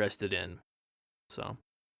interested in. So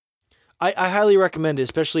I highly recommend it,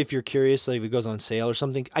 especially if you're curious, like if it goes on sale or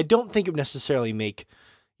something. I don't think it would necessarily make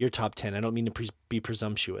your top 10. I don't mean to be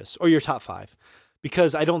presumptuous. Or your top 5.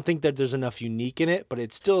 because I don't think that there's enough unique in it, but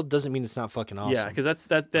it still doesn't mean it's not fucking awesome. Yeah, because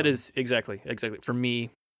that is exactly for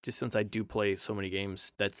me. Just since I do play so many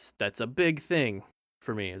games, that's a big thing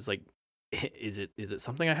for me. It's like, is it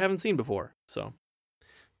something I haven't seen before? So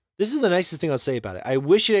this is the nicest thing I'll say about it. I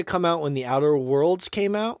wish it had come out when the Outer Worlds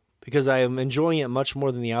came out, because I am enjoying it much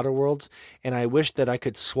more than the Outer Worlds, and I wish that I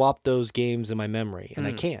could swap those games in my memory, and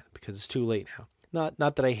I can't because it's too late now.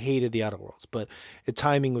 Not that I hated the Outer Worlds, but the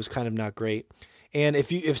timing was kind of not great. And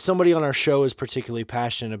if somebody on our show is particularly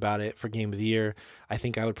passionate about it for Game of the Year, I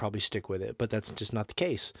think I would probably stick with it, but that's just not the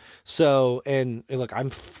case. So, and look, I'm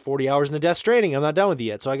 40 hours in the Death Stranding. I'm not done with it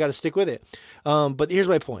yet, so I got to stick with it. But here's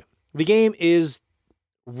my point. The game is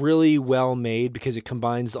really well made because it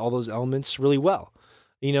combines all those elements really well.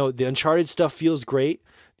 You know, the Uncharted stuff feels great.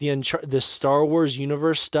 The Star Wars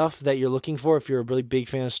universe stuff that you're looking for, if you're a really big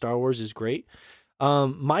fan of Star Wars, is great.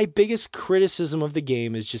 My biggest criticism of the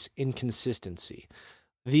game is just inconsistency.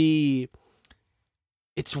 It's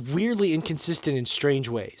weirdly inconsistent in strange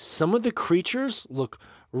ways. Some of the creatures look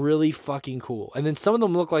really fucking cool, and then some of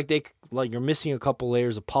them look like you're missing a couple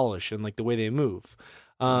layers of polish and like the way they move.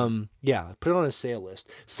 Yeah, put it on a sale list.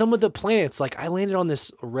 Some of the planets, like I landed on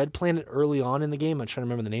this red planet early on in the game. I'm trying to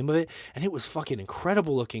remember the name of it, and it was fucking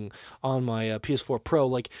incredible looking on my PS4 Pro.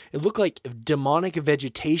 Like it looked like demonic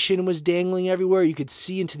vegetation was dangling everywhere. You could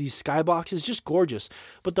see into these skyboxes, just gorgeous.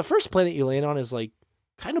 But the first planet you land on is like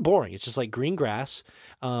kind of boring. It's just like green grass.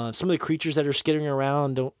 Some of the creatures that are skittering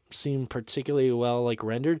around don't seem particularly well like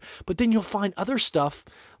rendered. But then you'll find other stuff,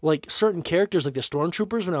 like certain characters, like the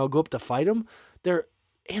stormtroopers. When I'll go up to fight them, their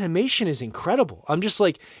animation is incredible. I'm just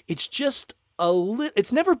like, it's just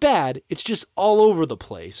it's never bad. It's just all over the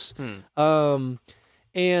place.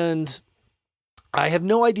 And I have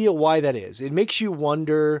no idea why that is. It makes you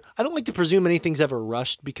wonder. I don't like to presume anything's ever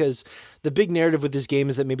rushed, because the big narrative with this game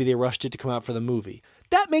is that maybe they rushed it to come out for the movie.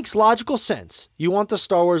 That makes logical sense. You want the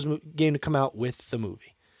Star Wars game to come out with the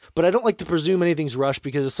movie. But I don't like to presume anything's rushed,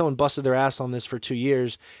 because if someone busted their ass on this for 2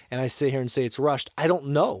 years and I sit here and say it's rushed, I don't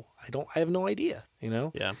know. I have no idea, you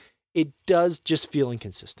know? Yeah. It does just feel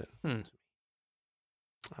inconsistent.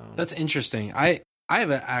 That's interesting. I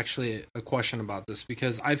have actually a question about this,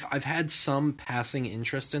 because I've had some passing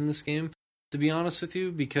interest in this game, to be honest with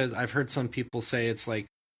you, because I've heard some people say it's like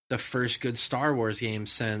the first good Star Wars game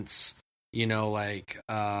since, you know, like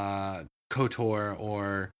KOTOR,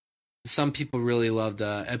 or some people really love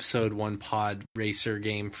the Episode 1 pod racer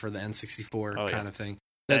game for the N64 kind of thing.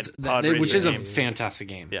 Which is a fantastic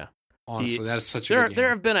game. Yeah. Honestly, that is such a good game. There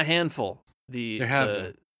have been a handful. There have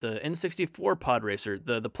been. The N64 pod racer,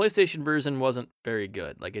 the PlayStation version wasn't very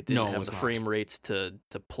good. Like it didn't have the frame rates to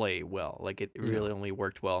play well. Like it really only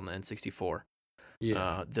worked well in the N64.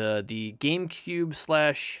 Yeah. The GameCube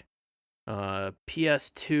 /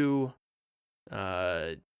 PS2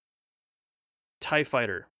 TIE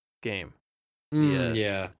Fighter game.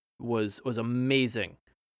 Was amazing.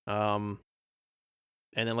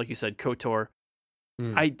 And then, like you said, KOTOR.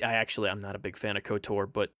 I'm not a big fan of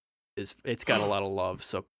KOTOR, but it's got a lot of love,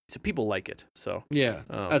 so people like it. So yeah,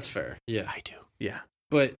 that's fair. Yeah, I do. Yeah,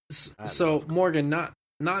 but so Morgan, not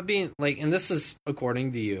being like, and this is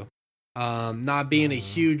according to you, not being a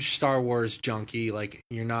huge Star Wars junkie, like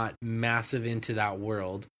you're not massive into that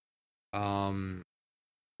world. Does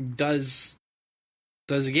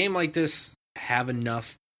a game like this have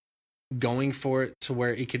enough going for it to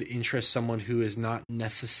where it could interest someone who is not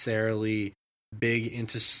necessarily big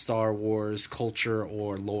into Star Wars culture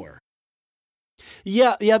or lore?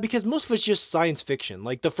 Yeah, because most of it's just science fiction.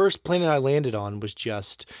 Like the first planet I landed on was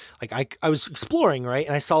just like I was exploring, right?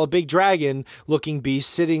 And I saw a big dragon looking beast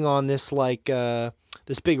sitting on this like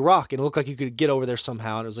this big rock, and it looked like you could get over there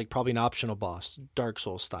somehow, and it was like probably an optional boss, Dark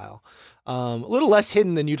Souls style. A little less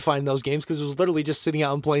hidden than you'd find in those games, because it was literally just sitting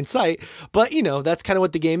out in plain sight. But you know, that's kind of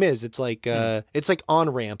what the game is. It's like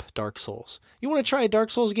on-ramp Dark Souls. You want to try a Dark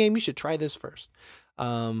Souls game, you should try this first.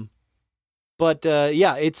 But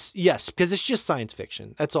because it's just science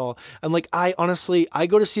fiction. That's all. And like I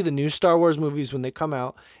go to see the new Star Wars movies when they come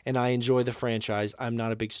out, and I enjoy the franchise. I'm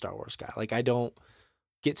not a big Star Wars guy. Like I don't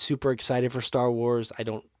get super excited for Star Wars. I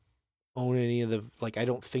don't own any of I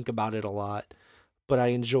don't think about it a lot, but I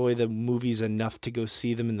enjoy the movies enough to go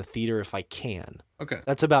see them in the theater if I can. Okay.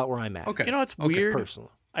 That's about where I'm at. Okay. You know, it's weird.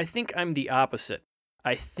 Personally. I think I'm the opposite.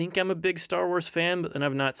 I think I'm a big Star Wars fan, but then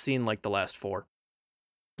I've not seen like the last 4.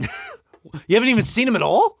 You haven't even seen them at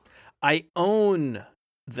all? I own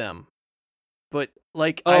them, but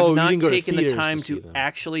like I've not taken the time to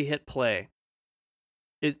actually hit play.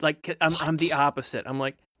 It's like I'm the opposite. I'm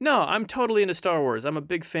like, no, I'm totally into Star Wars. I'm a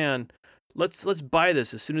big fan. Let's buy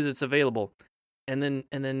this as soon as it's available, and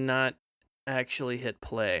then not actually hit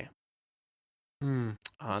play.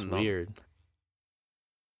 That's weird.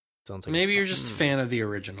 Sounds like maybe you're just a fan of the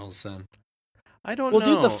originals then. I don't know.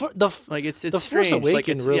 Dude, it's the strange. Force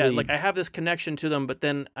Awakens really... like I have this connection to them, but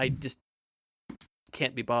then I just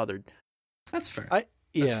can't be bothered. That's fair. That's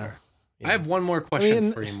fair. I have one more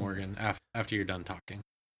question for you, Morgan, after you're done talking.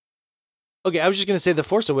 Okay, I was just going to say The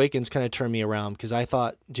Force Awakens kind of turned me around because I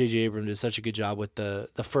thought J.J. Abrams did such a good job with the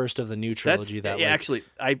first of the new trilogy. Actually,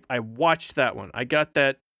 I watched that one. I got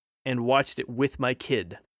that and watched it with my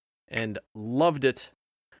kid and loved it,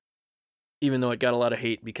 even though it got a lot of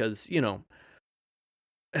hate because, you know,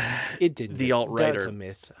 it didn't. The alt-right That's are, a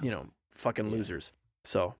myth. you know, fucking losers.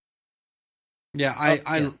 So... Yeah,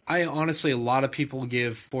 I honestly, a lot of people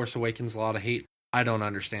give Force Awakens a lot of hate. I don't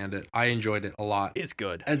understand it. I enjoyed it a lot. It's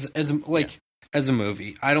good. As a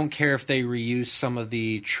movie. I don't care if they reuse some of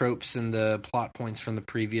the tropes and the plot points from the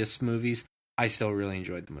previous movies. I still really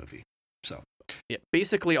enjoyed the movie. So, yeah,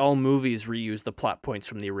 basically all movies reuse the plot points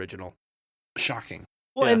from the original. Shocking.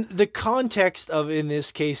 Well, and the context of in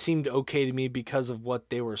this case seemed okay to me because of what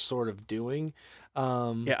they were sort of doing.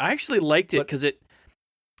 Yeah, I actually liked it because it,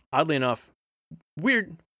 oddly enough,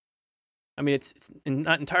 weird. I mean, it's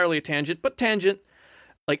not entirely a tangent, but tangent.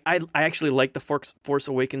 Like I actually like the Force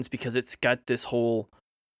Awakens because it's got this whole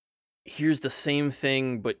here's the same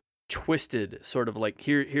thing but twisted, sort of like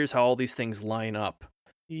here's how all these things line up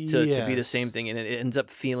to be the same thing, and it ends up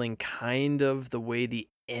feeling kind of the way the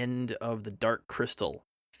end of the Dark Crystal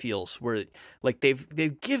feels, where like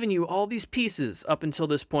they've given you all these pieces up until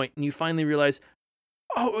this point, and you finally realize,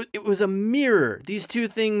 oh, it was a mirror. These two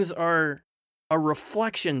things are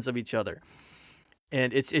reflections of each other,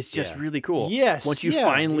 and it's just really cool. Yes, once you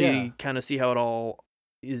finally kind of see how it all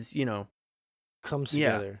is, you know, comes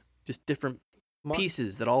together, just different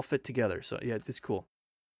pieces that all fit together. So yeah, it's cool.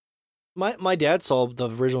 My dad saw the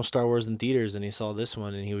original Star Wars in theaters, and he saw this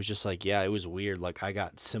one, and he was just like, yeah, it was weird. Like I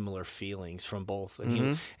got similar feelings from both,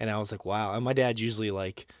 and and I was like, wow. And my dad usually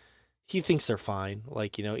like he thinks they're fine.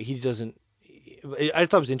 Like, you know, he doesn't. I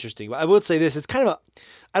thought it was interesting. But I would say this: it's kind of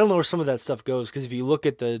I don't know where some of that stuff goes, because if you look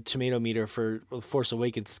at the tomato meter for Force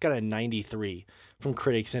Awakens, it's got a 93 from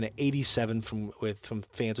critics and an 87 from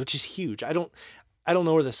fans, which is huge. I don't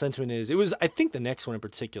know where the sentiment is. I think the next one in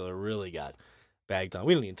particular really got bagged on.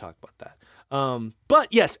 We don't even talk about that. But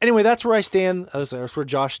yes, anyway, that's where I stand. That's where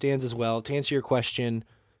Josh stands as well. To answer your question,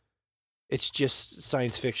 it's just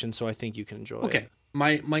science fiction, so I think you can enjoy it. Okay.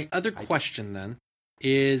 My other question then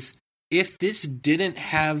is, if this didn't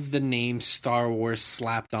have the name Star Wars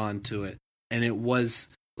slapped onto it, and it was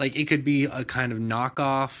like, it could be a kind of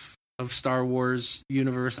knockoff of Star Wars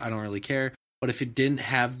universe, I don't really care. But if it didn't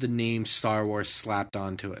have the name Star Wars slapped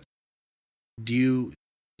onto it, do you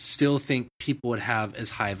still think people would have as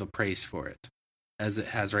high of a praise for it as it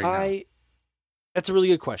has right now? That's a really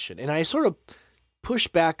good question. And I sort of push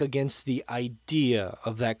back against the idea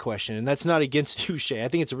of that question, and that's not against you, Shay. I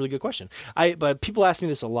think it's a really good question. But people ask me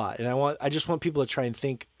this a lot, and I just want people to try and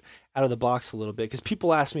think out of the box a little bit, because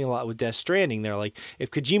people ask me a lot with Death Stranding. They're like,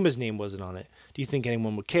 if Kojima's name wasn't on it, do you think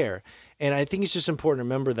anyone would care? And I think it's just important to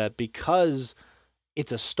remember that because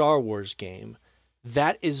it's a Star Wars game,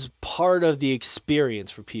 that is part of the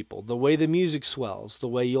experience for people. The way the music swells, the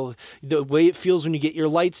way it feels when you get your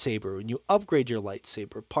lightsaber, when you upgrade your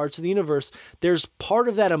lightsaber, parts of the universe, there's part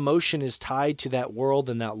of that emotion is tied to that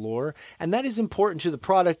world and that lore, and that is important to the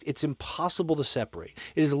product. It's impossible to separate.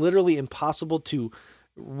 It is literally impossible to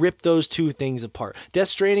rip those two things apart. Death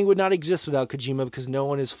Stranding would not exist without Kojima, because no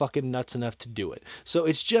one is fucking nuts enough to do it. So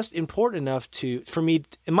it's just important enough for me,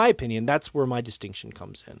 in my opinion, that's where my distinction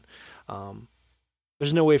comes in.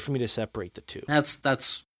 There's no way for me to separate the two.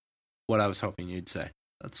 That's what I was hoping you'd say.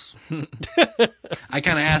 That's I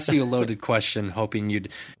kind of asked you a loaded question, hoping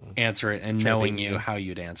you'd answer it, and knowing you how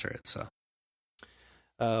you'd answer it. So,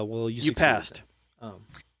 well, you passed.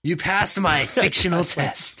 You passed my fictional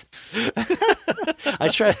test. I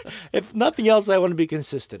try. If nothing else, I want to be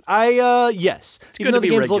consistent. Yes, it's even though the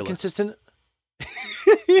game's regular. a little consistent,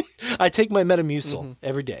 I take my Metamucil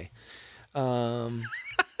every day.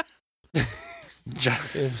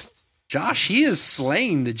 Josh, he is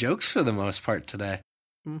slaying the jokes for the most part today.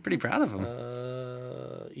 I'm pretty proud of him.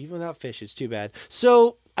 Even without fish, it's too bad.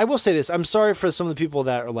 So I will say this: I'm sorry for some of the people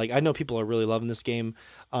that are like, I know people are really loving this game.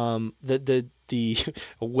 The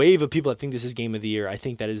wave of people that think this is Game of the Year, I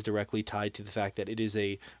think that is directly tied to the fact that it is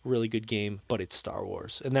a really good game, but it's Star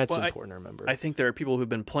Wars, and that's important to remember. I think there are people who've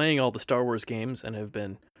been playing all the Star Wars games and have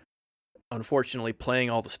been, unfortunately, playing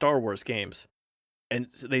all the Star Wars games. And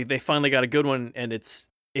they finally got a good one, and it's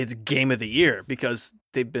Game of the Year, because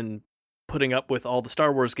they've been putting up with all the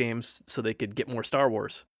Star Wars games so they could get more Star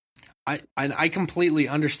Wars. I completely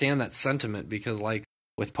understand that sentiment because like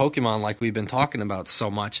with Pokemon, like we've been talking about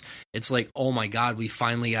so much, it's like, oh my God, we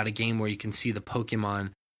finally got a game where you can see the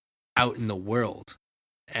Pokemon out in the world.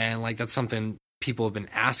 And like, that's something people have been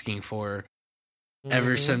asking for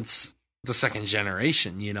ever since the second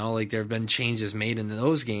generation, you know, like there have been changes made in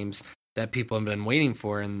those games that people have been waiting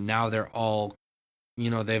for. And now they're all,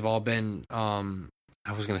 you know, they've all been,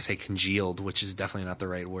 I was going to say congealed, which is definitely not the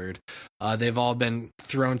right word. They've all been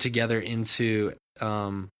thrown together into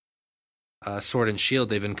Sword and Shield.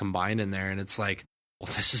 They've been combined in there, and it's like,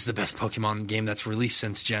 well, this is the best Pokemon game that's released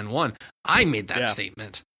since Gen 1. I made that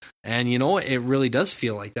statement. And, you know, it really does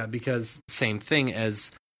feel like that because same thing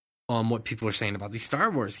as what people are saying about these Star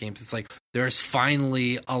Wars games. It's like there's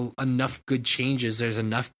finally enough good changes. There's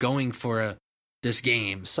enough going for this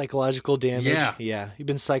game. Psychological damage. Yeah. You've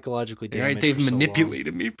been psychologically damaged. Right? They've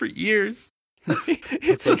manipulated me for years.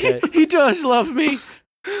 It's like that. He does love me.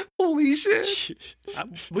 Holy shit.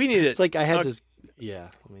 We need it. It's like I had this. Yeah,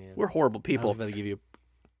 man. We're horrible people. I was about to give you.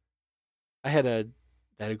 I had a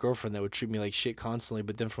girlfriend that would treat me like shit constantly,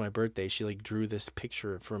 but then for my birthday, she like drew this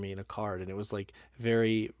picture for me in a card, and it was like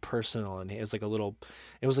very personal, and it was like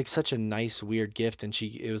it was like such a nice weird gift, and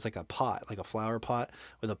it was like a pot, like a flower pot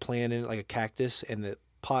with a plant in it, like a cactus, and the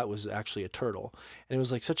pot was actually a turtle, and it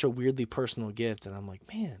was like such a weirdly personal gift, and I'm like,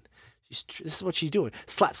 man, this is what she's doing,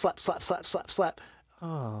 slap, slap, slap, slap, slap, slap.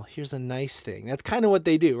 Oh, here's a nice thing. That's kind of what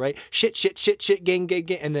they do, right? Shit, shit, shit, shit, gang, gang,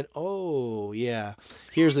 gang, and then oh yeah,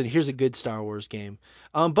 here's a good Star Wars game.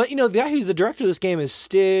 But you know, the guy who's the director of this game is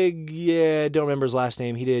Stig. Yeah, don't remember his last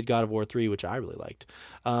name. He did God of War 3, which I really liked.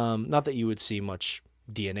 Not that you would see much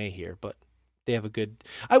DNA here, but they have a good.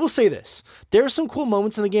 I will say this: there are some cool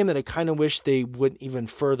moments in the game that I kind of wish they went even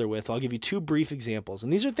further with. I'll give you two brief examples,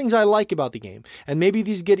 and these are things I like about the game, and maybe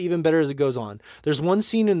these get even better as it goes on. There's one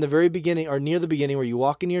scene in the very beginning, or near the beginning, where you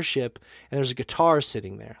walk into your ship, and there's a guitar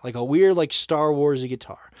sitting there, like a weird, like Star Warsy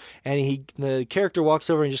guitar, and the character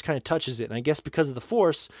walks over and just kind of touches it, and I guess because of the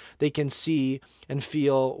Force, they can see and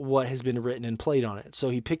feel what has been written and played on it. So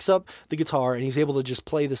he picks up the guitar and he's able to just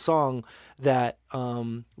play the song that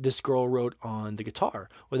this girl wrote on the guitar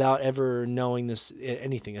without ever knowing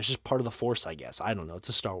anything. That's just part of the Force, I guess. I don't know. It's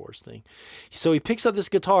a Star Wars thing. So he picks up this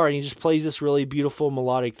guitar and he just plays this really beautiful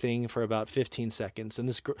melodic thing for about 15 seconds. And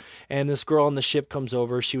this girl on the ship comes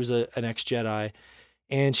over. She was an ex-Jedi,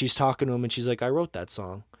 and she's talking to him and she's like, I wrote that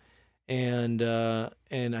song. And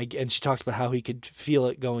she talks about how he could feel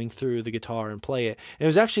it going through the guitar and play it. And it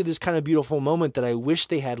was actually this kind of beautiful moment that I wish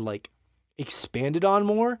they had like expanded on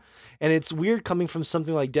more. And it's weird coming from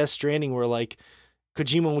something like Death Stranding, where like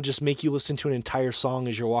Kojima will just make you listen to an entire song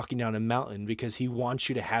as you're walking down a mountain because he wants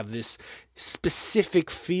you to have this specific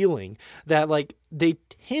feeling that like they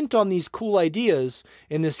hint on these cool ideas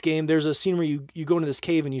in this game. There's a scene where you go into this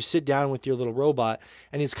cave and you sit down with your little robot,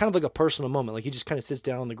 and it's kind of like a personal moment. Like he just kind of sits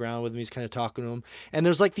down on the ground with him. He's kind of talking to him. And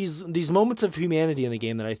there's like these moments of humanity in the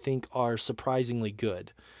game that I think are surprisingly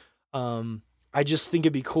good. I just think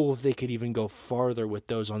it'd be cool if they could even go farther with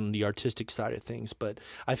those on the artistic side of things, but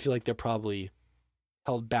I feel like they're probably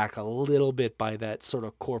held back a little bit by that sort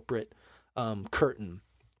of corporate curtain.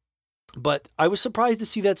 But I was surprised to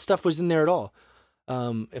see that stuff was in there at all.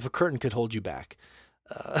 If a curtain could hold you back,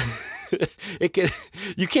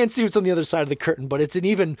 you can't see what's on the other side of the curtain, but it's an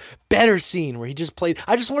even better scene where he just played.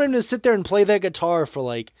 I just want him to sit there and play that guitar for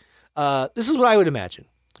like, this is what I would imagine.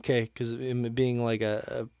 Okay. Cause being like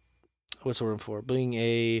what's the word for being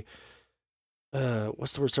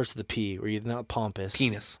what's the word starts with a P, where you're not pompous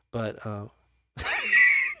penis, but,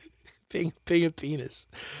 being a penis,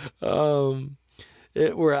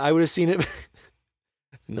 where I would have seen it.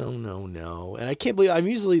 No. And I can't believe I'm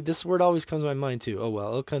usually, this word always comes to my mind too. Oh, well,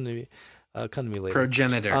 it'll come to me later.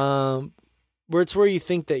 Progenitor. Where it's where you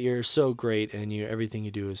think that you're so great and everything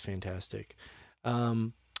you do is fantastic.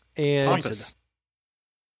 And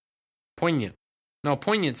poignant. No,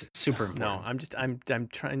 poignant's super important. No, I'm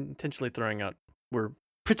trying intentionally throwing out. We're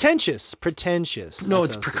pretentious. No,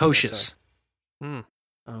 it's precocious.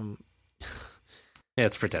 Yeah,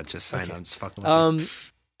 it's pretentious. Okay. I know, I'm just fucking with you.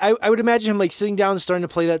 I would imagine him like sitting down and starting to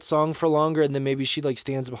play that song for longer, and then maybe she like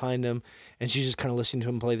stands behind him and she's just kind of listening to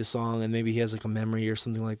him play the song, and maybe he has like a memory or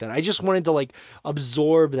something like that. I just wanted to like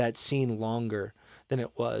absorb that scene longer than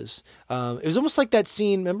it was. It was almost like that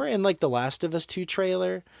scene, remember in like the Last of Us 2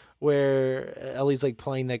 trailer where Ellie's like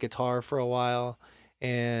playing that guitar for a while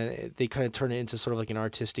and they kind of turn it into sort of like an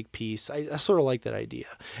artistic piece. I sort of like that idea.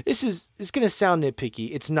 It's going to sound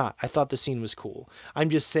nitpicky. It's not. I thought the scene was cool. I'm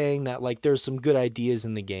just saying that like there's some good ideas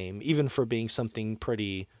in the game, even for being something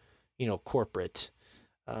pretty, corporate,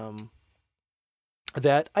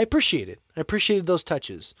 that I appreciated. I appreciated those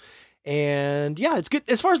touches. And yeah, it's good.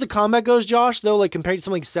 As far as the combat goes, Josh, though, like compared to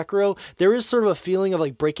something like Sekiro, there is sort of a feeling of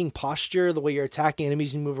like breaking posture, the way you're attacking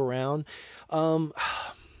enemies and move around.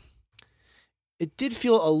 It did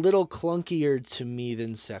feel a little clunkier to me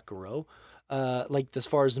than Sekiro, like as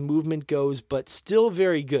far as the movement goes, but still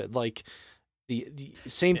very good. Like the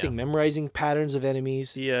same thing, memorizing patterns of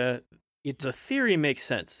enemies. The theory makes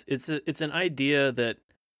sense. It's an idea that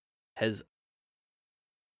has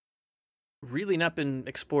really not been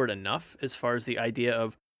explored enough as far as the idea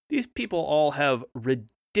of these people all have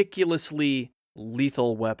ridiculously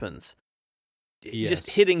lethal weapons. Yes. Just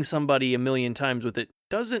hitting somebody a million times with it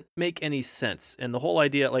doesn't make any sense. And the whole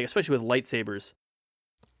idea, like especially with lightsabers,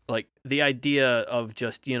 like the idea of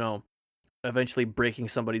just, eventually breaking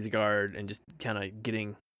somebody's guard and just kind of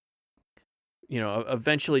getting,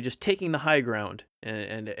 eventually just taking the high ground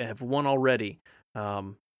and have won already.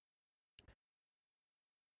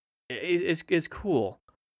 It's cool.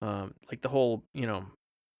 Like the whole,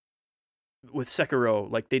 with Sekiro,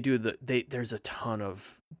 like they do there's a ton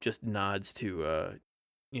of just nods to,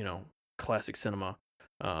 classic cinema,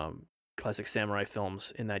 classic samurai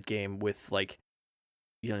films in that game with like,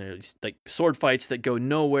 like sword fights that go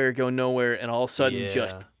nowhere, and all of a sudden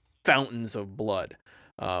just fountains of blood.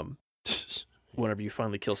 Whenever you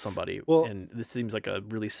finally kill somebody. Well, and this seems like a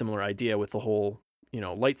really similar idea with the whole,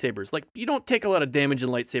 lightsabers. Like you don't take a lot of damage in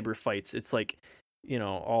lightsaber fights. It's like,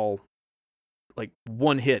 all like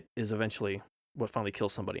one hit is eventually what finally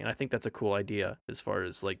kills somebody. And I think that's a cool idea as far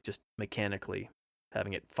as like just mechanically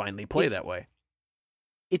having it finally play that way.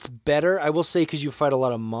 It's better, I will say, because you fight a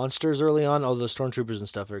lot of monsters early on, although stormtroopers and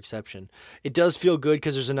stuff are exception. It does feel good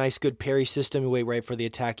because there's a nice, good parry system. You wait right for the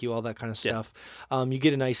attack you, all that kind of stuff. You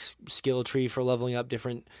get a nice skill tree for leveling up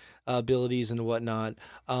different abilities and whatnot.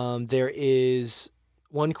 There is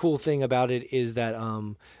one cool thing about it is that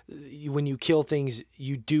when you kill things,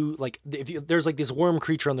 you do like there's like this worm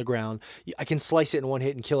creature on the ground. I can slice it in one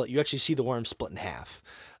hit and kill it. You actually see the worm split in half.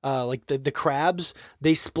 Like the crabs,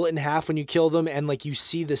 they split in half when you kill them, and like you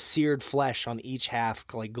see the seared flesh on each half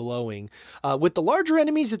like glowing. With the larger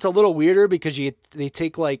enemies, it's a little weirder because they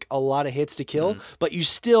take like a lot of hits to kill, but you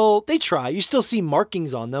still see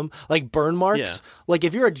markings on them, like burn marks. Yeah. Like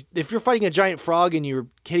if you're fighting a giant frog and you're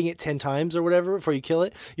hitting it 10 times or whatever before you kill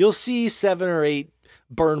it, you'll see 7 or 8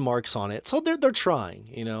 burn marks on it. So they're trying,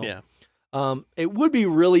 Yeah. It would be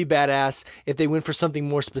really badass if they went for something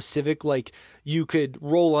more specific, like you could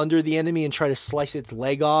roll under the enemy and try to slice its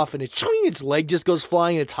leg off, and its leg just goes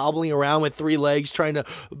flying and it's hobbling around with 3 legs trying to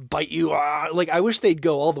bite you. Like I wish they'd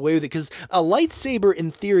go all the way with it, because a lightsaber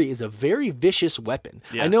in theory is a very vicious weapon.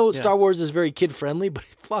 I know Star Wars is very kid friendly, but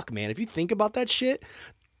fuck man, if you think about that shit,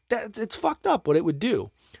 it's fucked up what it would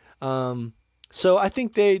do. So I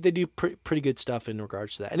think they do pretty good stuff in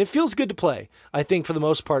regards to that. And it feels good to play. I think for the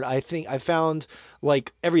most part, I found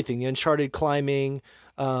like everything, the Uncharted climbing,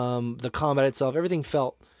 the combat itself, everything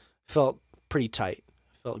felt pretty tight.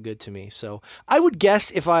 Felt good to me. So I would guess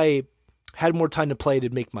if I had more time to play,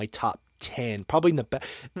 it'd make my top 10. Probably in the best.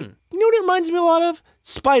 You know what it reminds me a lot of?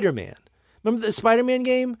 Spider-Man. Remember the Spider-Man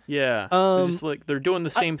game? Yeah. They're doing the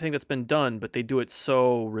same thing that's been done, but they do it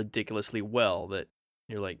so ridiculously well that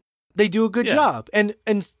you're like, they do a good job. And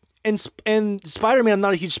Spider-Man, I'm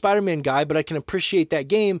not a huge Spider-Man guy, but I can appreciate that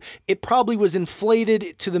game. It probably was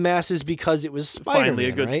inflated to the masses because it was Spider-Man. Finally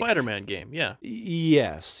a good right? Spider-Man game, yeah.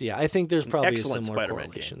 Yes, yeah. I think there's probably excellent a similar Spider-Man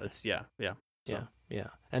correlation. Game. That's yeah.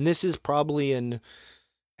 And this is probably an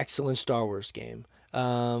excellent Star Wars game.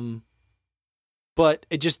 But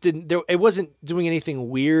it just it wasn't doing anything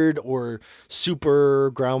weird or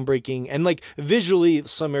super groundbreaking. And like visually,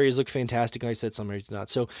 some areas look fantastic. Like I said, some areas do not.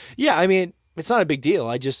 So yeah, I mean, it's not a big deal.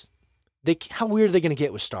 How weird are they going to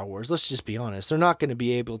get with Star Wars? Let's just be honest. They're not going to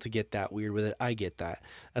be able to get that weird with it. I get that.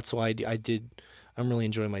 That's why I'm really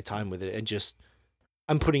enjoying my time with it. And just,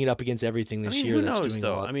 I'm putting it up against everything this year that's doing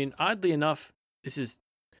though? well. I mean, oddly enough, this is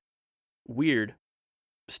weird.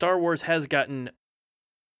 Star Wars has gotten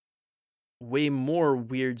way more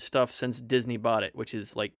weird stuff since Disney bought it, which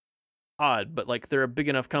is like odd, but like they're a big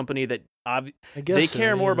enough company that they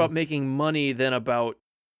care more about making money than about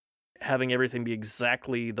having everything be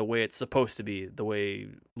exactly the way it's supposed to be, the way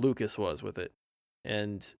Lucas was with it.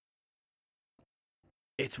 And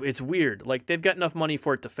it's weird. Like they've got enough money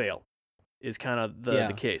for it to fail is kind of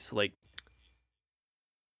the case. Like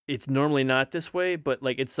it's normally not this way, but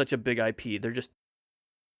like it's such a big IP. They're just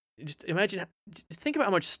think about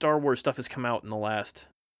how much Star Wars stuff has come out in the last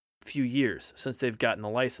few years since they've gotten the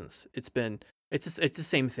license. It's the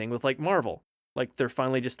same thing with like Marvel. Like they're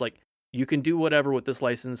finally just like, you can do whatever with this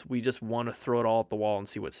license. We just want to throw it all at the wall and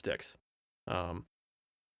see what sticks.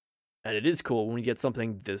 And it is cool when you get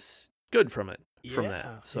something this good from it. From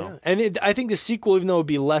that. So yeah. And I think the sequel, even though it would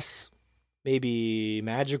be less maybe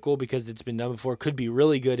magical because it's been done before, could be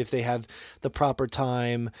really good if they have the proper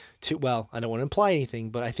time to, well, I don't want to imply anything,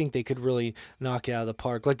 but I think they could really knock it out of the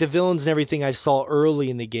park. Like the villains and everything I saw early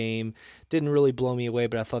in the game didn't really blow me away,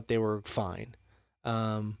 but I thought they were fine.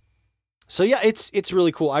 So yeah, it's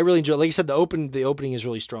really cool. I really enjoy it. Like I said, the opening is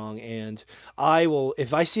really strong, and I will,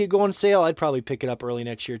 if I see it go on sale, I'd probably pick it up early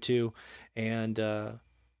next year too, and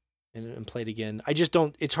play it again. I just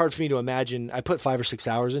don't. It's hard for me to imagine. I put 5 or 6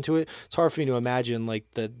 hours into it. It's hard for me to imagine like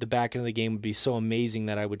the back end of the game would be so amazing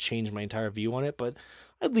that I would change my entire view on it. But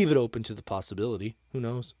I'd leave it open to the possibility. Who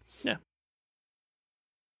knows? Yeah.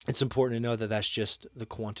 It's important to know that that's just the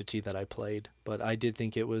quantity that I played. But I did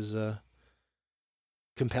think it was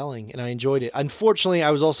compelling, and I enjoyed it. Unfortunately,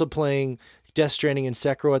 I was also playing Death Stranding and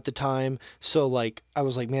Sekiro at the time, so like I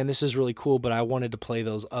was like, man, this is really cool, but I wanted to play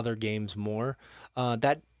those other games more.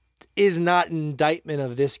 That is not an indictment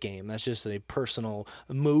of this game. That's just a personal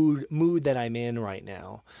mood that I'm in right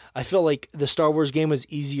now. I feel like the Star Wars game was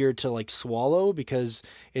easier to like swallow because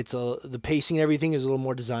it's the pacing and everything is a little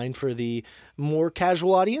more designed for the more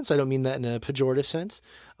casual audience. I don't mean that in a pejorative sense.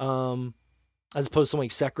 As opposed to something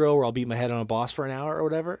like Sekiro, where I'll beat my head on a boss for an hour or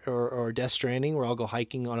whatever, or Death Stranding, where I'll go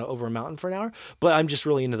hiking over a mountain for an hour. But I'm just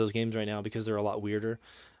really into those games right now because they're a lot weirder.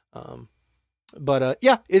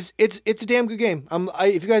 Yeah, it's a damn good game.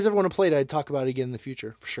 If you guys ever want to play it, I'd talk about it again in the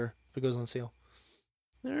future for sure if it goes on sale.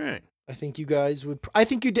 All right. I think you guys would. I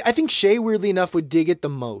think Shay, weirdly enough, would dig it the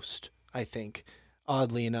most. I think,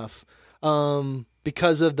 oddly enough,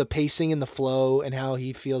 because of the pacing and the flow and how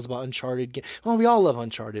he feels about Uncharted. Well, we all love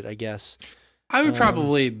Uncharted, I guess. I would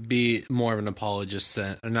probably be more of an apologist,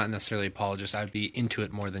 or not necessarily apologist. I'd be into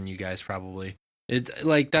it more than you guys probably.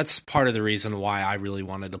 That's part of the reason why I really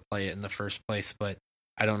wanted to play it in the first place, but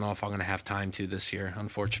I don't know if I'm going to have time to this year,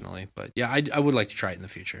 unfortunately. But yeah, I would like to try it in the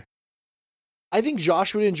future. I think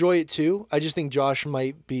Josh would enjoy it too. I just think Josh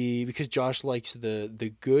might be, because Josh likes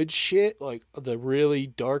the good shit, like the really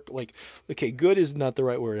dark, like, okay, good is not the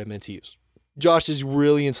right word I meant to use. Josh is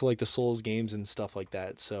really into like the Souls games and stuff like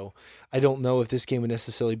that. So I don't know if this game would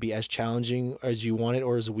necessarily be as challenging as you want it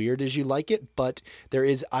or as weird as you like it. But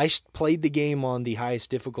I played the game on the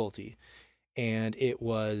highest difficulty, and it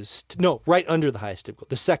was right under the highest difficulty,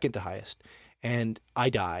 the second to highest. And I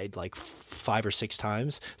died like 5 or 6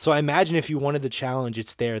 times. So I imagine if you wanted the challenge,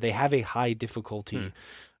 it's there. They have a high difficulty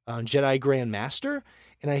Jedi Grandmaster.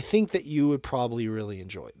 And I think that you would probably really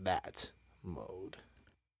enjoy that mode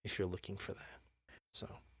if you're looking for that. So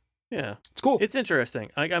yeah, it's cool. It's interesting.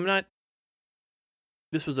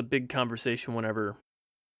 This was a big conversation whenever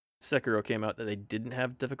Sekiro came out that they didn't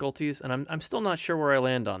have difficulties, and I'm still not sure where I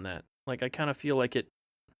land on that. Like, I kind of feel like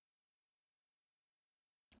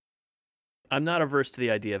I'm not averse to the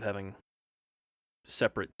idea of having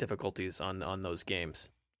separate difficulties on those games.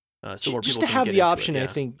 So just to have the option, I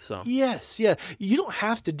think. So. Yes, yeah. You don't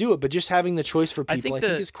have to do it, but just having the choice for people, I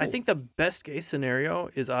think is cool. I think the best case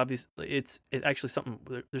scenario is obviously it's actually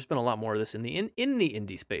something. There's been a lot more of this in the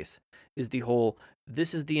indie space. Is the whole,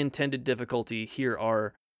 this is the intended difficulty. Here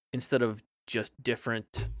are, instead of just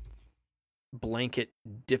different blanket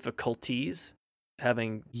difficulties,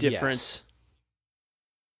 having different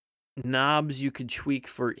knobs you could tweak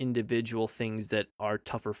for individual things that are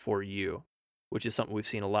tougher for you. Which is something we've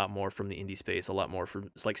seen a lot more from the indie space, a lot more from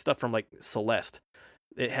like stuff from like Celeste.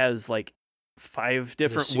 It has like 5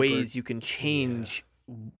 different ways you can change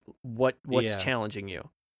what's challenging you.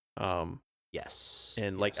 Yes.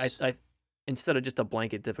 And like I instead of just a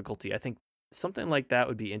blanket difficulty, I think something like that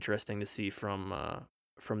would be interesting to see from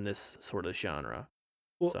this sort of genre.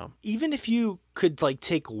 Well, so. Even if you could like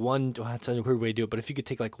take one, that's a weird way to do it, but if you could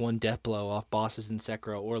take like one death blow off bosses in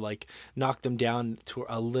Sekiro, or like knock them down to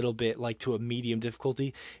a little bit, like to a medium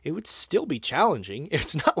difficulty, it would still be challenging.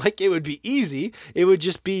 It's not like it would be easy. It would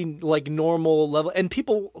just be like normal level. And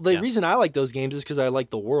the reason I like those games is because I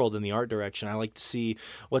like the world and the art direction. I like to see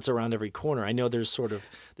what's around every corner. I know there's sort of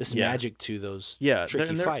this magic to those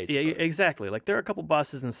tricky fights. Yeah, exactly. Like there are a couple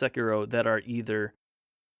bosses in Sekiro that are either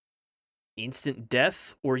instant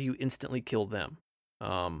death or you instantly kill them,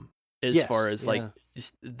 far as like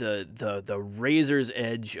just the razor's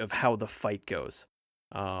edge of how the fight goes.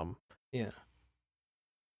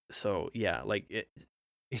 So yeah, like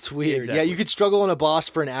it's weird. Exactly. Yeah, you could struggle on a boss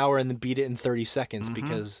for an hour and then beat it in 30 seconds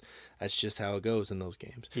because that's just how it goes in those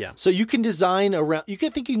games. Yeah. So you can design around. You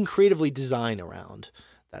can creatively design around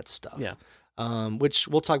that stuff. Yeah. Which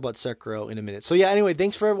we'll talk about Sekiro in a minute. So yeah, anyway,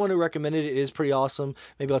 thanks for everyone who recommended it. It is pretty awesome.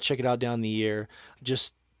 Maybe I'll check it out down the year.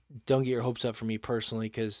 Just don't get your hopes up for me personally,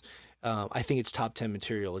 because I think it's top 10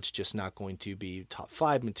 material. It's just not going to be top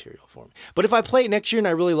 5 material for me. But if I play it next year and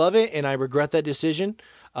I really love it and I regret that decision,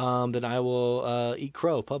 then I will eat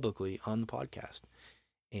crow publicly on the podcast.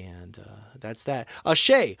 And that's that.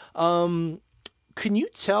 Shay, can you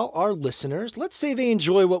tell our listeners, let's say they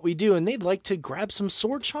enjoy what we do and they'd like to grab some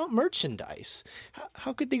Sword Chomp merchandise.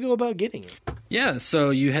 How could they go about getting it? Yeah, so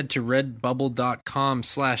you head to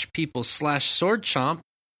redbubble.com/people/swordchomp.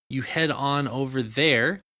 You head on over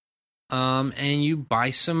there. And you buy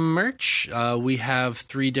some merch. We have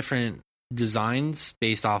 3 different designs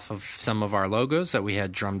based off of some of our logos that we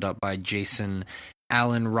had drummed up by Jason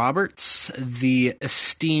Allen Roberts, the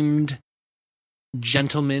esteemed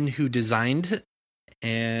gentleman who designed it.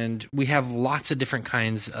 And we have lots of different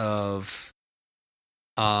kinds of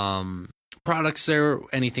products there,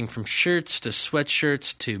 anything from shirts to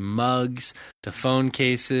sweatshirts to mugs to phone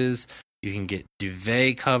cases. You can get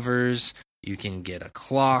duvet covers. You can get a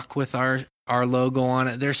clock with our logo on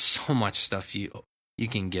it. There's so much stuff you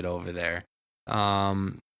can get over there.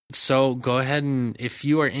 So go ahead and if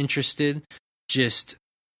you are interested,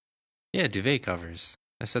 duvet covers.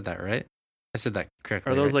 I said that right? I said that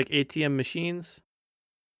correctly. Are those right? like ATM machines?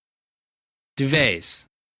 Duvets.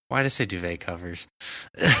 Why did I say duvet covers?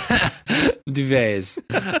 Duvets.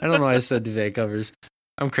 I don't know why I said duvet covers.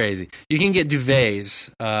 I'm crazy. You can get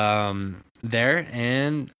duvets there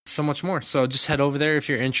and so much more. So just head over there if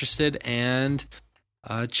you're interested and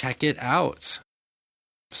check it out.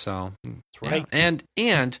 So that's right. Yeah.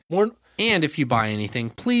 And if you buy anything,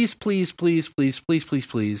 please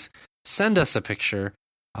send us a picture.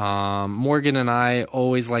 Morgan and I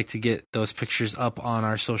always like to get those pictures up on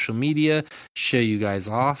our social media, show you guys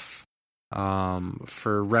off.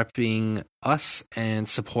 For repping us and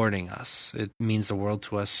supporting us. It means the world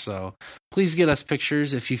to us. So please get us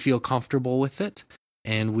pictures if you feel comfortable with it,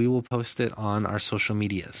 and we will post it on our social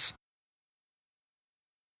medias.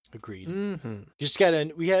 Agreed.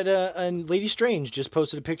 Mm-hmm. We had Lady Strange just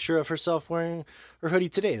posted a picture of herself wearing her hoodie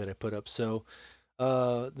today that I put up. So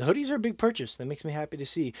the hoodies are a big purchase. That makes me happy to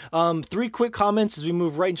see. 3 quick comments as we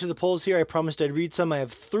move right into the polls here. I promised I'd read some. I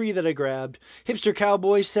have 3 that I grabbed. Hipster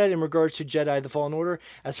Cowboy said in regards to Jedi The Fallen Order,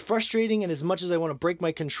 as frustrating and as much as I want to break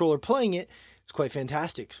my controller playing it, it's quite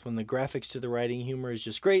fantastic. From the graphics to the writing, humor is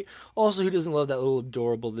just great. Also, who doesn't love that little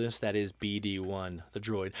adorableness that is BD1, the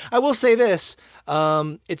droid? I will say this.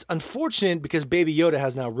 It's unfortunate because Baby Yoda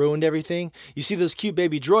has now ruined everything. You see those cute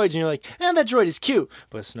baby droids and you're like, that droid is cute.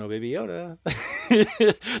 But it's no Baby Yoda.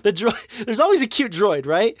 The droid. There's always a cute droid,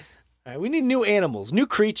 right? All right, we need new animals, new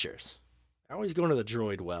creatures. I always go into the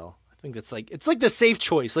droid well. I think it's like the safe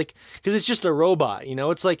choice, like because it's just a robot, you know.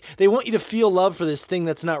 It's like they want you to feel love for this thing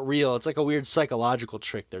that's not real. It's like a weird psychological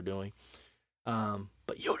trick they're doing.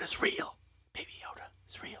 But Yoda's real. Baby Yoda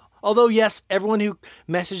is real. Although yes, everyone who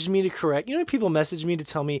messaged me to correct, people message me to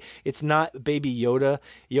tell me it's not Baby Yoda.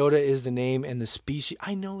 Yoda is the name and the species.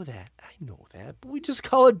 I know that, but we just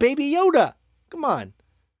call it Baby Yoda. Come on.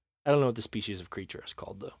 I don't know what the species of creature is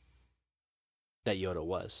called though. That Yoda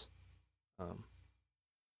was.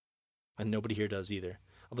 And nobody here does either.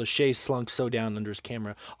 Although Shay's slunk so down under his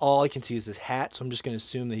camera, all I can see is his hat, so I'm just going to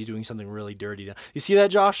assume that he's doing something really dirty now. You see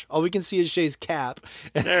that, Josh? All we can see is Shay's cap.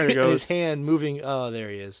 There he goes. And his hand moving. Oh,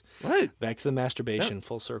 there he is. What? Back to the masturbation,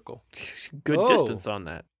 full circle. Good distance on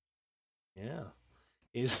that. Yeah.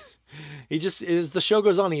 He just, as the show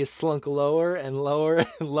goes on, he has slunk lower and lower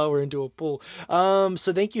and lower into a pool.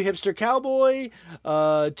 So thank you, Hipster Cowboy.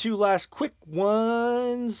 2 last quick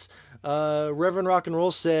ones. Reverend Rock and Roll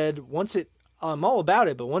said, I'm all about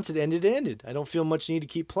it, but once it ended, it ended. I don't feel much need to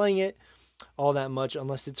keep playing it all that much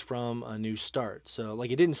unless it's from a new start. So, like,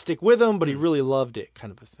 it didn't stick with him, but he really loved it,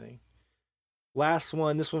 kind of a thing. Last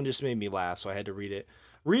one, this one just made me laugh, so I had to read it.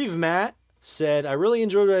 Reeve Matt said, I really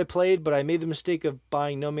enjoyed what I played, but I made the mistake of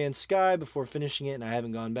buying No Man's Sky before finishing it, and I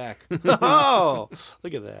haven't gone back. Oh,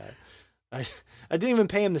 look at that. I didn't even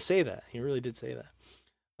pay him to say that. He really did say that.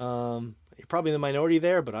 You're probably in the minority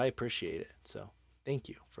there, but I appreciate it. So thank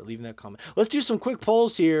you for leaving that comment. Let's do some quick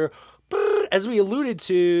polls here. As we alluded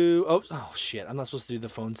to, oh shit, I'm not supposed to do the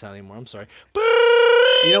phone sound anymore. I'm sorry.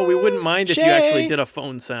 We wouldn't mind if you actually did a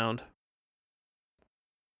phone sound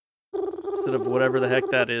instead of whatever the heck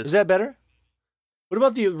that is. Is that better? What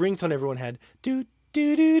about the ringtone everyone had? Do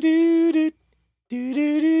do do do do do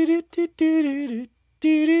do do do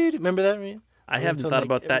do do. Remember that? Right? I haven't thought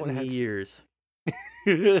about that in years.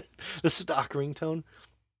 The stock ringtone.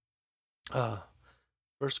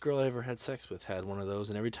 First girl I ever had sex with had one of those,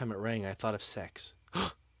 and every time it rang, I thought of sex. I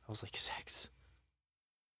was like, sex.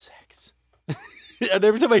 And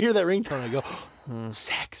every time I hear that ringtone, I go,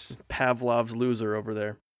 sex. Pavlov's loser over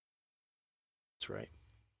there. That's right.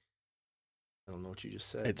 I don't know what you just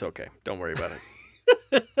said. It's okay. Don't worry about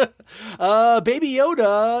it. Baby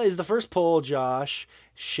Yoda is the first poll, Josh.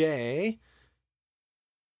 Shay.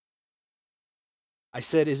 I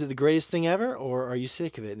said, is it the greatest thing ever, or are you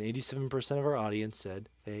sick of it? And 87% of our audience said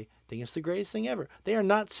they think it's the greatest thing ever. They are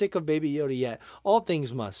not sick of Baby Yoda yet. All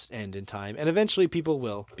things must end in time, and eventually people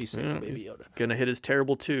will be sick of Baby Yoda. Gonna hit his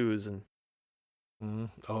terrible twos and.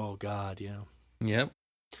 Oh God, yeah. Yep.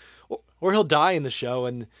 Or he'll die in the show,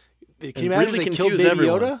 and can you imagine really if they killed Baby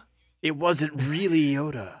everyone. Yoda? It wasn't really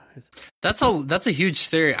Yoda. That's a huge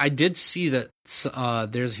theory. I did see that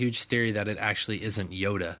there's a huge theory that it actually isn't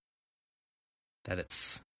Yoda. That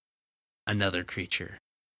it's another creature.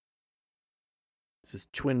 This is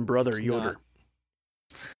twin brother Yoda.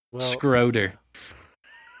 Well, Scroder.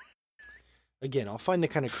 Again, I'll find the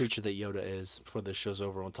kind of creature that Yoda is before this show's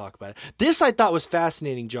over. We'll talk about it. This I thought was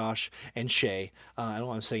fascinating, Josh and Shay. I don't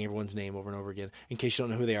want to say everyone's name over and over again in case you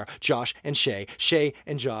don't know who they are. Josh and Shay. Shay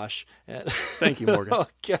and Josh. Thank you, Morgan. Oh,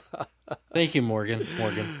 God. Thank you, Morgan.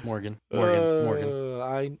 Morgan.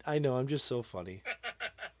 I know. I'm just so funny.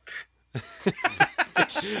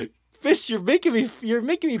 Fish, you're making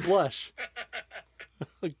me blush.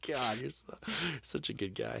 Oh God, you're such a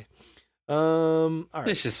good guy. All right,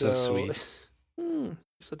 Fish is so sweet.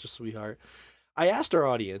 Such a sweetheart. I asked our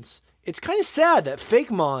audience. It's kind of sad that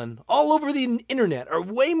Fakemon all over the internet are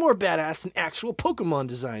way more badass than actual Pokemon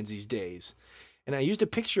designs these days. And I used a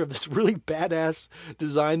picture of this really badass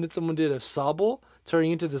design that someone did of Sobble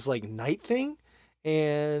turning into this like knight thing,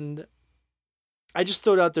 and I just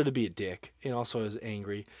threw it out there to be a dick, and also I was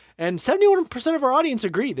angry. And 71% of our audience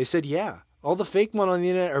agreed. They said, yeah, all the Fakemon on the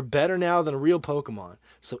internet are better now than a real Pokemon.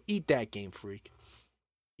 So eat that, Game Freak.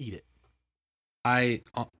 Eat it. That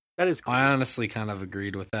is cool. I honestly kind of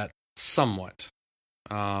agreed with that somewhat.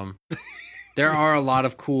 There are a lot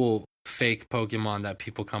of cool fake Pokemon that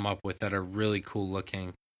people come up with that are really cool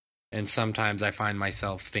looking. And sometimes I find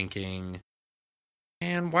myself thinking,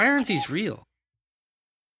 man, why aren't these real?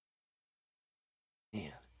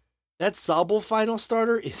 Man, that Sobble final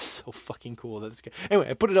starter is so fucking cool. Anyway,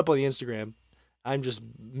 I put it up on the Instagram. I'm just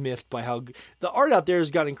miffed by how the art out there has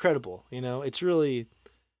got incredible. You know, it's really.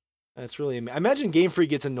 I imagine Game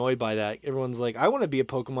Freak gets annoyed by that. Everyone's like, I want to be a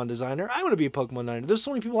Pokemon designer. I want to be a Pokemon designer. There's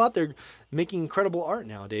so many people out there making incredible art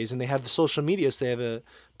nowadays, and they have the social media, so they have a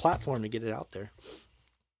platform to get it out there.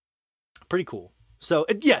 Pretty cool. So,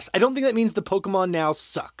 yes, I don't think that means the Pokemon now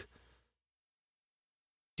suck.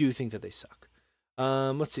 Do you think that they suck?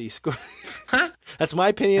 Let's see. That's my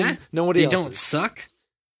opinion. Huh? Nobody else's. They don't suck,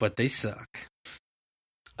 but they suck.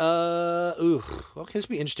 Okay, this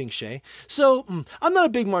will be interesting, Shay. So, I'm not a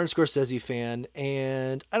big Martin Scorsese fan,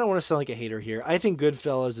 and I don't want to sound like a hater here. I think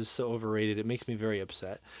Goodfellas is so overrated, it makes me very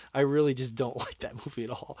upset. I really just don't like that movie at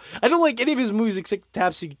all. I don't like any of his movies except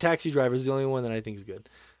Taxi Driver is the only one that I think is good.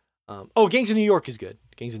 Gangs of New York is good.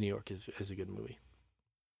 Gangs of New York is a good movie.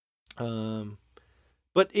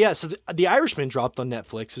 But yeah, so the Irishman dropped on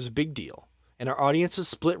Netflix. It was a big deal, and our audience was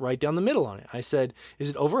split right down the middle on it. I said, is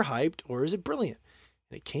it overhyped or is it brilliant?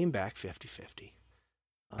 And it came back 50-50.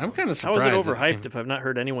 I'm kind of surprised. How is it overhyped if I've not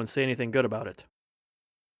heard anyone say anything good about it?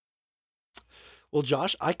 Well,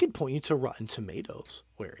 Josh, I could point you to Rotten Tomatoes,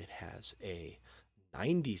 where it has a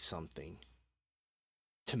 90-something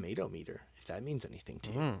tomato meter, if that means anything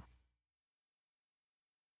to you.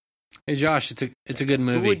 Hey, Josh, it's a good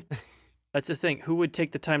movie. That's the thing. Who would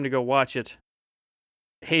take the time to go watch it,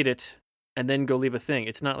 hate it, and then go leave a thing?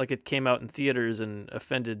 It's not like it came out in theaters and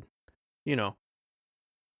offended,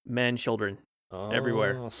 men, children,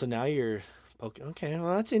 everywhere. So now you're okay.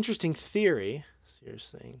 Well, that's an interesting theory. So you're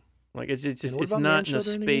saying, like, it's not in a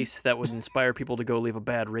space that would inspire people to go leave a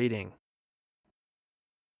bad rating.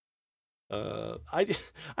 I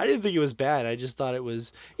didn't think it was bad. I just thought it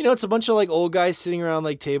was, it's a bunch of like old guys sitting around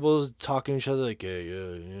like tables talking to each other like, hey,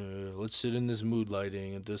 yeah, let's sit in this mood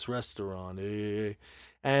lighting at this restaurant, hey.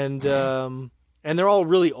 And they're all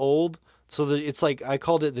really old. So it's like, I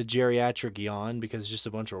called it the geriatric yawn because it's just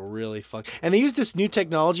a bunch of really and they use this new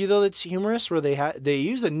technology though that's humorous where they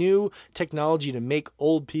use a new technology to make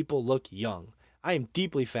old people look young. I am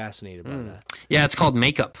deeply fascinated by that. Yeah, it's called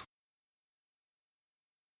makeup.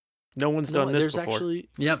 No one's done this before. Actually,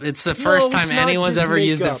 yep, it's the first time anyone's ever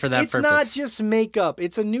used it for that purpose. It's not just makeup.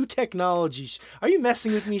 It's a new technology. Are you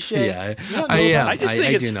messing with me, Shay? Yeah, I just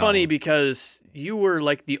think it's funny because you were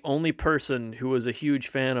like the only person who was a huge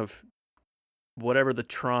fan of whatever the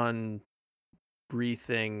Tron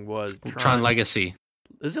thing was. Tron Legacy.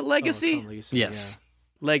 Is it Legacy? Tron Legacy, yes. Yeah.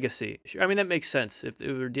 Legacy. I mean, that makes sense if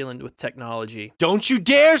we were dealing with technology. Don't you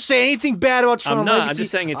dare say anything bad about Tron Legacy. I'm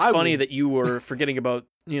just saying it's funny that you were forgetting about,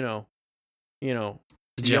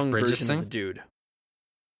 the Jeff young Bridges version thing? of the dude.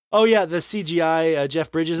 Oh yeah, the CGI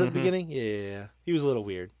Jeff Bridges at the Mhm. beginning. Yeah, he was a little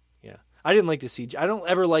weird. Yeah, I didn't like the CGI. I don't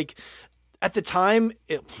ever like. At the time,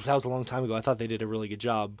 that was a long time ago. I thought they did a really good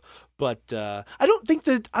job, but I don't think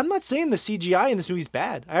that. I'm not saying the CGI in this movie's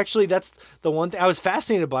bad. Actually, that's the one thing I was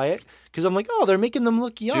fascinated by it because I'm like, oh, they're making them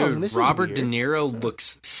look young. Dude, This Robert is De weird. Niro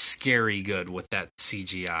looks scary good with that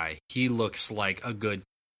CGI. He looks like a good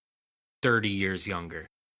 30 years younger.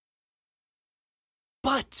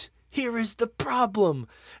 But here is the problem.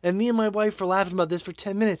 And me and my wife were laughing about this for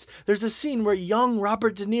 10 minutes. There's a scene where young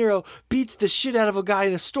Robert De Niro beats the shit out of a guy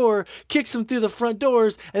in a store, kicks him through the front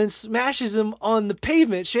doors, and then smashes him on the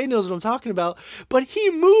pavement. Shay knows what I'm talking about. But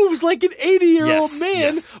he moves like an 80-year-old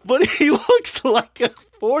man, but he looks like a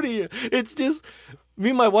 40-year. It's just, me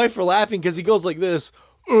and my wife were laughing because he goes like this.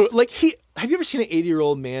 Have you ever seen an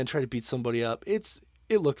 80-year-old man try to beat somebody up?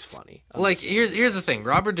 It looks funny. Like, here's the thing.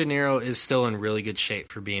 Robert De Niro is still in really good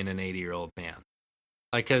shape for being an 80-year-old man.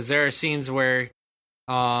 Like, because there are scenes where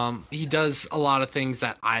he does a lot of things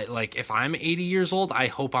that I, like, if I'm 80 years old, I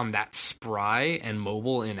hope I'm that spry and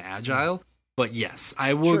mobile and agile. But yes,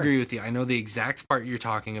 I will agree with you. I know the exact part you're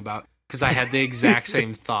talking about because I had the exact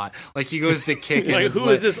same thought. Like, he goes to kick Like, and who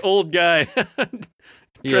is this old guy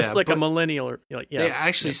dressed like a but millennial? Or yeah, They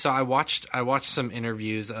actually saw. I watched some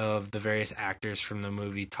interviews of the various actors from the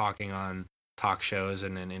movie talking on talk shows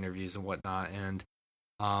and in interviews and whatnot, and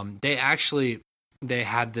they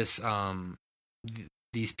had this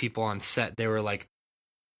these people on set. They were like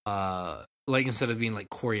instead of being like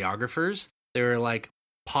choreographers, they were like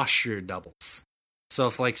posture doubles. So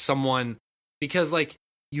if like someone, because like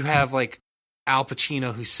you have like Al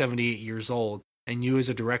Pacino who's 78 years old, and you as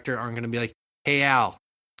a director aren't going to be like, hey Al,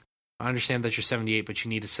 I understand that you're 78, but you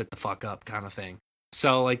need to sit the fuck up, kind of thing.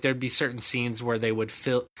 So, like, there'd be certain scenes where they would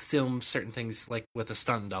film certain things, like, with a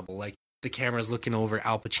stunt double. Like, the camera's looking over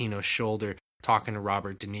Al Pacino's shoulder, talking to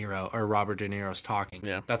Robert De Niro, or Robert De Niro's talking.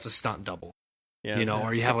 Yeah. That's a stunt double. Yeah. You know,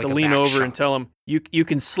 or you have, like, to a lean back over shot. and tell him, you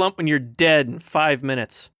can slump when you're dead in 5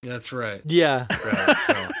 minutes. That's right. Yeah. Right,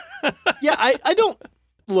 so. Yeah, I don't...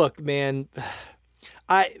 Look, man,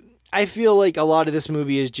 I feel like a lot of this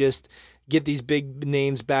movie is just... get these big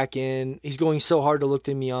names back in. He's going so hard to look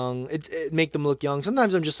them young. It make them look young.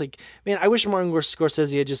 Sometimes I'm just like, man, I wish Martin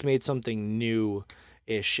Scorsese had just made something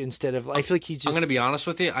new-ish instead of. I feel like he's just. I'm going to be honest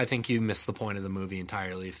with you. I think you missed the point of the movie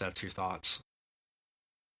entirely. If that's your thoughts,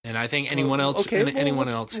 and I think anyone else, anyone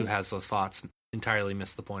else who has those thoughts, entirely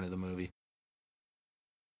missed the point of the movie.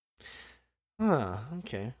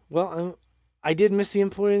 Okay. Well, I did miss the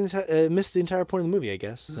entire point of the movie, I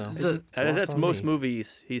guess. So That's most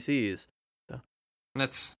movies he sees.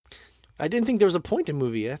 I didn't think there was a point in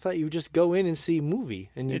movie. I thought you would just go in and see movie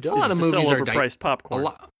and you're done. A lot of movies are overpriced popcorn.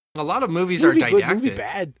 A lot of movies are didactic. Good, movie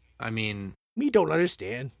bad. I mean, me don't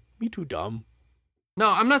understand. Me too dumb. No,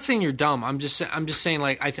 I'm not saying you're dumb. I'm just saying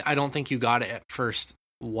like I don't think you got it at first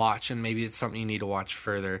watch, and maybe it's something you need to watch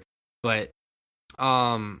further. But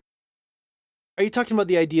are you talking about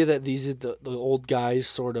the idea that these are the old guys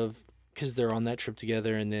sort of because they're on that trip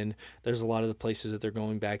together, and then there's a lot of the places that they're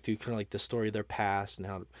going back to, kind of like the story of their past and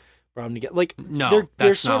how to brought them together. Like no,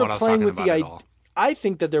 they're sort of playing with the idea. I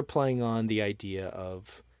think that they're playing on the idea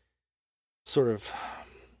of sort of.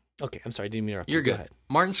 Okay, I'm sorry, I didn't mean to interrupt. You're good. Go ahead.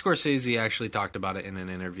 Martin Scorsese actually talked about it in an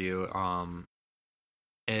interview.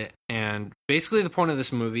 And basically the point of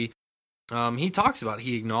this movie,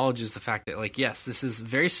 he acknowledges the fact that, like, yes, this is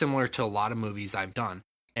very similar to a lot of movies I've done,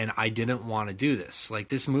 and I didn't want to do this. Like,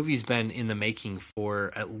 this movie's been in the making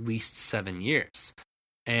for at least 7 years,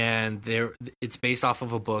 and it's based off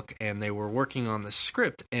of a book, and they were working on the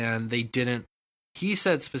script, and they didn't. He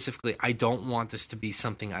said specifically, I don't want this to be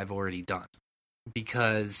something I've already done,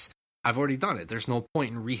 because I've already done it. There's no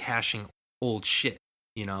point in rehashing old shit,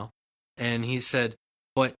 you know? And he said,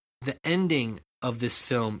 but the ending of this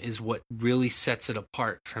film is what really sets it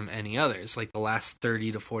apart from any others, like the last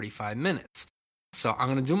 30 to 45 minutes. So I'm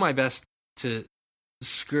going to do my best to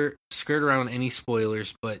skirt around any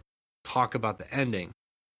spoilers, but talk about the ending.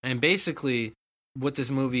 And basically, what this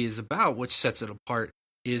movie is about, which sets it apart,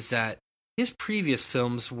 is that his previous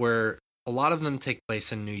films were, a lot of them take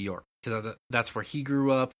place in New York, because that's where he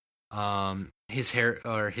grew up. His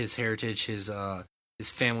heritage, his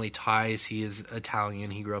family ties. He is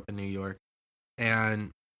Italian. He grew up in New York, and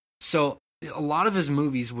so a lot of his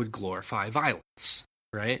movies would glorify violence,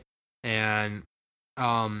 right? And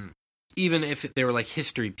even if they were like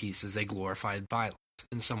history pieces, they glorified violence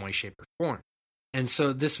in some way, shape, or form. And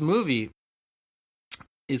so this movie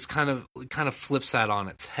is kind of flips that on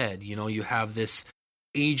its head. You know, you have this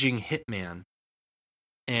aging hitman,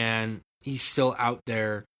 and he's still out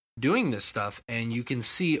there doing this stuff, and you can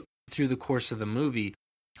see through the course of the movie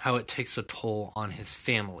how it takes a toll on his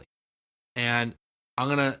family. And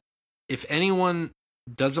if anyone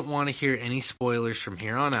doesn't want to hear any spoilers from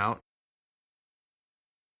here on out,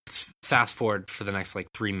 fast forward for the next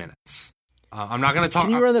 3 minutes. I'm not going to talk.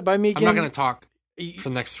 Can you run that by me again? I'm not going to talk for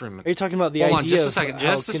the next 3 minutes. Are you talking about the Hold idea? on, just a second.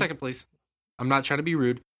 Just a second, please. I'm not trying to be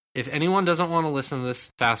rude. If anyone doesn't want to listen to this,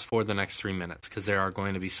 fast forward the next 3 minutes, because there are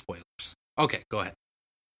going to be spoilers. Okay, go ahead.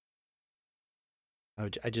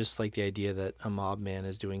 I just like the idea that a mob man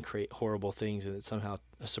is doing horrible things, and it's somehow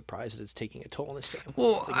a surprise that it's taking a toll on his family.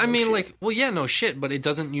 Well, no shit, but it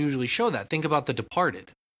doesn't usually show that. Think about The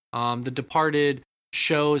Departed. The Departed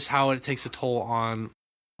shows how it takes a toll on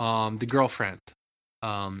the girlfriend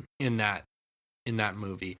in that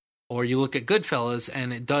movie. Or you look at Goodfellas,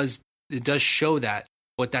 and it does show that,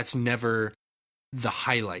 but that's never the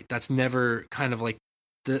highlight. That's never kind of like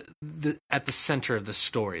the at the center of the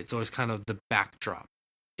story. It's always kind of the backdrop.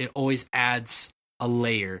 It always adds a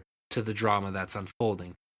layer to the drama that's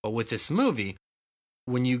unfolding. But with this movie,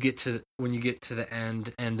 when you get to the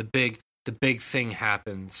end and the big thing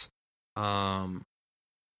happens, then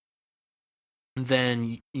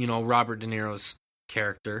Robert De Niro's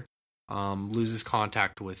character loses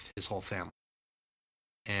contact with his whole family,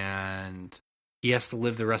 and he has to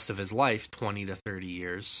live the rest of his life, 20 to 30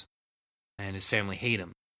 years, and his family hate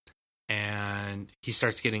him. And he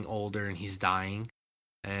starts getting older, and he's dying,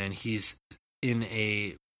 and he's in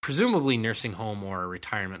a presumably nursing home or a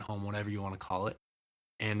retirement home, whatever you want to call it,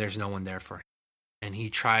 and there's no one there for him. And he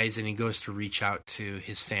tries and he goes to reach out to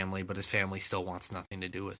his family, but his family still wants nothing to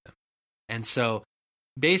do with him. And so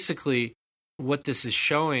basically what this is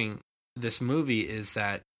showing, this movie, is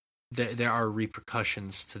that there are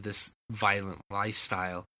repercussions to this violent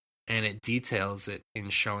lifestyle, and it details it in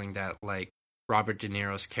showing that Robert De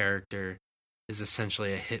Niro's character is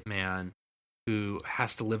essentially a hitman who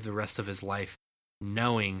has to live the rest of his life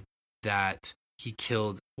knowing that he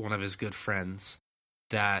killed one of his good friends,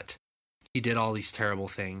 that he did all these terrible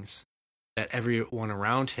things, that everyone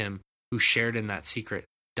around him who shared in that secret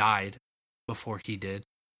died before he did.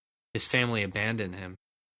 His family abandoned him,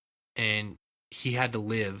 and he had to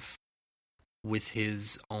live with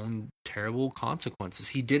his own terrible consequences.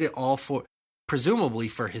 He did it all presumably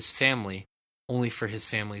for his family, only for his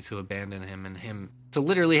family to abandon him and him to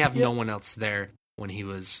literally have no one else there when he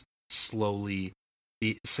was slowly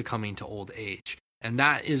succumbing to old age. And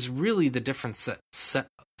that is really the difference that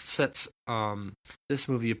sets this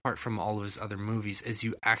movie apart from all of his other movies, is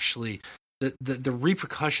you actually, the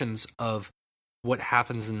repercussions of what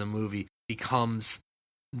happens in the movie becomes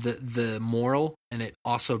the moral, and it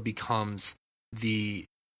also becomes the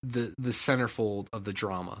centerfold of the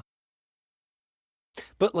drama.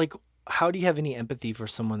 But how do you have any empathy for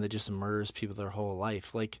someone that just murders people their whole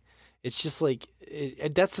life? It's just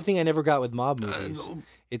that's the thing I never got with mob movies.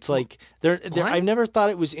 It's they're I've never thought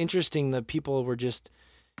it was interesting that people were just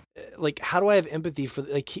how do I have empathy for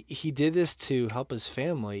he did this to help his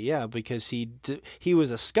family? Yeah, because he was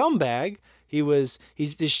a scumbag. You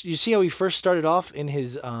see how he first started off in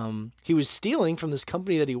his he was stealing from this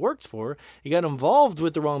company that he worked for. He got involved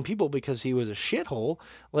with the wrong people because he was a shithole.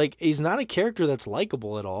 He's not a character that's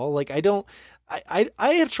likable at all. I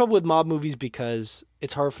have trouble with mob movies because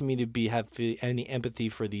it's hard for me to have any empathy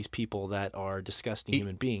for these people that are disgusting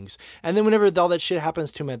human beings. And then whenever all that shit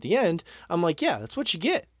happens to him at the end, I'm like, yeah, that's what you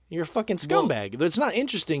get. You're a fucking scumbag. Well, it's not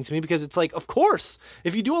interesting to me because it's of course,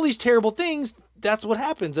 if you do all these terrible things, that's what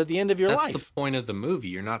happens at the end of your life. That's the point of the movie.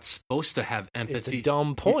 You're not supposed to have empathy. It's a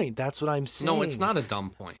dumb point. That's what I'm saying. No, it's not a dumb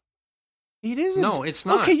point. It isn't. No, it's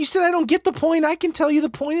not. Okay, you said I don't get the point. I can tell you the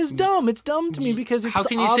point is dumb. It's dumb to me because it's How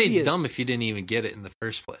can obvious. You say it's dumb if you didn't even get it in the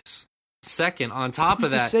first place? Second, on top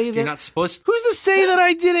of that, you're not supposed to... Who's to say that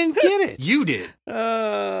I didn't get it? You did.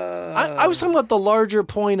 I was talking about the larger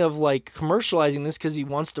point of commercializing this because he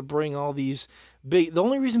wants to bring all these big... The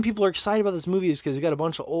only reason people are excited about this movie is because he got a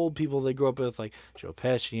bunch of old people they grew up with, like Joe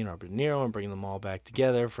Pesci and Robert De Niro, and bringing them all back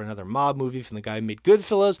together for another mob movie from the guy who made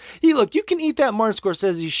Goodfellas. You can eat that Martin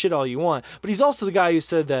Scorsese shit all you want, but he's also the guy who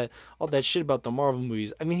said that all that shit about the Marvel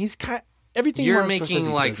movies. I mean, he's everything. You're Martin making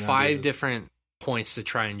Scorsese five different points to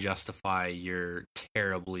try and justify your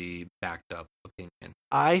terribly backed up opinion.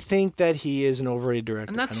 I think that he is an overrated director,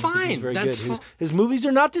 and that's fine. He's very good. His movies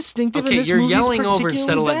are not distinctive. Okay, and this you're movie yelling is over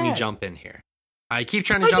instead of letting me bad. jump in here. I keep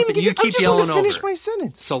trying to jump in. You keep yelling over. Finish my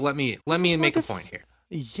sentence. So let me make a point here.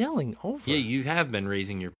 Yelling over. Yeah, you have been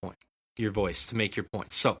raising your voice to make your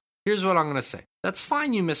point. So here's what I'm going to say. That's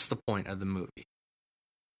fine. You missed the point of the movie.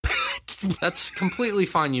 That's completely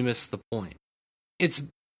fine. You missed the point.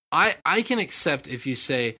 I can accept if you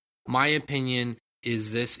say my opinion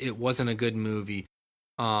is this: it wasn't a good movie.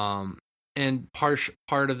 And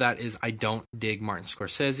part of that is I don't dig Martin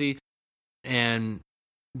Scorsese, and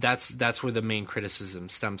that's where the main criticism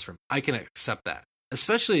stems from. I can accept that,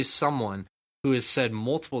 especially as someone who has said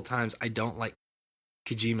multiple times I don't like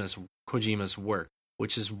Kojima's work,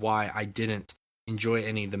 which is why I didn't enjoy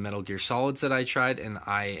any of the Metal Gear Solids that I tried, and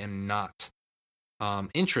I am not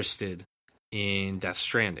interested in Death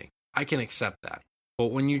Stranding. I can accept that.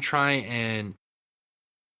 But when you try and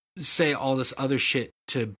say all this other shit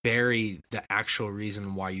to bury the actual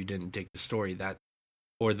reason why you didn't dig the story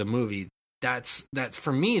or the movie, that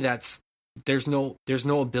for me, there's no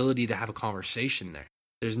ability to have a conversation there.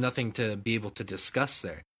 There's nothing to be able to discuss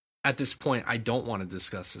there. At this point, I don't want to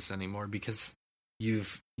discuss this anymore because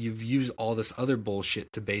you've used all this other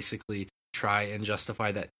bullshit to basically try and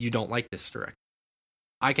justify that you don't like this director.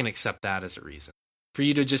 I can accept that as a reason. For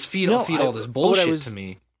you to just feed all this bullshit to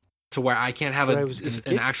me, to where I can't have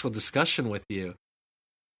an actual discussion with you.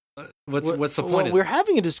 What's the point? We're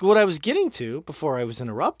having what I was getting to before I was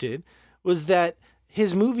interrupted was that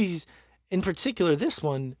his movies, in particular this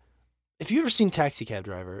one, if you've ever seen Taxi Cab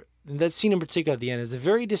Driver, that scene in particular at the end is a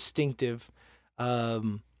very distinctive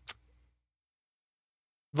vibe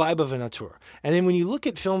of an auteur. And then when you look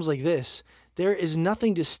at films like this, there is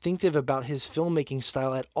nothing distinctive about his filmmaking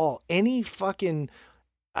style at all.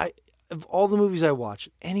 Of all the movies I watch,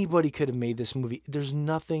 anybody could have made this movie. There's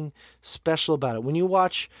nothing special about it. When you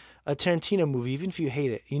watch a Tarantino movie, even if you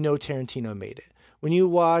hate it, you know Tarantino made it. When you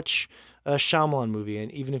watch a Shyamalan movie,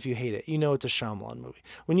 and even if you hate it, you know it's a Shyamalan movie.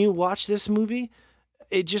 When you watch this movie,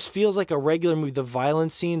 it just feels like a regular movie. The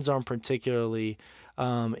violent scenes aren't particularly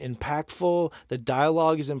impactful. The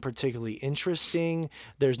dialogue isn't particularly interesting.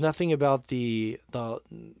 There's nothing about the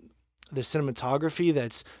cinematography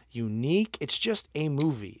that's unique. It's just a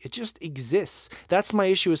movie. It just exists. That's my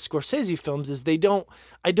issue with Scorsese films is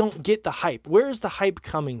I don't get the hype. Where is the hype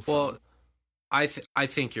coming from? Well, I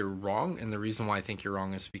think you're wrong, and the reason why I think you're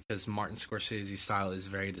wrong is because Martin Scorsese's style is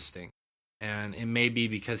very distinct. And it may be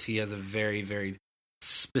because he has a very, very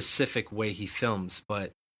specific way he films,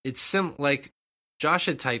 but it's like Josh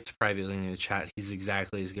had typed privately in the chat, he's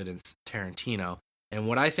exactly as good as Tarantino. And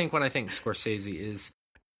what I think when I think Scorsese is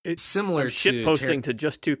it's similar to shit posting to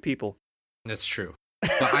just two people. That's true.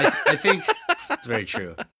 But I think it's very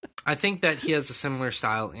true. I think that he has a similar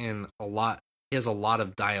style in he has a lot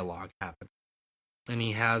of dialogue happen. And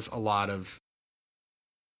he has a lot of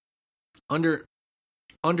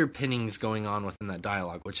underpinnings going on within that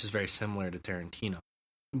dialogue, which is very similar to Tarantino.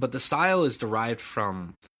 But the style is derived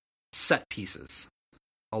from set pieces.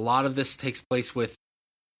 A lot of this takes place with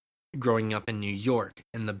growing up in New York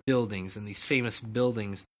and the buildings and these famous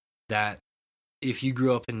buildings that if you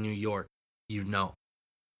grew up in New York, you know.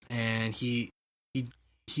 And he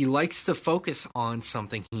likes to focus on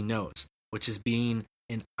something he knows, which is being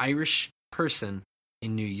an Irish person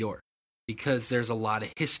in New York, because there's a lot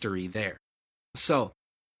of history there. So,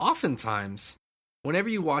 oftentimes, whenever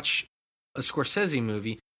you watch a Scorsese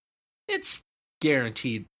movie, it's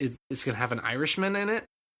guaranteed it's going to have an Irishman in it,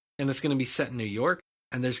 and it's going to be set in New York,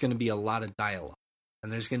 and there's going to be a lot of dialogue,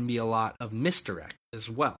 and there's going to be a lot of misdirect as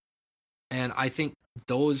well. And I think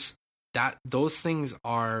those things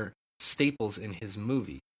are staples in his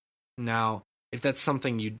movie. Now, if that's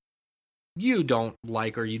something you don't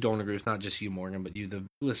like or you don't agree with, not just you, Morgan, but you, the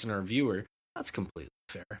listener or viewer, that's completely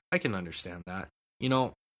fair. I can understand that. You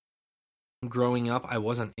know, growing up, I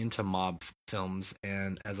wasn't into mob films,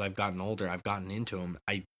 and as I've gotten older, I've gotten into them.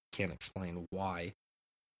 I can't explain why,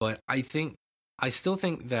 but I still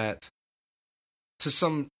think that to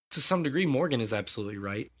some degree, Morgan is absolutely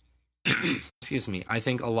right. Excuse me. I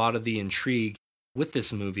think a lot of the intrigue with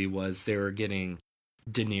this movie was they were getting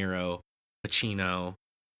De Niro, Pacino.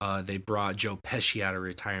 They brought Joe Pesci out of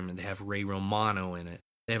retirement. They have Ray Romano in it.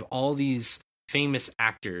 They have all these famous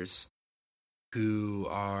actors who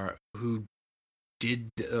did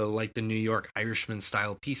like the New York Irishman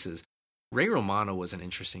style pieces. Ray Romano was an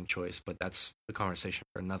interesting choice, but that's a conversation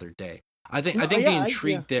for another day. I think the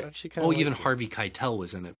intrigue there. Even Harvey Keitel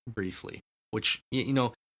was in it briefly, which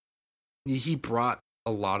he brought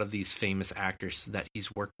a lot of these famous actors that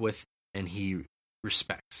he's worked with and he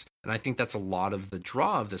respects, and I think that's a lot of the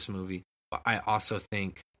draw of this movie. But I also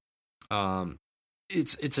think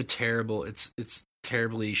it's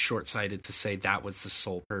terribly short-sighted to say that was the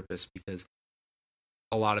sole purpose, because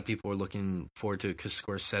a lot of people were looking forward to it because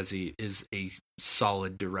Scorsese is a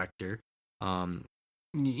solid director.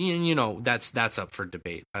 That's up for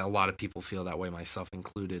debate. A lot of people feel that way, myself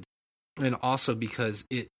included, and also because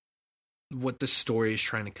what the story is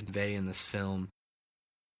trying to convey in this film,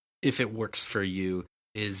 if it works for you,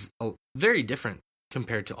 is very different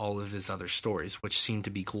compared to all of his other stories, which seem to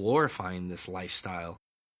be glorifying this lifestyle,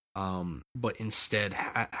 but instead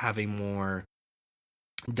have a more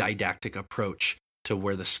didactic approach to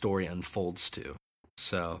where the story unfolds to.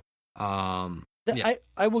 So, I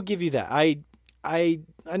will give you that. I'm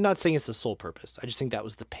not saying it's the sole purpose. I just think that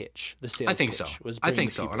was the pitch. The sales I think pitch so. was I think bringing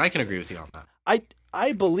so, people. and I can agree with you on that.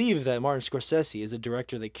 I believe that Martin Scorsese is a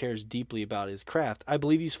director that cares deeply about his craft. I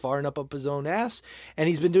believe he's far enough up his own ass, and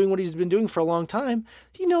he's been doing what he's been doing for a long time.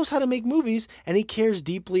 He knows how to make movies, and he cares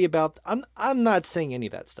deeply about. I'm not saying any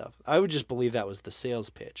of that stuff. I would just believe that was the sales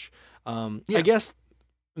pitch. I guess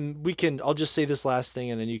I'll just say this last thing,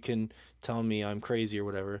 and then you can tell me I'm crazy or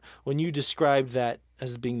whatever. When you described that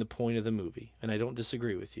as being the point of the movie, and I don't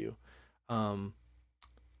disagree with you,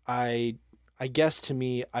 I guess to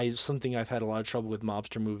me, something I've had a lot of trouble with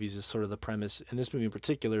mobster movies is sort of the premise, and this movie in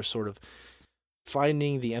particular, sort of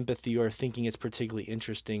finding the empathy or thinking it's particularly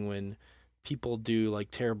interesting when people do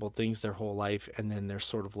like terrible things their whole life, and then they're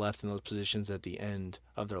sort of left in those positions at the end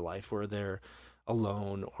of their life where they're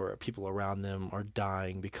alone or people around them are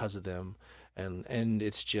dying because of them, and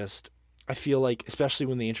it's just, I feel like, especially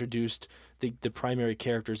when they introduced the primary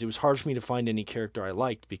characters, it was hard for me to find any character I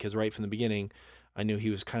liked, because right from the beginning I knew he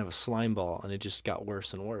was kind of a slime ball, and it just got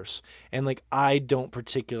worse and worse. And like, I don't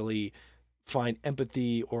particularly find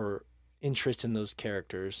empathy or interest in those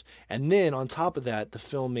characters. And then on top of that, the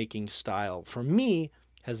filmmaking style for me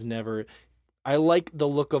has never. I like the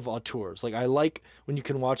look of auteurs. Like, I like when you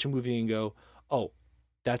can watch a movie and go, "Oh,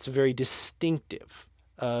 that's very distinctive."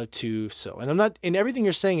 And I'm not. And everything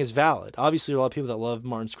you're saying is valid. Obviously, there are a lot of people that love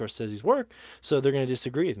Martin Scorsese's work, so they're going to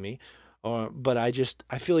disagree with me. But I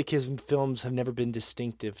feel like his films have never been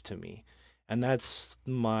distinctive to me, and that's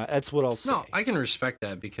what I'll say. No, I can respect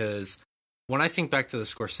that, because when I think back to the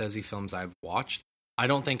Scorsese films I've watched, I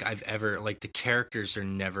don't think I've ever, like, the characters are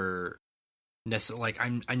never necessarily, like,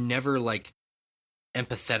 I'm never like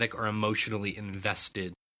empathetic or emotionally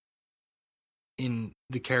invested in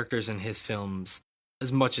the characters in his films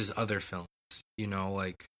as much as other films. You know,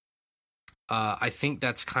 like, I think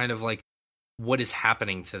that's kind of like what is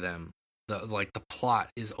happening to them. The plot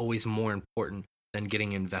is always more important than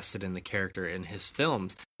getting invested in the character in his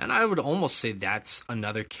films. And I would almost say that's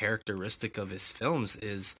another characteristic of his films,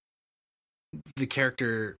 is the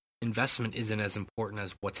character investment isn't as important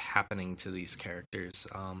as what's happening to these characters,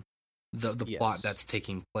 the Yes. plot that's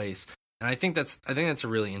taking place. And I think that's a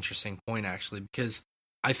really interesting point, actually, because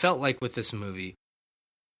I felt like with this movie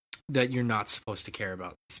that you're not supposed to care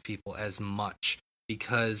about these people as much,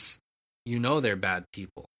 because you know they're bad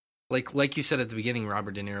people. Like you said at the beginning,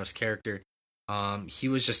 Robert De Niro's character, he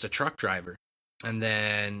was just a truck driver, and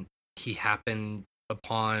then he happened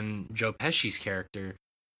upon Joe Pesci's character,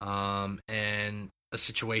 and a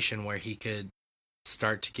situation where he could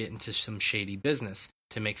start to get into some shady business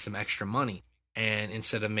to make some extra money, and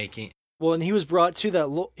instead of making and he was brought to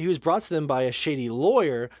them by a shady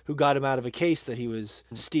lawyer who got him out of a case that he was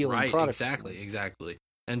stealing products. Exactly.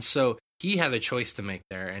 And so he had a choice to make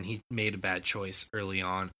there, and he made a bad choice early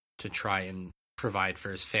on to try and provide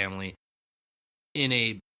for his family in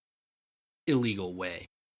a illegal way.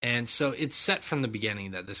 And so it's set from the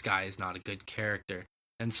beginning that this guy is not a good character.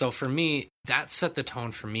 And so for me, that set the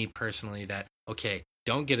tone for me personally that, okay,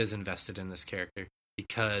 don't get as invested in this character,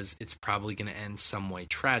 because it's probably going to end some way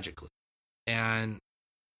tragically. And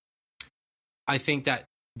I think that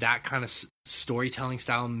kind of storytelling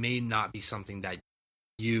style may not be something that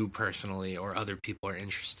you personally or other people are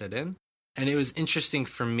interested in. And it was interesting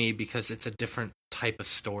for me because it's a different type of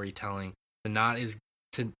storytelling,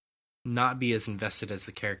 to not be as invested as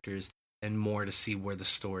the characters, and more to see where the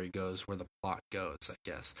story goes, where the plot goes, I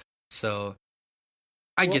guess. So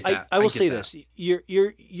I get that. I will say this: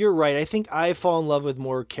 you're right. I think I fall in love with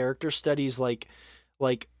more character studies, like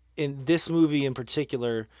in this movie in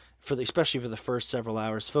particular, especially for the first several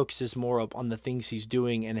hours, focuses more up on the things he's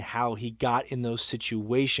doing and how he got in those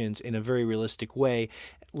situations in a very realistic way,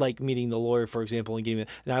 like meeting the lawyer, for example, and getting.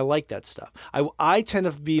 And I like that stuff. I tend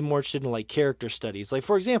to be more interested in like character studies, like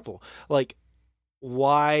for example, like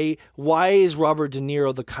why is Robert De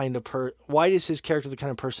Niro the kind of why is his character the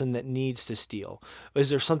kind of person that needs to steal? Is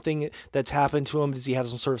there something that's happened to him? Does he have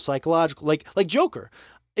some sort of psychological, like Joker?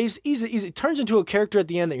 He turns into a character at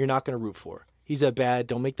the end that you're not going to root for. He's a bad.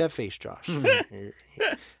 Don't make that face, Josh.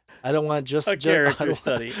 I don't want just character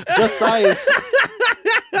study. Just science.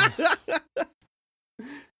 All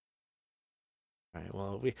right.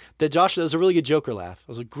 Well, that was a really good Joker laugh. It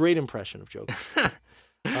was a great impression of Joker.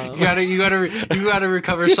 You gotta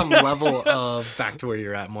recover some level of back to where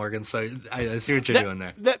you're at, Morgan. So I see what you're doing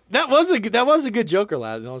there. That was a good Joker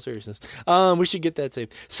laugh. In all seriousness, we should get that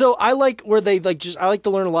saved. So I like where they I like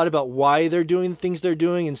to learn a lot about why they're doing the things they're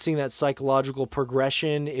doing and seeing that psychological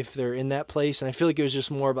progression if they're in that place. And I feel like it was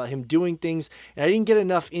just more about him doing things, and I didn't get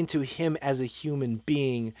enough into him as a human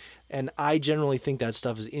being. And I generally think that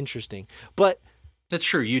stuff is interesting, but that's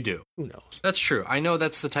true. You do. Who knows? That's true. I know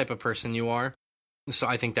that's the type of person you are. So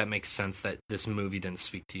I think that makes sense that this movie didn't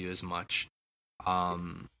speak to you as much.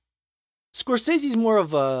 Scorsese's more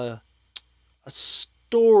of a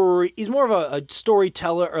story. He's more of a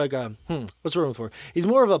storyteller, or like what's the word for? He's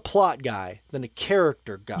more of a plot guy than a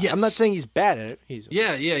character guy. Yes. I'm not saying he's bad at it.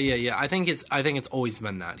 Yeah. I think it's always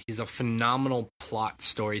been that. He's a phenomenal plot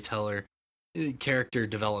storyteller. Character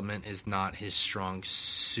development is not his strong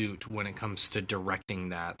suit when it comes to directing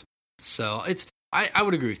that. So I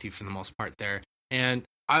would agree with you for the most part there. And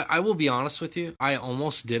I will be honest with you, I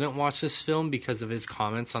almost didn't watch this film because of his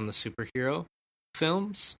comments on the superhero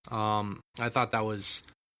films. I thought that was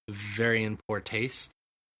very in poor taste.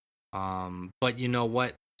 But you know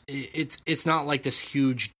what? It's not like this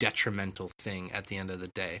huge detrimental thing at the end of the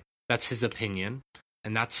day. That's his opinion,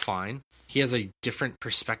 and that's fine. He has a different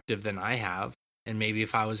perspective than I have, and maybe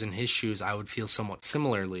if I was in his shoes, I would feel somewhat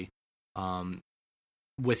similarly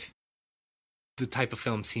with the type of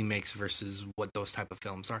films he makes versus what those type of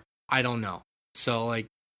films are. I don't know. So like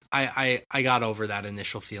I got over that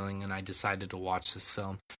initial feeling and I decided to watch this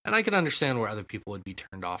film. And I can understand where other people would be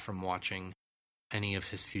turned off from watching any of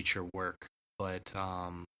his future work. But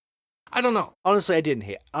I don't know. Honestly, I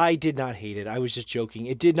did not hate it. I was just joking.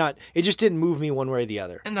 It just didn't move me one way or the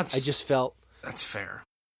other. And I just felt that's fair.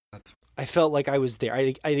 I felt like I was there.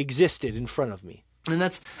 I existed in front of me. And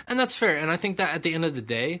that's fair. And I think that at the end of the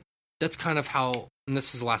day, that's kind of how, and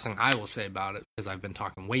this is the last thing I will say about it, because I've been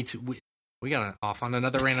talking way too, we got off on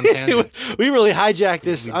another random tangent. We really hijacked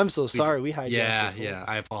this. I'm so sorry we hijacked this. Yeah,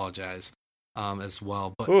 I apologize as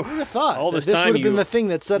well. But who would have thought all this would have been the thing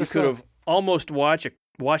that set us up? You could have almost watched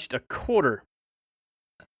a quarter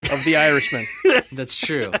of The Irishman. That's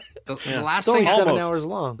true. The last it's only thing, 7 hours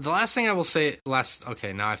long. The last thing I will say,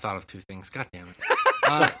 okay, now I've thought of two things. God damn it.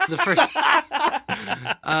 The first,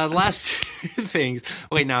 last two things.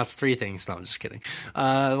 Wait, now it's three things. No, I'm just kidding.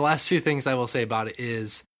 The last two things I will say about it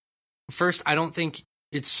is, first, I don't think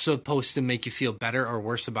it's supposed to make you feel better or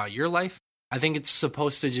worse about your life. I think it's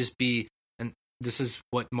supposed to just be, and this is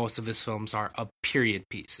what most of his films are, a period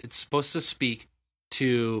piece. It's supposed to speak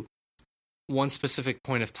to one specific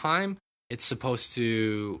point of time. It's supposed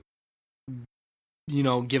to,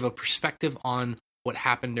 give a perspective on what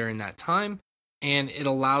happened during that time. And it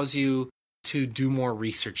allows you to do more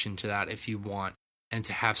research into that if you want, and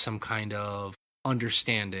to have some kind of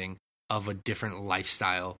understanding of a different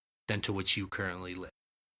lifestyle than to which you currently live.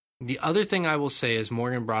 The other thing I will say is,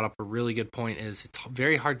 Morgan brought up a really good point, is it's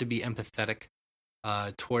very hard to be empathetic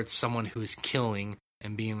towards someone who is killing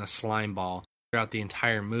and being a slime ball throughout the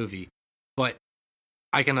entire movie. But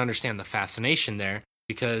I can understand the fascination there,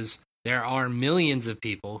 because there are millions of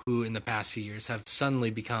people who in the past few years have suddenly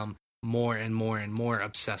become more and more and more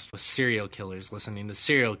obsessed with serial killers, listening to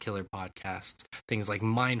serial killer podcasts, things like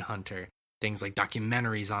Mindhunter, things like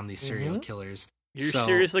documentaries on these serial killers. You're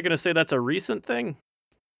seriously going to say that's a recent thing?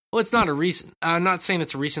 Well, it's not a recent. I'm not saying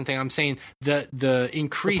it's a recent thing. I'm saying the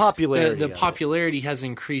increase, the popularity has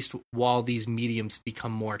increased while these mediums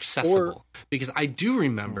become more accessible. Because I do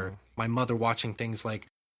remember my mother watching things like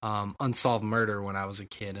Unsolved Murder when I was a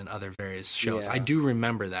kid and other various shows. Yeah. I do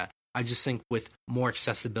remember that. I just think with more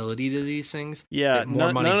accessibility to these things,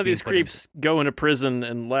 none of these creeps go into prison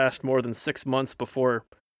and last more than 6 months before,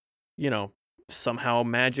 somehow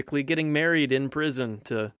magically getting married in prison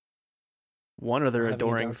to one of their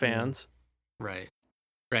adoring fans. Right,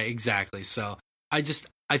 exactly. So I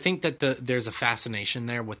think that there's a fascination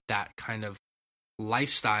there with that kind of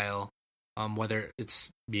lifestyle, whether it's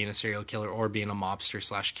being a serial killer or being a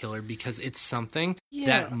mobster / killer, because it's something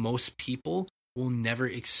that most people will never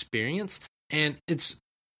experience. And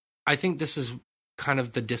I think this is kind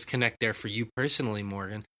of the disconnect there for you personally,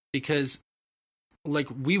 Morgan, because like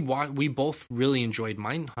we both really enjoyed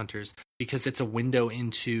Mindhunters because it's a window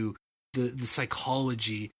into the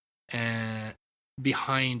psychology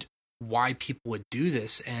behind why people would do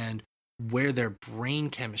this and where their brain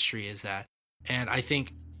chemistry is at. And I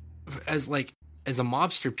think as a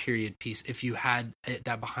mobster period piece, if you had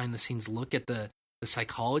that behind the scenes look at the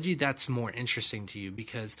psychology, that's more interesting to you,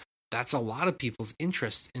 because that's a lot of people's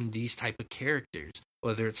interest in these type of characters,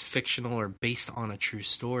 whether it's fictional or based on a true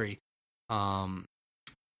story.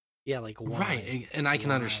 Like why? Right, and I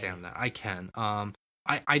can understand that. I can.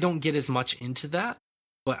 I don't get as much into that,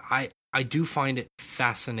 but I do find it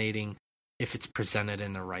fascinating if it's presented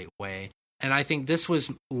in the right way. And I think this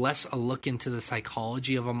was less a look into the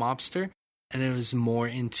psychology of a mobster, and it was more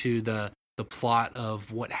into the plot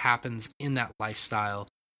of what happens in that lifestyle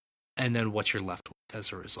and then what you're left with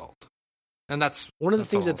as a result. And that's one of the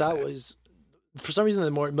things that say. was, for some reason, the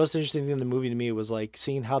most interesting thing in the movie to me was like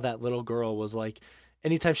seeing how that little girl was like,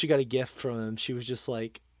 anytime she got a gift from him, she was just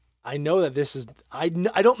like, I know that this is, I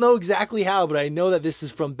don't know exactly how, but I know that this is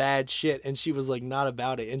from bad shit. And she was like, not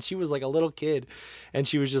about it. And she was like a little kid. And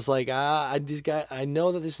she was just like, I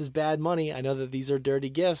know that this is bad money. I know that these are dirty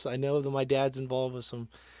gifts. I know that my dad's involved with some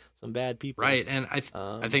bad people. Right. And I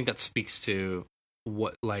think that speaks to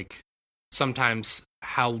what, like, sometimes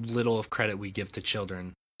how little of credit we give to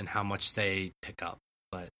children and how much they pick up.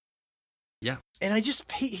 But yeah. And I just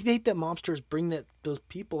hate that mobsters bring those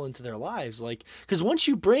people into their lives. Like, because once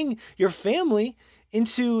you bring your family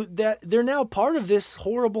into that, they're now part of this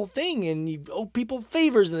horrible thing, and you owe people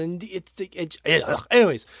favors, and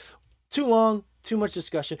anyways, too long, too much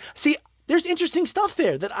discussion. See, there's interesting stuff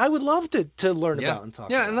there that I would love to learn about and talk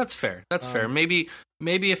about. Yeah, and that's fair. That's fair. Maybe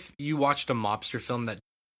if you watched a mobster film that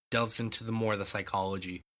delves into the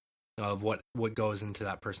psychology of what goes into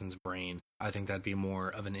that person's brain, I think that'd be more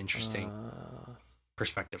of an interesting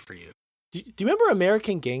perspective for you. Do you remember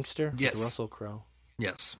American Gangster? Yes. With Russell Crowe?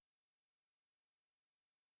 Yes.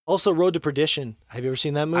 Also, Road to Perdition. Have you ever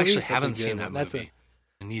seen that movie? I actually haven't seen that movie. That's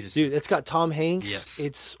I need to see dude, it's got Tom Hanks.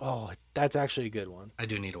 Yes. That's actually a good one. I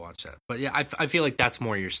do need to watch that. But yeah, I feel like that's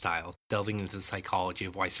more your style, delving into the psychology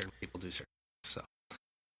of why certain people do certain things. So.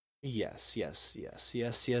 Yes.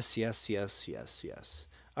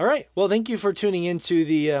 All right. Well, thank you for tuning into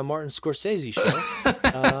the Martin Scorsese show.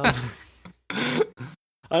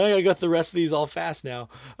 I'm not gonna go through the rest of these all fast now.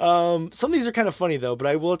 Some of these are kind of funny though, but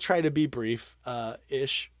I will try to be brief.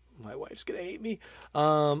 Ish. My wife's gonna hate me.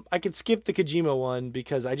 I could skip the Kojima one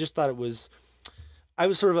because I just thought I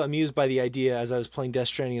was sort of amused by the idea as I was playing Death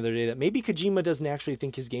Stranding the other day that maybe Kojima doesn't actually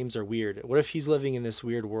think his games are weird. What if he's living in this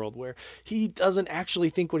weird world where he doesn't actually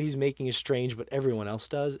think what he's making is strange, but everyone else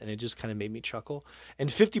does? And it just kind of made me chuckle. And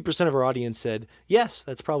 50% of our audience said, yes,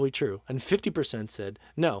 that's probably true. And 50% said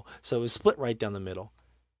no. So it was split right down the middle,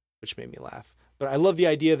 which made me laugh. But I love the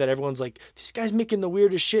idea that everyone's like, this guy's making the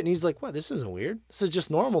weirdest shit. And he's like, what? This isn't weird. This is just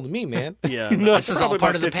normal to me, man. Yeah. No, this is all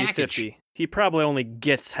part of the package. 50. He probably only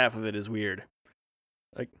gets half of it as weird.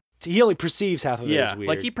 Like, he only perceives half of it as weird.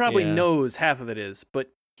 Like he probably knows half of it is,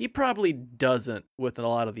 but he probably doesn't with a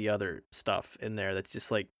lot of the other stuff in there that's just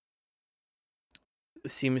like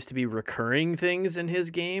seems to be recurring things in his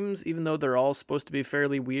games, even though they're all supposed to be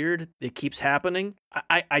fairly weird. It keeps happening.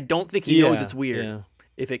 I don't think he knows it's weird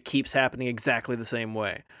if it keeps happening exactly the same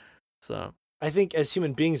way. So I think as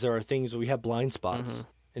human beings, there are things where we have blind spots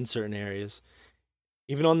in certain areas,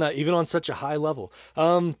 even on such a high level.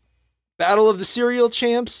 Battle of the Cereal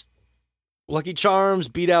Champs. Lucky Charms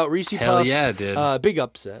beat out Reese Puffs. Hell yeah, it did. Big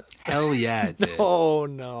upset. Hell yeah, it did. Oh,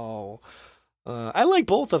 no. I like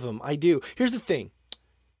both of them. I do. Here's the thing.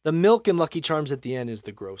 The milk in Lucky Charms at the end is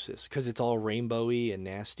the grossest because it's all rainbowy and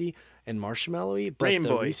nasty and marshmallowy. But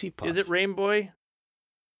rainbow. The Reese Puff, is it rainbow?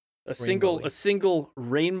 A single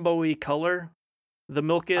rainbowy color. The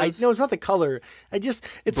milk is. No, it's not the color. It's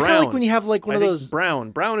kind of like when you have like one of those.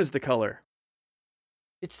 Brown is the color.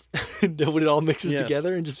 It's when it all mixes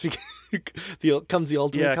together and just comes the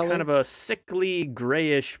ultimate color. Yeah, kind of a sickly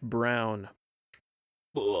grayish brown.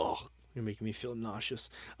 Ugh, you're making me feel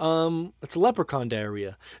nauseous. It's leprechaun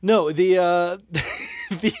diarrhea. No, the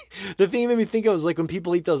thing that made me think of was like when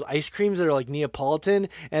people eat those ice creams that are like Neapolitan,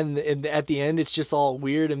 and at the end it's just all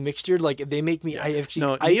weird and mixtured. Like they make me. I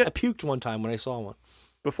puked one time when I saw one.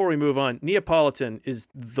 Before we move on, Neapolitan is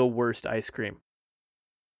the worst ice cream.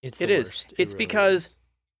 It's It's really because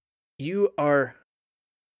you are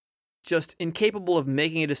just incapable of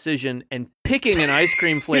making a decision and picking an ice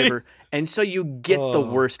cream flavor, and so you get the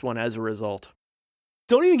worst one as a result.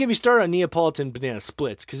 Don't even get me started on Neapolitan banana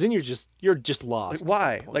splits, because then you're just lost. Like,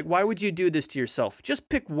 why? Like, why would you do this to yourself? Just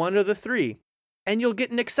pick one of the three, and you'll get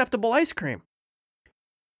an acceptable ice cream.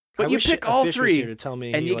 But you pick all three,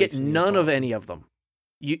 and you get none of any of them.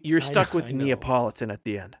 You're stuck with Neapolitan at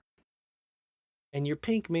the end. And your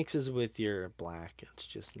pink mixes with your black. It's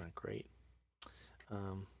just not great.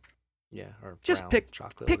 Or just brown, pick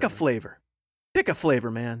chocolate. Pick whatever. a flavor. Pick a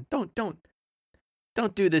flavor, man. Don't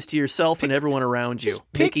do this to yourself and everyone around you.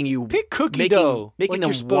 Pick cookie dough. Making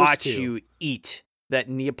like them watch you eat that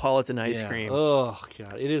Neapolitan ice cream. Oh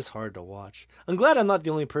god, it is hard to watch. I'm glad I'm not the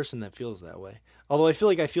only person that feels that way. Although I feel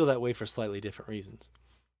like I feel that way for slightly different reasons.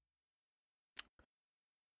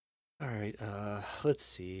 All right, let's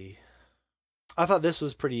see. I thought this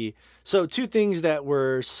was pretty... So, two things that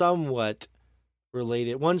were somewhat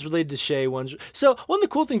related. One's related to Shay, So, one of the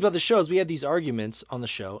cool things about the show is we had these arguments on the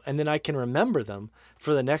show, and then I can remember them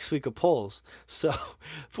for the next week of polls. So,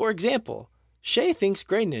 for example, Shay thinks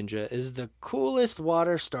Greninja is the coolest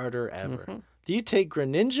water starter ever. Mm-hmm. Do you take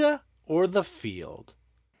Greninja or the field?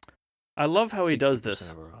 I love how he does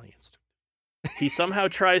this. He somehow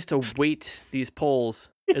tries to weight these polls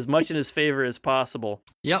as much in his favor as possible.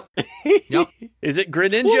 Yep. Is it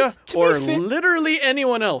Greninja or literally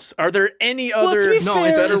anyone else? Are there any other? No,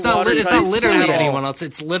 it's not literally anyone else.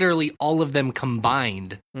 It's literally all of them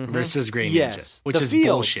combined versus Greninja, which is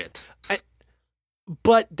bullshit.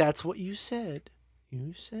 But that's what you said.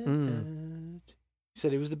 You said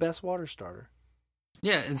it was the best water starter.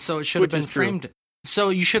 Yeah, and so it should have been framed. So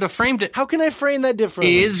you should have framed it. How can I frame that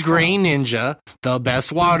differently? Is Greninja the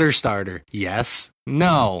best water starter? Yes.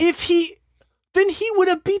 No. Then he would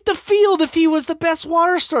have beat the field if he was the best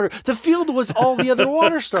water starter. The field was all the other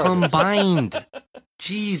water starters. Combined.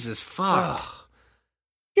 Jesus, fuck.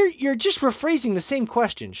 You're just rephrasing the same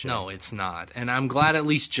question, Shay. No, it's not. And I'm glad at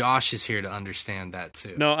least Josh is here to understand that,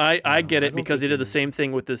 too. No, I get it because he did the same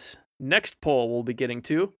thing with this next poll we'll be getting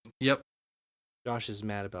to. Yep. Josh is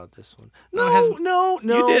mad about this one. No.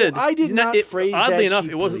 You did. I did not phrase that oddly enough,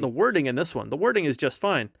 cheaply. it wasn't the wording in this one. The wording is just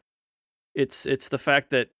fine. It's the fact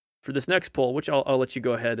that for this next poll, which I'll let you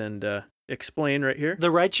go ahead and explain right here. The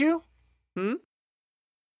Raichu? The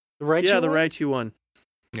Raichu? Yeah, the Raichu one.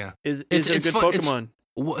 Yeah. Is it a good Pokemon?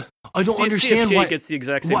 I don't understand why it's the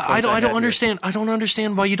exact same. I don't understand. I don't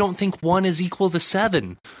understand why you don't think 1 is equal to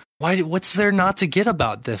 7. What's there not to get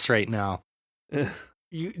about this right now?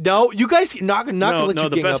 You guys not gonna let you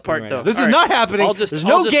the gang best up part right though. now. This is not happening. There's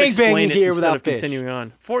no gangbanging here without fish. Continuing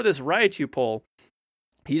on for this Raichu poll,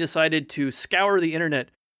 he decided to scour the internet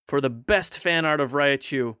for the best fan art of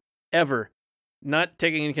Raichu ever. Not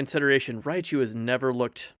taking into consideration, Raichu has never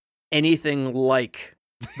looked anything like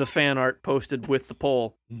the fan art posted with the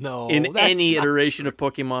poll. No, in any iteration of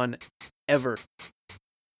Pokemon ever.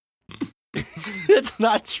 That's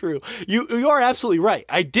not true. You are absolutely right.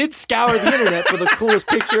 I did scour the internet for the coolest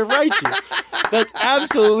picture of Raichu. That's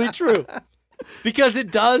absolutely true. Because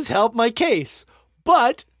it does help my case.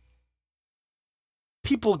 But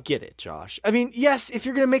people get it, Josh. I mean, yes, if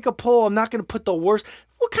you're going to make a poll, I'm not going to put the worst.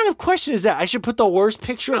 What kind of question is that? I should put the worst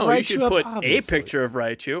picture of Raichu you should up? put Obviously. a picture of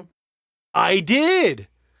Raichu. I did.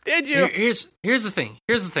 Did you? Here's the thing.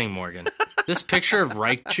 Here's the thing, Morgan. This picture of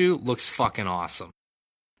Raichu looks fucking awesome.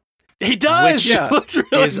 He does.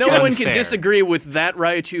 Really no one can disagree with that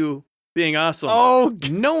Raichu being awesome. Oh,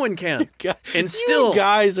 no one can. And still,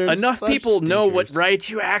 guys are enough people know what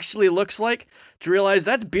Raichu actually looks like to realize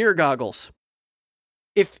that's beer goggles.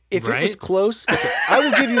 If it was close, okay, I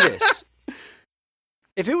will give you this.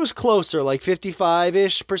 If it was closer, like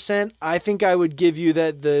 55-ish%, I think I would give you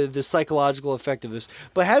that the psychological effect of this.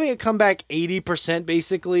 But having it come back 80%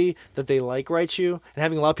 basically that they like Raichu, and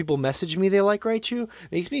having a lot of people message me they like Raichu,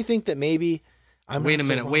 makes me think that maybe I'm. Wait a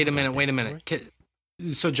minute.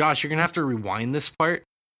 So Josh, you're gonna have to rewind this part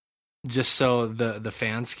just so the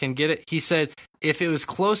fans can get it. He said if it was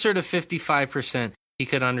closer to 55%, he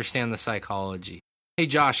could understand the psychology. Hey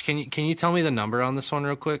Josh, can you tell me the number on this one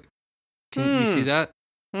real quick? Can you see that?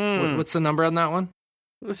 What's the number on that one?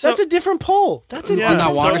 That's a different poll. That's a different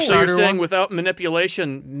that water so starter you're saying one? Without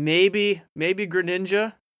manipulation, maybe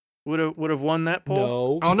Greninja would have won that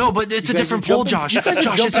poll? No. Oh no, but it's a different poll, Josh. Josh,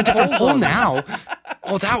 it's a different poll now.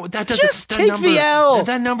 Oh, that doesn't. Just that take number, the L.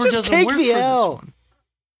 That number just doesn't take work the for L. this one.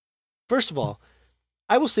 First of all,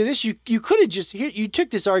 I will say this: you could have just you took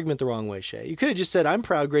this argument the wrong way, Shay. You could have just said, "I'm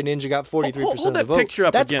proud Greninja got 43% of the vote." Picture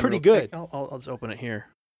up That's again, pretty good. I'll just open it here.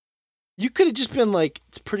 You could have just been like,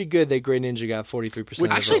 "It's pretty good that Greninja got 43% of the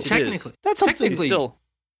vote." Actually, technically, that's something. Technically, still,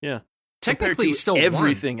 yeah. Technically, to still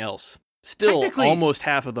everything won. else. Still, almost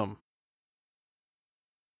half of them.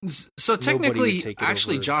 So technically,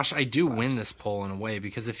 actually, over Josh, I do win this poll in a way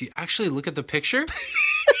because if you actually look at the picture,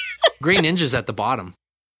 Greninja's at the bottom.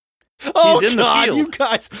 Oh He's in God, the field. you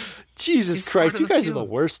guys! Jesus Christ, you guys are the field.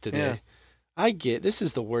 worst today. Yeah. I get this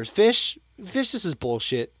is the worst. Fish, this is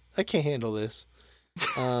bullshit. I can't handle this.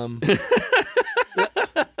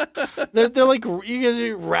 They're like, you guys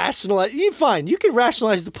are rationalize. Fine, you can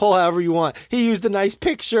rationalize the poll however you want. He used a nice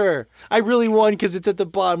picture. I really won because it's at the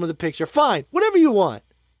bottom of the picture. Fine, whatever you want.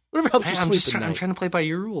 Whatever helps you sleep at night. I'm trying to play by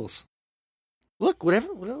your rules. Look, whatever.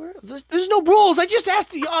 There's no rules. I just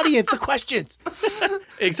asked the audience the questions.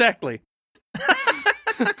 Exactly.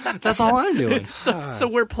 That's all I'm doing. So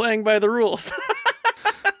we're playing by the rules.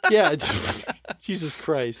 Yeah. Jesus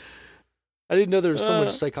Christ. I didn't know there was so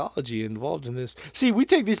much psychology involved in this. See, we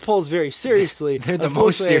take these polls very seriously. They're the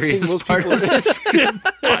most serious part of this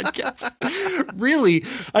podcast. Really,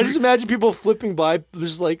 I just imagine people flipping by,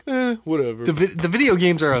 just like, whatever. The video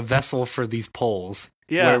games are a vessel for these polls,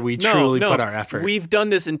 where we truly put our effort. We've done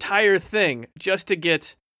this entire thing just to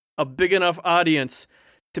get a big enough audience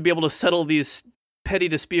to be able to settle these petty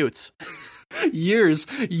disputes. Years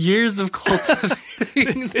of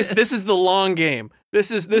cultivating. This is the long game. This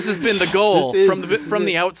has been the goal from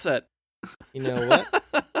the outset. You know what?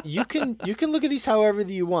 You can look at these however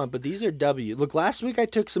you want, but these are W. Look, last week I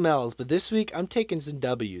took some L's, but this week I'm taking some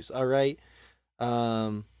W's. All right.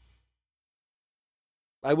 I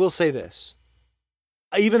will say this.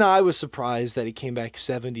 Even I was surprised that it came back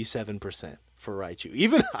 77% for Raichu.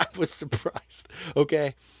 Even I was surprised.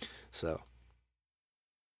 Okay, so.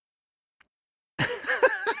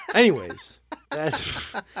 Anyways,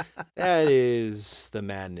 that is the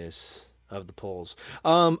madness of the polls.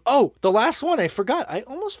 The last one I forgot. I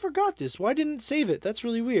almost forgot this. Why didn't it save it? That's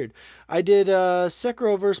really weird. I did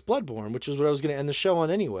Sekiro vs. Bloodborne, which is what I was going to end the show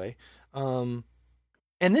on anyway. And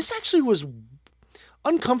this actually was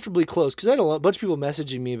uncomfortably close because I had a bunch of people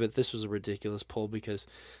messaging me, but this was a ridiculous poll because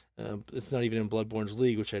it's not even in Bloodborne's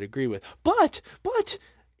league, which I'd agree with. But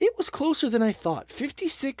it was closer than I thought.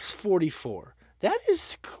 56-44. That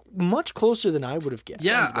is much closer than I would have guessed.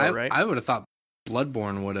 Yeah, right. I would have thought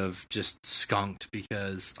Bloodborne would have just skunked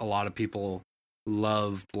because a lot of people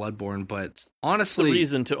love Bloodborne, but honestly... It's the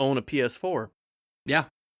reason to own a PS4. Yeah.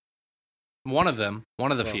 One of the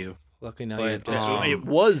few. Luckily now But, you have It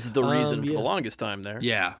was the reason for yeah. the longest time there.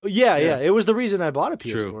 Yeah. Yeah. It was the reason I bought a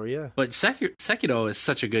PS4, True. yeah. But Sekiro is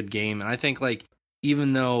such a good game, and I think, like,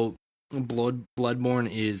 even though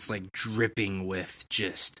Bloodborne is, like, dripping with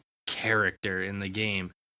just character in the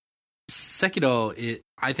game, Sekiro,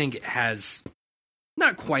 I think it has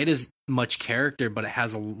not quite as much character, but it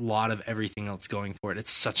has a lot of everything else going for it.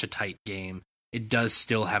 It's such a tight game. It does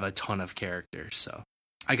still have a ton of characters, so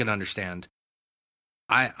I can understand.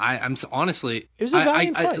 I'm honestly, it was a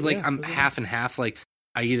valiant fight. I'm half and half. Like,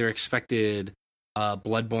 I either expected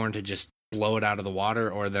Bloodborne to just blow it out of the water,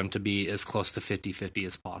 or them to be as close to 50-50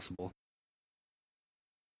 as possible.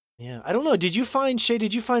 Yeah, I don't know. Did you find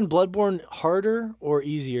Bloodborne harder or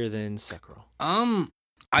easier than Sekiro?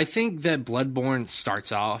 I think that Bloodborne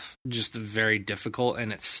starts off just very difficult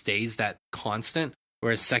and it stays that constant,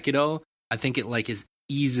 whereas Sekiro, I think it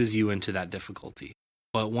eases you into that difficulty.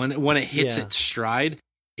 But when it hits its stride,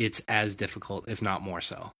 it's as difficult, if not more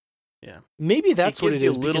so. Yeah, maybe that's what it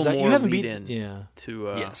is. A little more you haven't lead beat in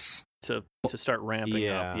to yes to start ramping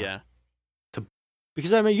up. Yeah.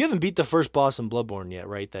 Because I mean, you haven't beat the first boss in Bloodborne yet,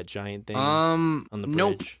 right? That giant thing on the bridge.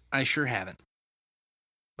 Nope, I sure haven't.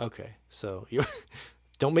 Okay, so you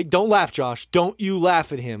don't laugh, Josh. Don't you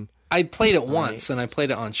laugh at him. I played it once, and I played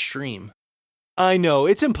it on stream. I know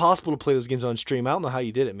it's impossible to play those games on stream. I don't know how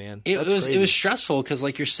you did it, man. It was stressful because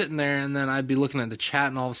you're sitting there, and then I'd be looking at the chat,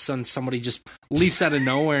 and all of a sudden somebody just leaps out of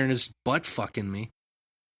nowhere and is butt fucking me.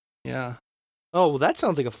 Yeah. Oh well, that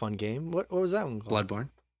sounds like a fun game. What was that one called? Bloodborne.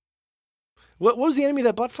 What was the enemy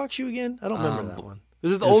that butt fucks you again? I don't remember that one.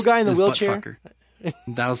 Was it the old guy in the wheelchair?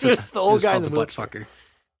 That was the old guy in the butt wheelchair.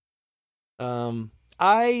 Fucker.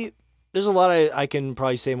 There's a lot I can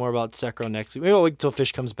probably say more about Sekiro next week. Maybe I'll wait until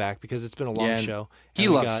Fish comes back because it's been a long show. He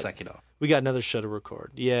loves Sekiro. We got another show to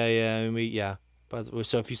record. Yeah. But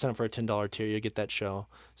so if you sign up for a $10 tier, you'll get that show.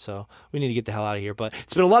 So we need to get the hell out of here. But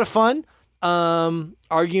it's been a lot of fun.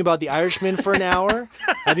 Arguing about the Irishman for an hour,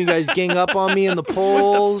 having you guys gang up on me in the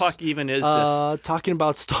polls. What the fuck even is this? Talking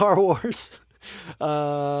about Star Wars.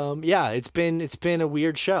 It's been a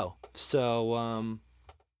weird show. So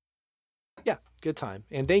good time.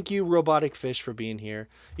 And thank you, Robotic Fish, for being here.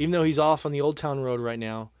 Even though he's off on the Old Town Road right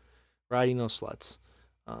now, riding those sluts.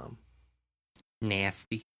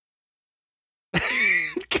 Nasty.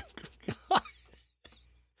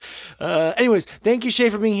 Anyways, thank you, Shay,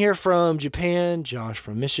 for being here from Japan, Josh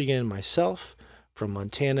from Michigan, myself from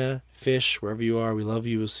Montana, Fish, wherever you are, we love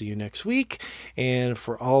you. We'll see you next week. And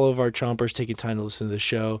for all of our chompers taking time to listen to the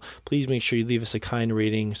show, please make sure you leave us a kind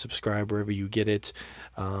rating, subscribe wherever you get it.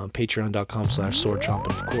 Patreon.com/swordchomp,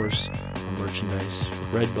 and of course, our merchandise,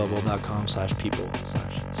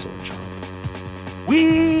 redbubble.com/people/swordchomp.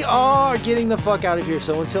 We are getting the fuck out of here.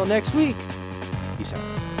 So until next week, peace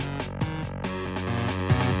out.